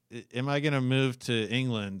 Am I going to move to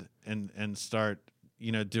England and start,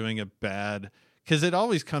 doing a bad? Because it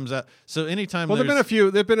always comes out. So anytime. Well, there've been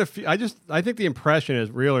a few. I think the impression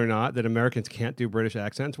is, real or not, that Americans can't do British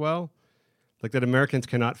accents well. Like that Americans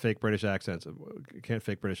cannot fake British accents. Can't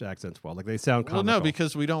fake British accents well. Like they sound comical. Well, no,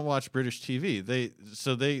 because we don't watch British TV.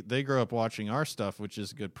 They grow up watching our stuff, which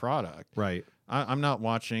is a good product. Right. I'm not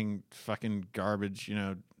watching fucking garbage.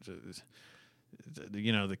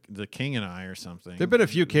 The King and I or something. There've been a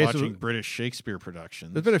few cases watching British Shakespeare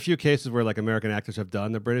productions. There's been a few cases where like American actors have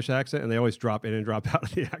done the British accent and they always drop in and drop out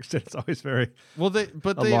of the accent. It's always very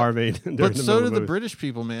alarming. But so do the British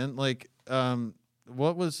people, man. Like,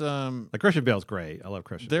 what was like Christian Bale's great. I love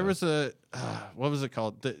Christian. There was what was it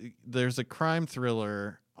called? There's a crime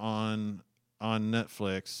thriller on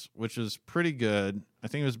Netflix, which is pretty good. I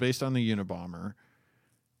think it was based on the Unabomber,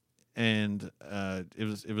 and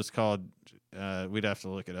it was called. We'd have to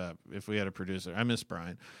look it up if we had a producer. I miss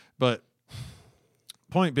Brian, but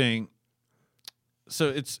point being, so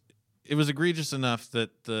it was egregious enough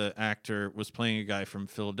that the actor was playing a guy from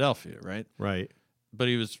Philadelphia, right? Right. But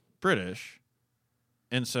he was British,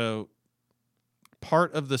 and so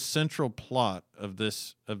part of the central plot of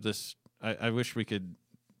this, I wish we could,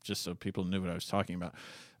 just so people knew what I was talking about,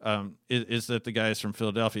 is that the guy is from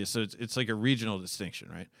Philadelphia. So it's like a regional distinction,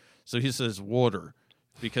 right? So he says water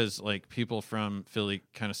because like people from Philly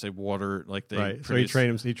kind of say water, like they right. So he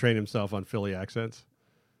trained himself on Philly accents.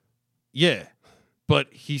 Yeah,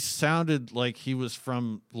 but he sounded like he was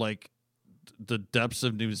from like the depths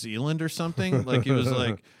of New Zealand or something. Like he was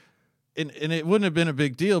like. And it wouldn't have been a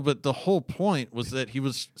big deal, but the whole point was that he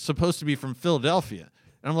was supposed to be from Philadelphia.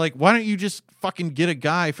 And I'm like, why don't you just fucking get a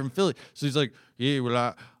guy from Philly? So he's like, yeah,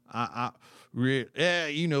 well,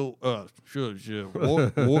 sure,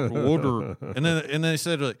 water. And then they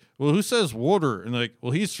said, like, well, who says water? And like,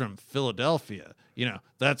 well, he's from Philadelphia.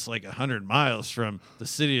 That's like 100 miles from the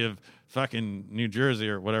city of fucking New Jersey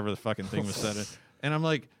or whatever the fucking thing was said in. And I'm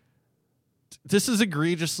like, this is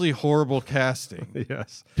egregiously horrible casting.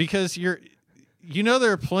 Yes. Because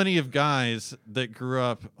there are plenty of guys that grew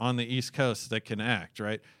up on the East Coast that can act,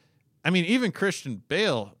 right? I mean, even Christian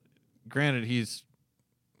Bale, granted he's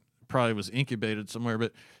probably was incubated somewhere,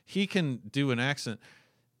 but he can do an accent.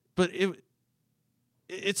 But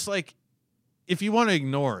it's like, if you want to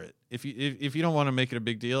ignore it, if you don't want to make it a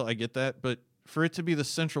big deal, I get that. But for it to be the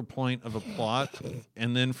central point of a plot,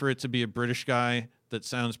 and then for it to be a British guy that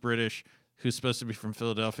sounds British who's supposed to be from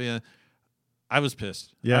Philadelphia, I was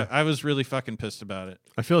pissed. Yeah. I was really fucking pissed about it.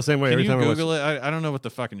 I feel the same way Can every you time Google it? I don't know what the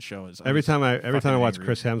fucking show is. Every time I watch angry.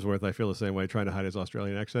 Chris Hemsworth, I feel the same way, trying to hide his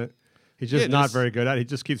Australian accent. He's just not very good at it. He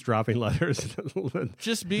just keeps dropping letters.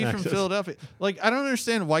 Just be from Philadelphia. Like, I don't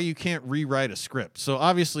understand why you can't rewrite a script. So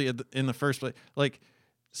obviously, in the first place, like,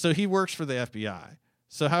 so he works for the FBI.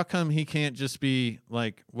 So how come he can't just be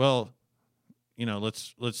like, well,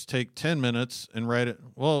 let's take 10 minutes and write it.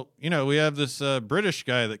 Well, we have this British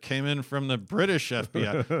guy that came in from the British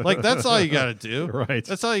FBI. Like, that's all you got to do. Right.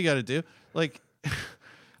 That's all you got to do. Like,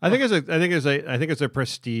 I think it's a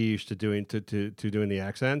prestige to doing the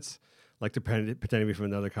accents, like pretending to be from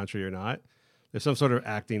another country or not. There's some sort of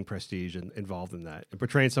acting prestige involved in that, and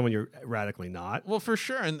portraying someone you're radically not. Well, for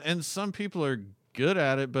sure, and some people are good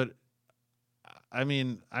at it, but I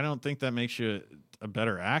mean, I don't think that makes you a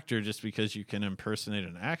better actor just because you can impersonate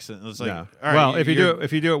an accent. It's like, no. All right, well, if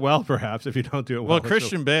you do it well, perhaps. If you don't do it well,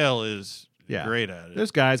 Christian Bale is great at it.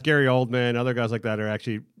 There's guys, Gary Oldman, other guys like that are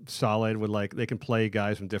actually solid with, like, they can play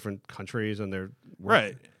guys from different countries, and they're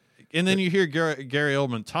right. And then you hear Gary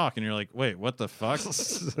Oldman talk, and you're like, "Wait, what the fuck?"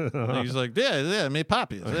 And he's like, "Yeah, me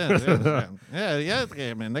poppies,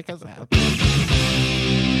 yeah, man, that goes."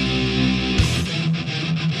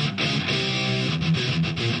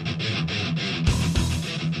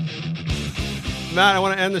 Matt, I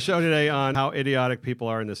want to end the show today on how idiotic people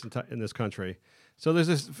are in this country. So there's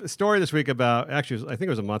this story this week about, actually, I think it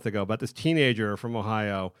was a month ago, about this teenager from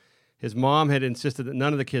Ohio. His mom had insisted that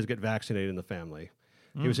none of the kids get vaccinated in the family.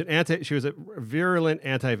 She was a virulent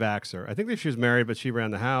anti-vaxxer. I think that she was married, but she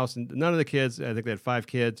ran the house, and none of the kids, I think they had 5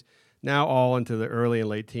 kids, now all into the early and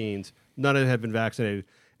late teens, none of them had been vaccinated.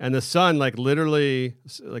 And the son, the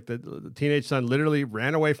teenage son, literally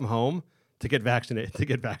ran away from home to get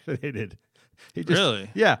vaccinated. Really?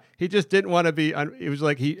 Yeah. He just didn't want to be. It was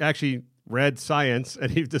like he actually read science,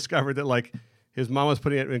 and he discovered that, like, his mom was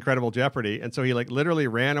putting it in incredible jeopardy, and so he, like, literally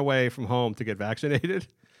ran away from home to get vaccinated.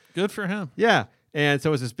 Good for him. Yeah. And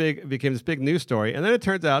so it became this big news story. And then it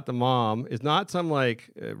turns out the mom is not some, like,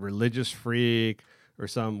 religious freak or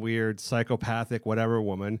some weird psychopathic whatever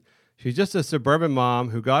woman. She's just a suburban mom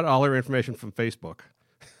who got all her information from Facebook.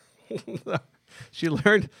 She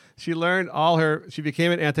became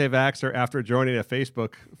an anti-vaxxer after joining a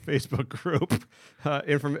Facebook group,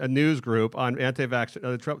 a news group on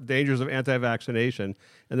dangers of anti-vaccination,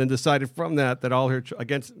 and then decided from that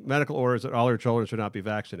against medical orders, that all her children should not be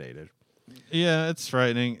vaccinated. Yeah, it's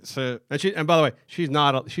frightening. So, and by the way, she is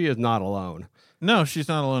not alone. No, she's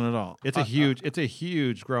not alone at all. It's a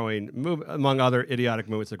huge growing movement among other idiotic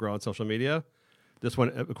movements that grow on social media. This one,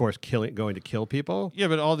 of course, going to kill people. Yeah,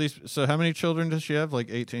 but all these. So, how many children does she have?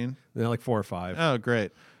 Like 18? Yeah, like 4 or 5. Oh,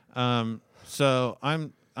 great. So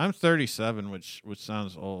I'm 37, which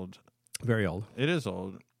sounds old. Very old. It is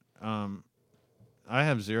old. I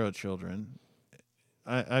have 0 children.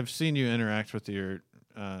 I've seen you interact with your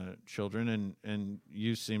children, and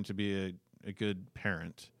you seem to be a good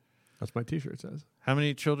parent. That's what my T-shirt says. How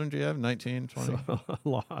many children do you have? 19, 20? A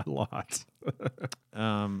lot.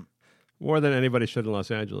 More than anybody should in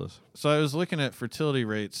Los Angeles. So I was looking at fertility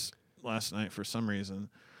rates last night for some reason,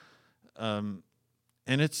 and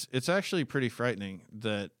it's actually pretty frightening.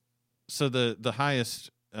 So the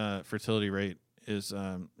highest fertility rate is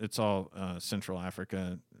it's all Central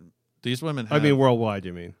Africa. These women have, I mean worldwide,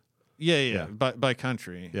 you mean? Yeah. By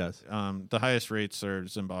country. Yes. The highest rates are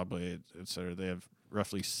Zimbabwe, etc. They have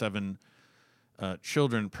roughly 7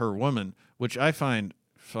 children per woman, which I find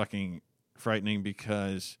fucking frightening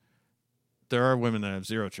because there are women that have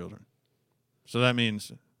 0 children. So that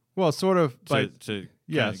means, well, sort of to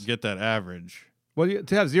get that average. Well,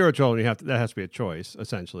 to have 0 children, that has to be a choice,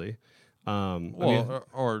 essentially.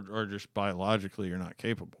 Or just biologically, you're not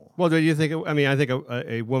capable. Well, do you think? I mean, I think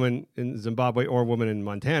a woman in Zimbabwe or a woman in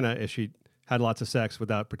Montana, if she had lots of sex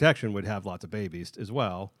without protection, would have lots of babies as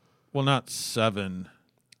well. Well, not 7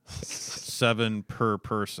 per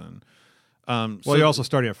person. Well, you're also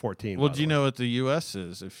starting at 14. Well, do you know what the U.S.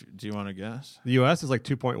 is? Do you want to guess? The U.S. is like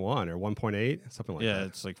 2.1 or 1.8, something like that. Yeah,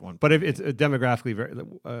 it's like 1. But if it's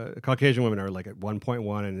demographically, Caucasian women are like at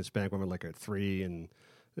 1.1, and Hispanic women are like at 3, and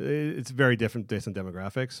It's very different based on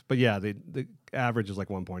demographics. But yeah, the average is like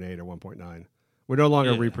 1.8 or 1.9. We're no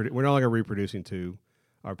longer reproducing to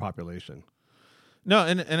our population. No,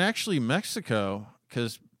 and actually Mexico,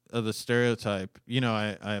 because of the stereotype,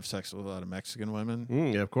 I have sex with a lot of Mexican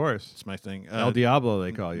women. Yeah, of course. It's my thing. El Diablo,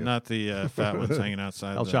 they call you. Not the fat ones hanging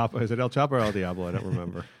outside. El Chapo. Is it El Chapo or El Diablo? I don't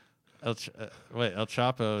remember. El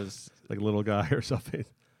Chapo is like a little guy or something.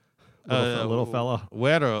 Little fella.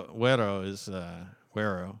 Güero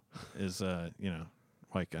is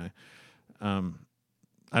white guy. I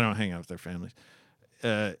don't hang out with their families.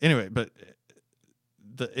 Anyway, but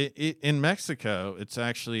in Mexico, it's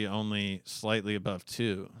actually only slightly above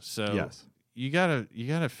 2. So yes. you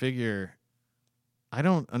gotta figure. I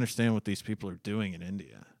don't understand what these people are doing in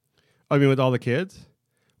India. I mean, with all the kids.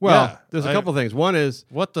 Well, yeah, there's a couple things. One is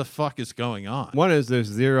what the fuck is going on. One is there's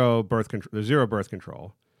zero birth control. There's zero birth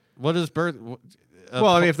control. What is birth? Well,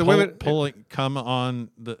 I mean, if the women pulling come on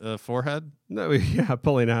the forehead, no, yeah,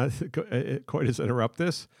 pulling out coitus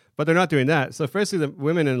interruptus, but they're not doing that. So, firstly, the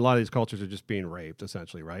women in a lot of these cultures are just being raped,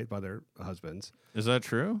 essentially, right, by their husbands. Is that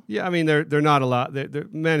true? Yeah, I mean, they're not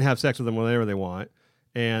allowed. Men have sex with them whenever they want,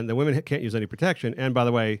 and the women can't use any protection. And by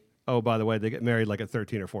the way, they get married like at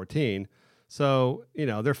 13 or 14, so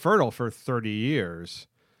they're fertile for 30 years.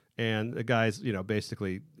 And the guy's,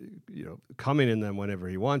 basically, coming in them whenever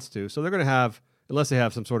he wants to. So they're going to have, unless they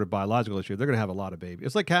have some sort of biological issue, they're going to have a lot of babies.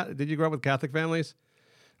 It's like, did you grow up with Catholic families?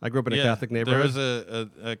 I grew up in a Catholic neighborhood. There was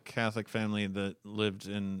a Catholic family that lived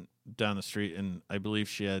down the street, and I believe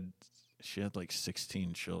she had like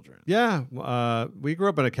 16 children. Yeah, we grew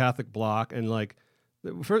up in a Catholic block, and like,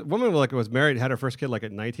 the woman was married, had her first kid like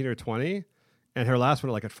at 19 or 20, and her last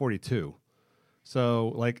one like at 42.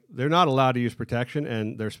 So, like, they're not allowed to use protection,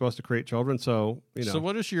 and they're supposed to create children. So, So,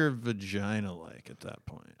 what is your vagina like at that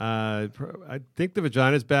point? I think the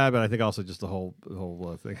vagina is bad, but I think also just the whole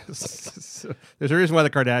thing. There's a reason why the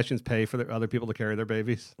Kardashians pay for other people to carry their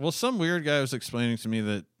babies. Well, some weird guy was explaining to me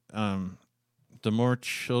that the more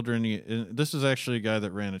children this is actually a guy that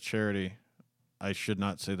ran a charity. I should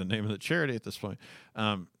not say the name of the charity at this point,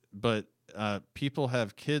 but people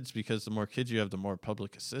have kids because the more kids you have, the more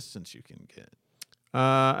public assistance you can get.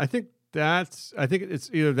 I think it's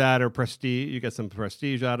either that or prestige. You get some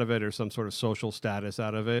prestige out of it, or some sort of social status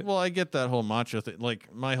out of it. Well, I get that whole macho thing. Like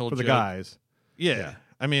my whole for the joke, guys. Yeah.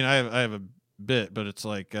 I mean, I have a bit, but it's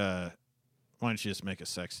like, why don't you just make a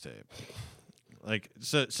sex tape? Like,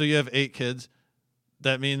 so you have 8 kids.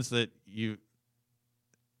 That means that you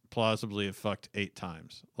plausibly have fucked 8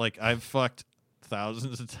 times. Like I've fucked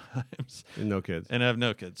thousands of times and no kids, and have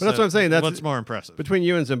no kids. But that's what I'm saying. That's what's more impressive between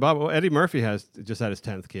you and Zimbabwe. Well, Eddie Murphy just had his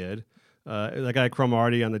 10th kid. The guy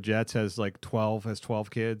Cromartie on the Jets has like 12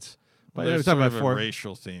 kids. But there's sort of a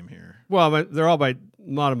racial theme here. Well, but they're all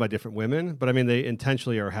not by different women, but I mean they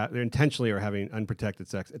intentionally are having unprotected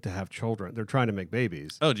sex to have children. They're trying to make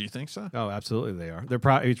babies. Oh, do you think so? Oh, absolutely, they are. They're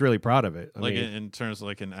proud. He's really proud of it. I mean, in terms of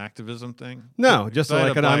like an activism thing. No, just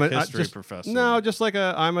like I'm a history professor. No, just like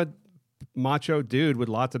I'm a macho dude with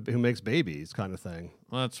who makes babies kind of thing.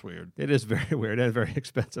 Well, that's weird. It is very weird and a very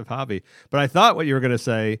expensive hobby. But I thought what you were going to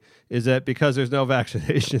say is that because there's no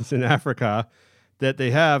vaccinations in Africa, that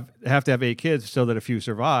they have to have 8 kids so that a few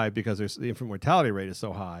survive because the infant mortality rate is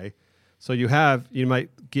so high. So you might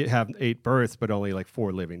have 8 births, but only like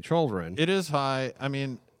 4 living children. It is high. I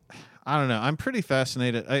mean, I don't know. I'm pretty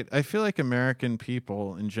fascinated. I feel like American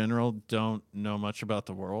people in general don't know much about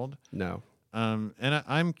the world. No. And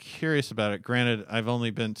I'm curious about it. Granted, I've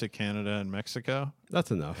only been to Canada and Mexico.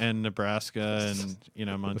 That's enough. And Nebraska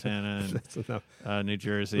and Montana and that's enough. New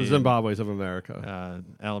Jersey. The Zimbabwe's of America.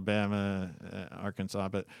 Alabama, Arkansas.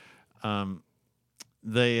 But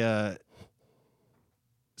they...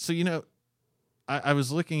 So, I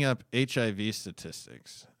was looking up HIV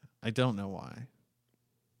statistics. I don't know why.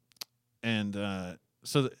 And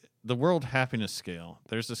so the World Happiness Scale,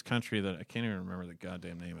 there's this country that I can't even remember the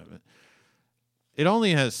goddamn name of it. It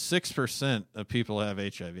only has 6% of people have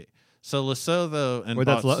HIV. So Lesotho and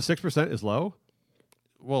that's low? 6% is low?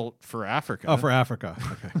 Well, for Africa. Oh, for Africa.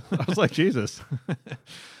 Okay. I was like, Jesus.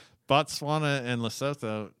 Botswana and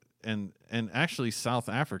Lesotho and actually South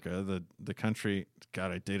Africa, the country.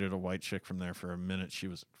 God, I dated a white chick from there for a minute. She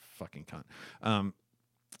was fucking cunt.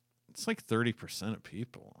 It's like 30% of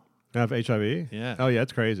people have HIV. Yeah. Oh yeah,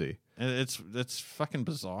 it's crazy. It's fucking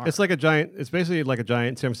bizarre. It's like it's basically like a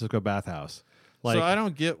giant San Francisco bathhouse. Like, so I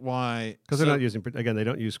don't get why. Because they're not using, again, they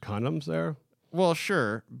don't use condoms there. Well,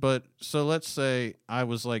 sure. But so let's say I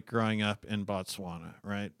was like growing up in Botswana,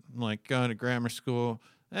 right? Like going to grammar school.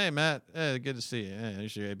 Hey, Matt. Hey, good to see you. Hey,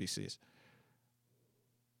 here's your ABCs.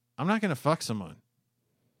 I'm not going to fuck someone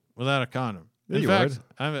without a condom. In You fact,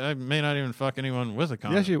 would. I may not even fuck anyone with a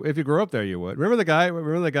condom. Yes, if you grew up there, you would. Remember the guy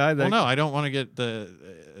that... Well, no, I don't want to get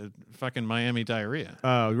the fucking Miami diarrhea.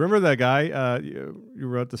 Remember that guy? You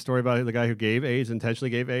wrote the story about the guy who gave AIDS, intentionally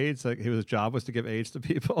gave AIDS. Like his job was to give AIDS to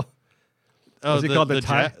people. Oh, Was he called the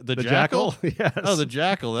jackal? Yes. Oh, the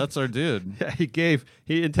jackal. That's our dude. Yeah,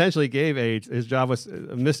 he intentionally gave AIDS. His job was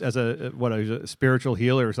as a spiritual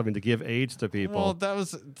healer or something to give AIDS to people. Well, that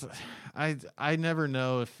was I never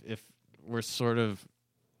know if we're sort of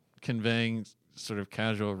conveying sort of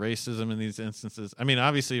casual racism in these instances. I mean,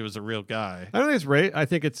 obviously it was a real guy. I don't think it's race. I don't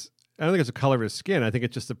think it's the color of his skin. I think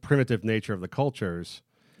it's just the primitive nature of the cultures.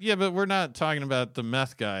 Yeah, but we're not talking about the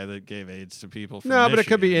meth guy that gave AIDS to people. From No, but it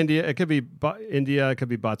could be Michigan. India. It could be India. It could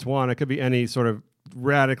be Botswana. It could be any sort of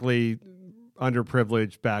radically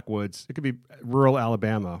underprivileged backwoods. It could be rural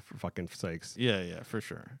Alabama, for fucking sakes. Yeah, for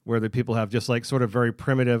sure. Where the people have just like sort of very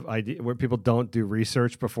primitive idea, where people don't do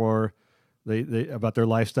research before they about their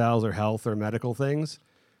lifestyles or health or medical things,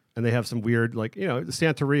 and they have some weird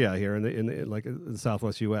Santeria here in the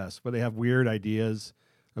Southwest U.S. where they have weird ideas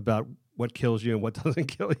about what kills you and what doesn't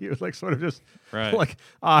kill you, like sort of just Right. like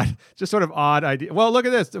odd, just sort of odd idea. Well, look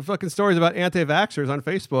at this, the fucking stories about anti-vaxxers on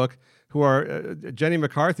Facebook who are Jenny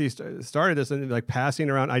McCarthy started this and like passing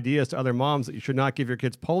around ideas to other moms that you should not give your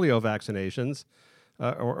kids polio vaccinations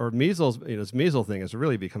or measles. This measles thing is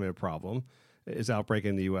really becoming a problem. Is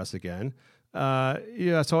outbreaking in the U.S. again.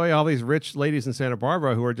 So all these rich ladies in Santa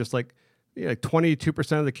Barbara who are just like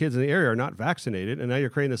 22% of the kids in the area are not vaccinated, and now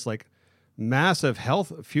you're creating this like massive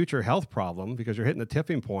future health problem because you're hitting the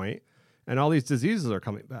tipping point, and all these diseases are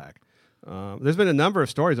coming back. There's been a number of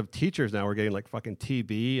stories of teachers now who are getting like fucking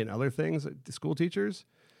TB and other things. School teachers,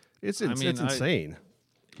 it's insane.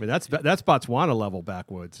 I mean that's Botswana level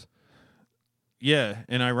backwoods. Yeah,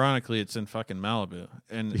 and ironically, it's in fucking Malibu.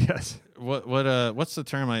 And yes, what's the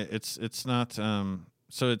term? It's not.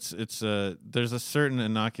 So it's there's a certain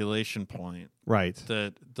inoculation point, right?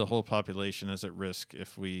 That the whole population is at risk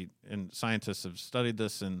if and scientists have studied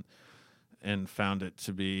this and found it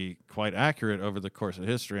to be quite accurate over the course of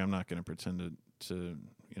history. I'm not going to pretend to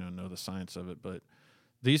know the science of it, but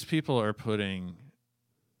these people are putting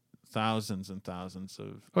thousands and thousands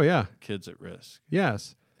of kids at risk.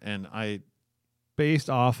 Yes, and based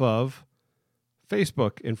off of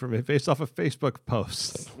Facebook information, based off of Facebook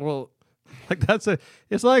posts. Well, like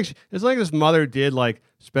it's like this mother did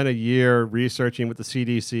spend a year researching with the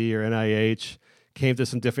CDC or NIH,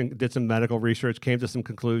 did some medical research, came to some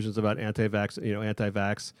conclusions about anti-vax,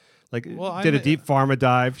 did a deep pharma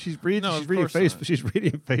dive. She's reading Facebook. She's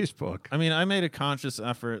reading Facebook. I mean, I made a conscious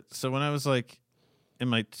effort. So when I was in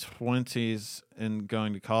my 20s and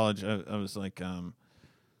going to college, I was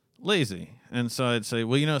lazy. And so I'd say,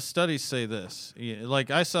 well, studies say this.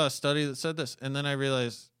 I saw a study that said this, and then I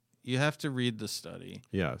realized you have to read the study.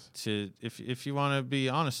 Yes. If you want to be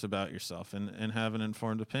honest about yourself and have an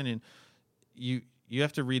informed opinion, you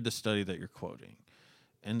have to read the study that you're quoting.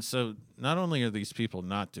 And so not only are these people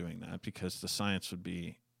not doing that because the science would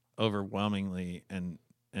be overwhelmingly and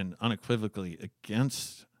unequivocally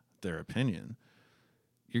against their opinion,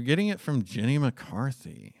 you're getting it from Jenny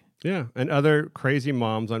McCarthy. Yeah, and other crazy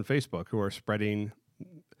moms on Facebook who are spreading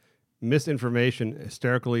misinformation,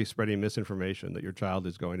 hysterically spreading misinformation that your child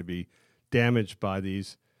is going to be damaged by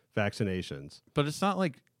these vaccinations. But it's not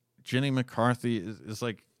like Jenny McCarthy is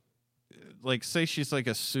like say she's like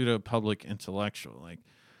a pseudo public intellectual.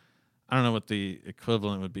 I don't know what the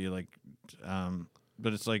equivalent would be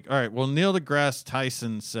but it's like, all right, well, Neil deGrasse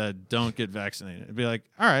Tyson said don't get vaccinated. It'd be like,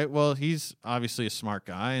 all right, well, he's obviously a smart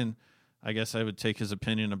guy, and I guess I would take his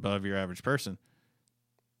opinion above your average person.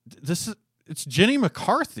 It's Jenny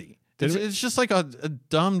McCarthy. It's just like a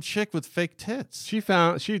dumb chick with fake tits. She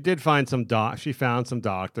found some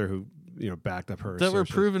doctor who backed up her that were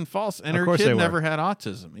proven false, and her kid never had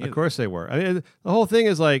autism either. Of course they were. I mean, the whole thing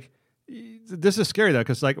is this is scary though,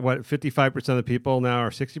 because 55% of the people now, or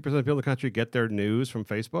 60% of the people in the country get their news from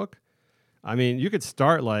Facebook. I mean, you could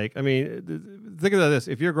start think of this: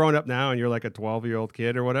 if you're growing up now and you're like a 12-year-old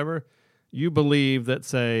kid or whatever, you believe that,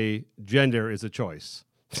 say, gender is a choice.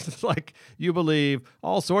 It's you believe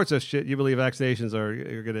all sorts of shit. You believe vaccinations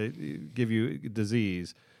are going to give you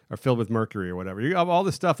disease or filled with mercury or whatever. You have all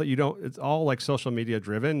this stuff that you don't. It's all social media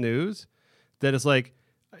driven news. That is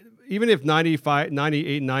even if 95,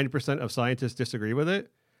 98, 90% of scientists disagree with it,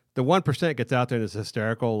 the 1% gets out there in this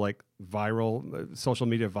hysterical viral social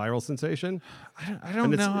media viral sensation. I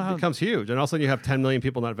don't know. It becomes huge, and all of a sudden you have 10 million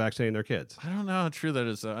people not vaccinating their kids. I don't know how true that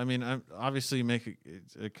is, though. I mean, obviously you make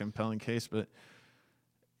a compelling case, but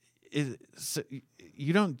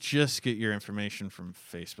you don't just get your information from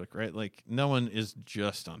Facebook, right? Like no one is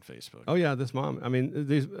just on Facebook. Oh yeah, this mom. I mean,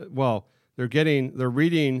 they're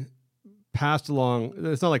reading passed along.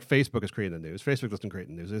 It's not like Facebook is creating the news. Facebook doesn't create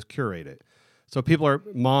the news. It's curate it. So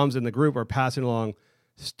moms in the group are passing along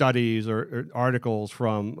studies or articles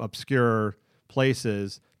from obscure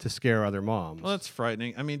places to scare other moms. Well, that's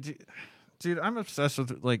frightening. I mean, dude, I'm obsessed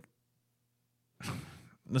with like.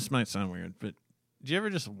 This might sound weird, but do you ever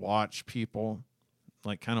just watch people,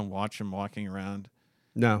 like, kind of watch them walking around?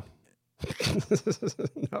 No.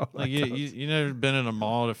 No. Like you never been in a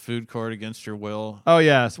mall at a food court against your will? Oh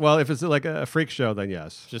yes. Well, if it's like a freak show, then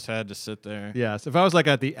yes. Just had to sit there. Yes. If I was like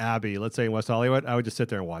at the Abbey, let's say in West Hollywood, I would just sit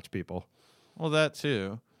there and watch people. Well, that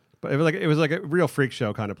too. But if it was like a real freak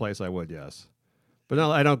show kind of place, I would, yes. But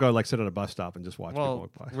no, I don't go like sit on a bus stop and just watch people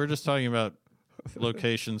walk by. We're just talking about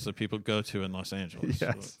locations that people go to in Los Angeles.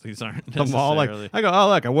 Yes. So these aren't the mall. Like I go, oh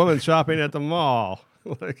look, a woman shopping at the mall.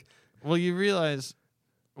 Like, well, you realize,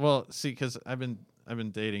 see, because I've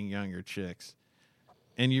been dating younger chicks,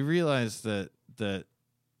 and you realize that.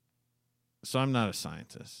 So I'm not a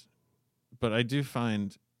scientist, but I do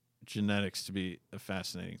find genetics to be a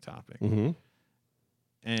fascinating topic. Mm-hmm.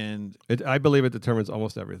 And I believe it determines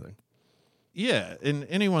almost everything. Yeah, and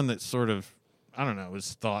anyone that sort of, I don't know,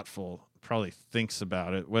 is thoughtful probably thinks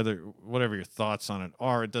about it. Whatever your thoughts on it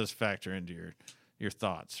are, it does factor into your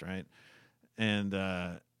thoughts, right? And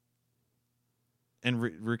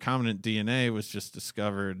recombinant DNA was just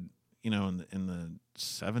discovered, in the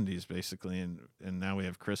 70s basically, and now we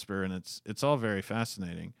have CRISPR, and it's all very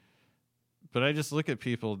fascinating. But I just look at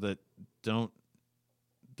people that don't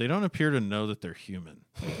appear to know that they're human.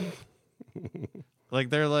 Like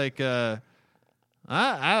they're like, I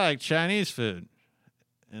like Chinese food,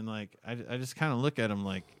 and like I just kind of look at them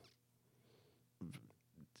like,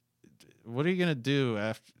 what are you gonna do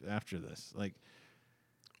after this? Like,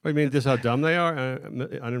 what do you mean? Just how dumb they are,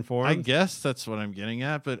 uninformed? I guess that's what I'm getting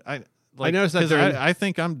at. But I noticed that I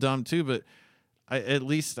think I'm dumb too. But at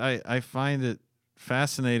least I find it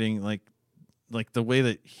fascinating, like the way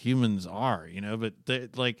that humans are, But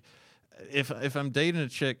like, if I'm dating a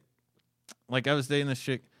chick, like I was dating this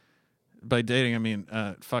chick. By dating, I mean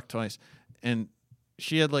fuck twice, and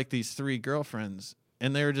she had like these 3 girlfriends,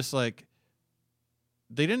 and they were just like,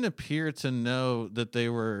 they didn't appear to know that they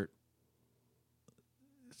were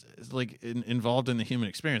like involved in the human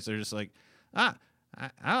experience. They're just like, I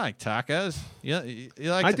like tacos. Yeah, you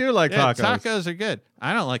like? I do like tacos. Tacos are good.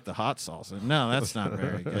 I don't like the hot salsa. No, that's not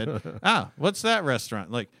very good. What's that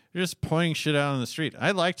restaurant? Like, you're just pointing shit out on the street.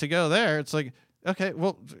 I'd like to go there. It's like, okay,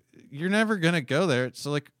 well, you're never gonna go there. It's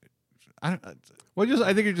like, I think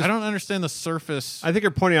you're just. I don't understand the surface. I think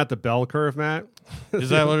you're pointing out the bell curve, Matt. Is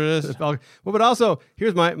that what it is? Well, but also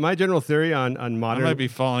here's my general theory on modern. I might be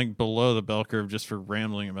falling below the bell curve just for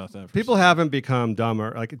rambling about that. People haven't become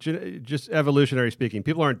dumber. Like just evolutionary speaking,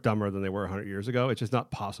 people aren't dumber than they were 100 years ago. It's just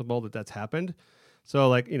not possible that that's happened. So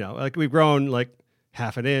like we've grown like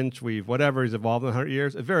half an inch. We've whatever's evolved in 100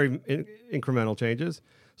 years. It's very incremental changes.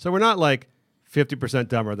 So we're not like 50%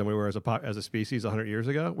 dumber than we were as a species 100 years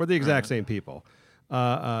ago. We're the exact same people,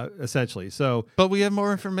 essentially. So, but we have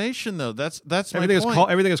more information, though. That's everything my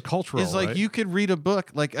point. Everything is cultural. It's like right? You could read a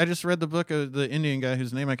book. Like I just read the book of the Indian guy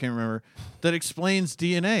whose name I can't remember that explains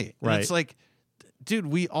DNA. And it's like, dude,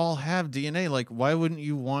 we all have DNA. Like, why wouldn't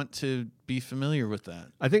you want to be familiar with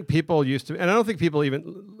that? I think people used to, and I don't think people even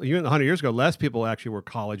 100 years ago, less people actually were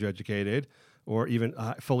college educated or even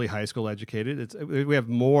fully high school educated. We have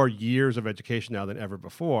more years of education now than ever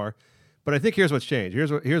before. But I think here's what's changed.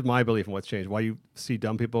 Here's my belief in what's changed. Why you see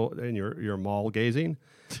dumb people in your mall gazing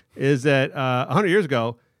is that 100 years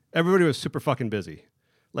ago, everybody was super fucking busy.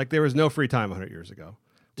 Like there was no free time 100 years ago.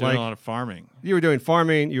 Doing a lot of farming. You were doing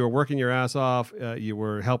farming. You were working your ass off. You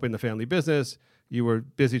were helping the family business. You were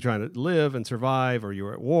busy trying to live and survive, or you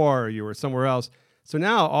were at war, or you were somewhere else. So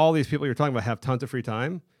now all these people you're talking about have tons of free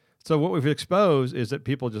time. So what we've exposed is that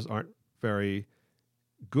people just aren't very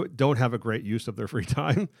good, don't have a great use of their free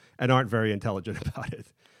time, and aren't very intelligent about it.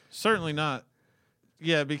 Certainly not.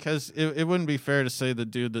 Yeah, because it wouldn't be fair to say the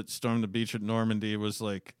dude that stormed the beach at Normandy was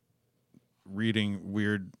like reading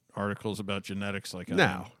weird articles about genetics. Like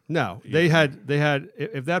no. They had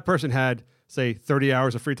if that person had say 30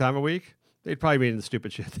 hours of free time a week, they'd probably be in the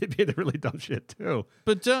stupid shit. They'd be in the really dumb shit too.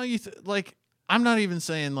 But don't you like? I'm not even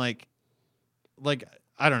saying like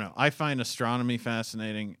I don't know. I find astronomy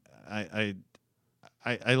fascinating. I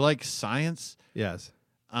like science. Yes.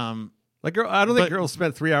 I don't think girls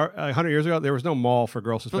spent 3 hours 100 years ago. There was no mall for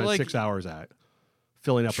girls to spend 6 hours at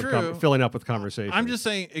filling up with conversation. I'm just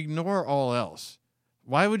saying, ignore all else.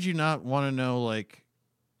 Why would you not want to know like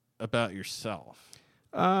about yourself?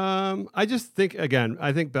 I just think, again,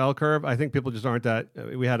 I think bell curve. I think people just aren't that.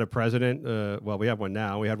 We had a president. Well, we have one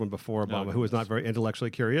now. We had one before Obama, who was not very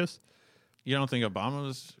intellectually curious. You don't think Obama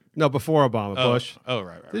was? No, before Obama, Bush. Oh,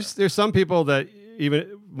 right. There's some people that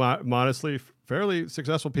even modestly, fairly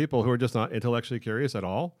successful people who are just not intellectually curious at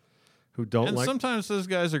all, who don't And like. sometimes those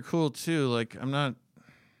guys are cool too. Like, I'm not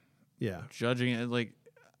judging it. Like,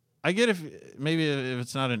 I get if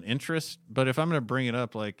it's not an interest, but if I'm going to bring it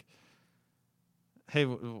up, like, hey,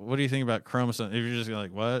 what do you think about chromosome? If you're just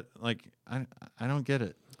like, what? Like, I don't get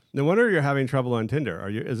it. No wonder you're having trouble on Tinder. Are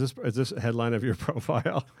you? Is this a headline of your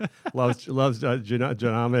profile? loves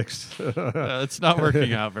genomics. It's not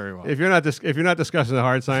working out very well. If you're not discussing the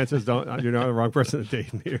hard sciences, you're not the wrong person to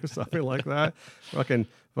date me or something like that.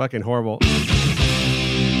 Fucking horrible.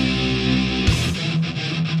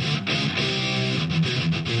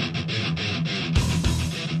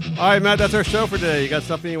 All right, Matt, that's our show for today. You got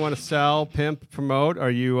something you want to sell, pimp, promote?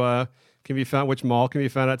 Are you can be found? Which mall can be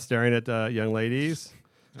found at staring at young ladies?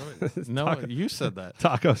 No, you said that.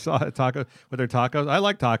 Taco with their tacos. I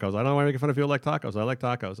like tacos. I don't want to make fun of people who like tacos. I like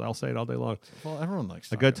tacos. I'll say it all day long. Well, everyone likes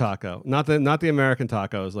tacos. A good taco, not the American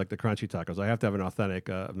tacos, like the crunchy tacos. I have to have an authentic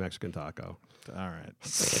Mexican taco. All right,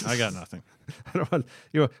 I got nothing. I don't want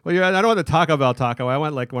I don't want the Taco Bell taco. I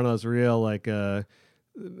want like one of those real like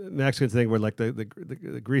Mexican thing where like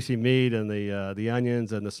the greasy meat and the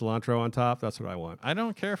onions and the cilantro on top. That's what I want. I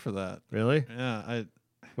don't care for that. Really? Yeah,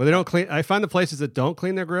 Well, they don't clean. I find the places that don't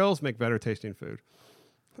clean their grills make better tasting food.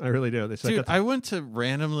 I really do. Dude, I went to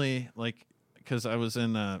randomly, like, because I was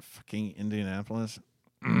in fucking Indianapolis,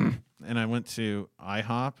 and I went to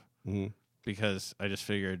IHOP because I just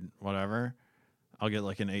figured, whatever, I'll get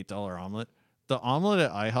like an $8 omelet. The omelet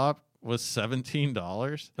at IHOP was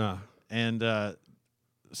 $17, and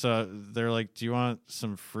so they're like, "Do you want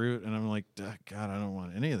some fruit?" And I'm like, "God, I don't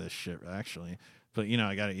want any of this shit, actually." But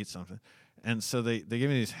I got to eat something. And so they gave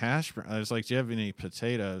me these hash browns. I was like, "Do you have any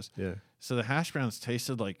potatoes?" Yeah. So the hash browns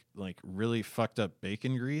tasted like really fucked up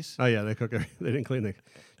bacon grease. Oh yeah, they cook. They didn't clean the.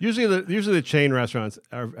 Usually the chain restaurants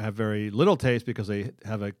have very little taste because they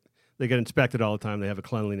get inspected all the time. They have a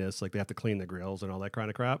cleanliness, like they have to clean the grills and all that kind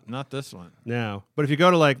of crap. Not this one. No, but if you go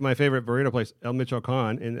to like my favorite burrito place, El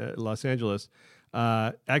Michoacan in Los Angeles,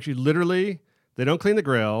 actually literally they don't clean the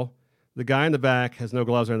grill. The guy in the back has no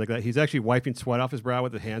gloves or anything like that. He's actually wiping sweat off his brow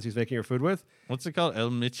with the hands he's making your food with. What's it called? El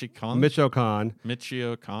Michoacan? Michoacan.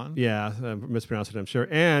 Michoacan? Yeah, mispronounced it, I'm sure.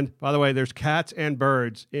 And, by the way, there's cats and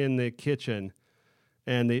birds in the kitchen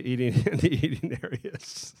and the eating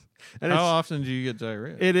areas. And how often do you get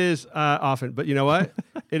diarrhea? It is often. But you know what?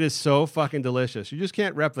 It is so fucking delicious. You just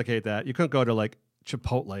can't replicate that. You couldn't go to, like,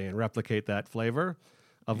 Chipotle and replicate that flavor.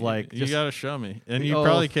 Of like, you got to show me, and you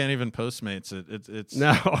probably can't even Postmates it. It's it's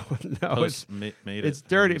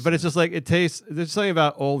dirty, but it's just like it tastes. There's something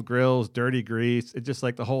about old grills, dirty grease. It's just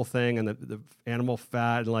like the whole thing, and the animal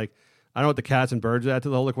fat, and like I don't know what the cats and birds add to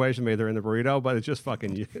the whole equation. Maybe they're in the burrito, but it's just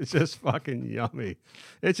fucking yummy.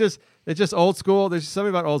 It's just old school. There's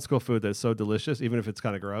something about old school food that's so delicious, even if it's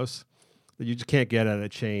kind of gross, that you just can't get at a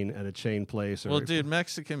chain place. Well, dude,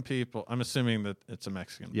 Mexican people. I'm assuming that it's a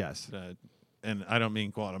Mexican. Yes. And I don't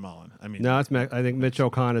mean Guatemalan. I mean I think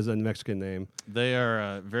Michoacan is a Mexican name. They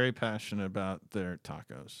are very passionate about their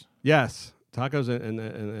tacos. Yes, tacos and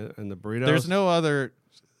the burritos. There's no other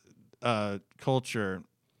culture.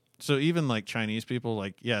 So even like Chinese people,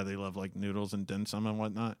 like they love like noodles and dim sum and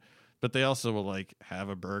whatnot, but they also will like have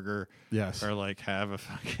a burger, or like have a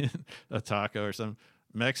fucking a taco or something.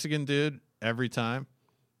 Mexican dude, every time,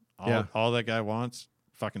 all that guy wants.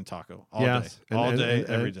 Fucking taco all day,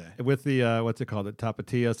 every day. With the what's it called? The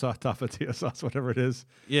tapatio sauce, whatever it is.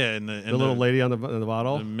 Yeah, and the little lady on the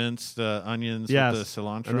bottle, the minced onions, with the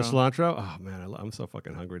cilantro, and the cilantro. Oh man, I'm so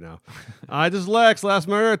fucking hungry now. This is Lex. Last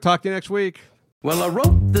Murder. Talk to you next week. Well, I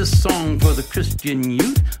wrote this song for the Christian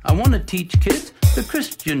youth. I want to teach kids the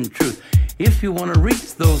Christian truth. If you want to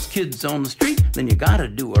reach those kids on the street, then you gotta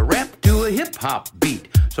do a rap to a hip-hop beat.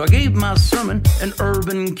 So I gave my sermon an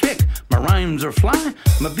urban kick. My rhymes are fly,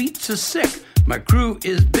 my beats are sick. My crew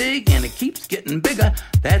is big and it keeps getting bigger.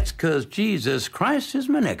 That's 'cause Jesus Christ is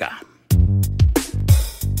my nigga.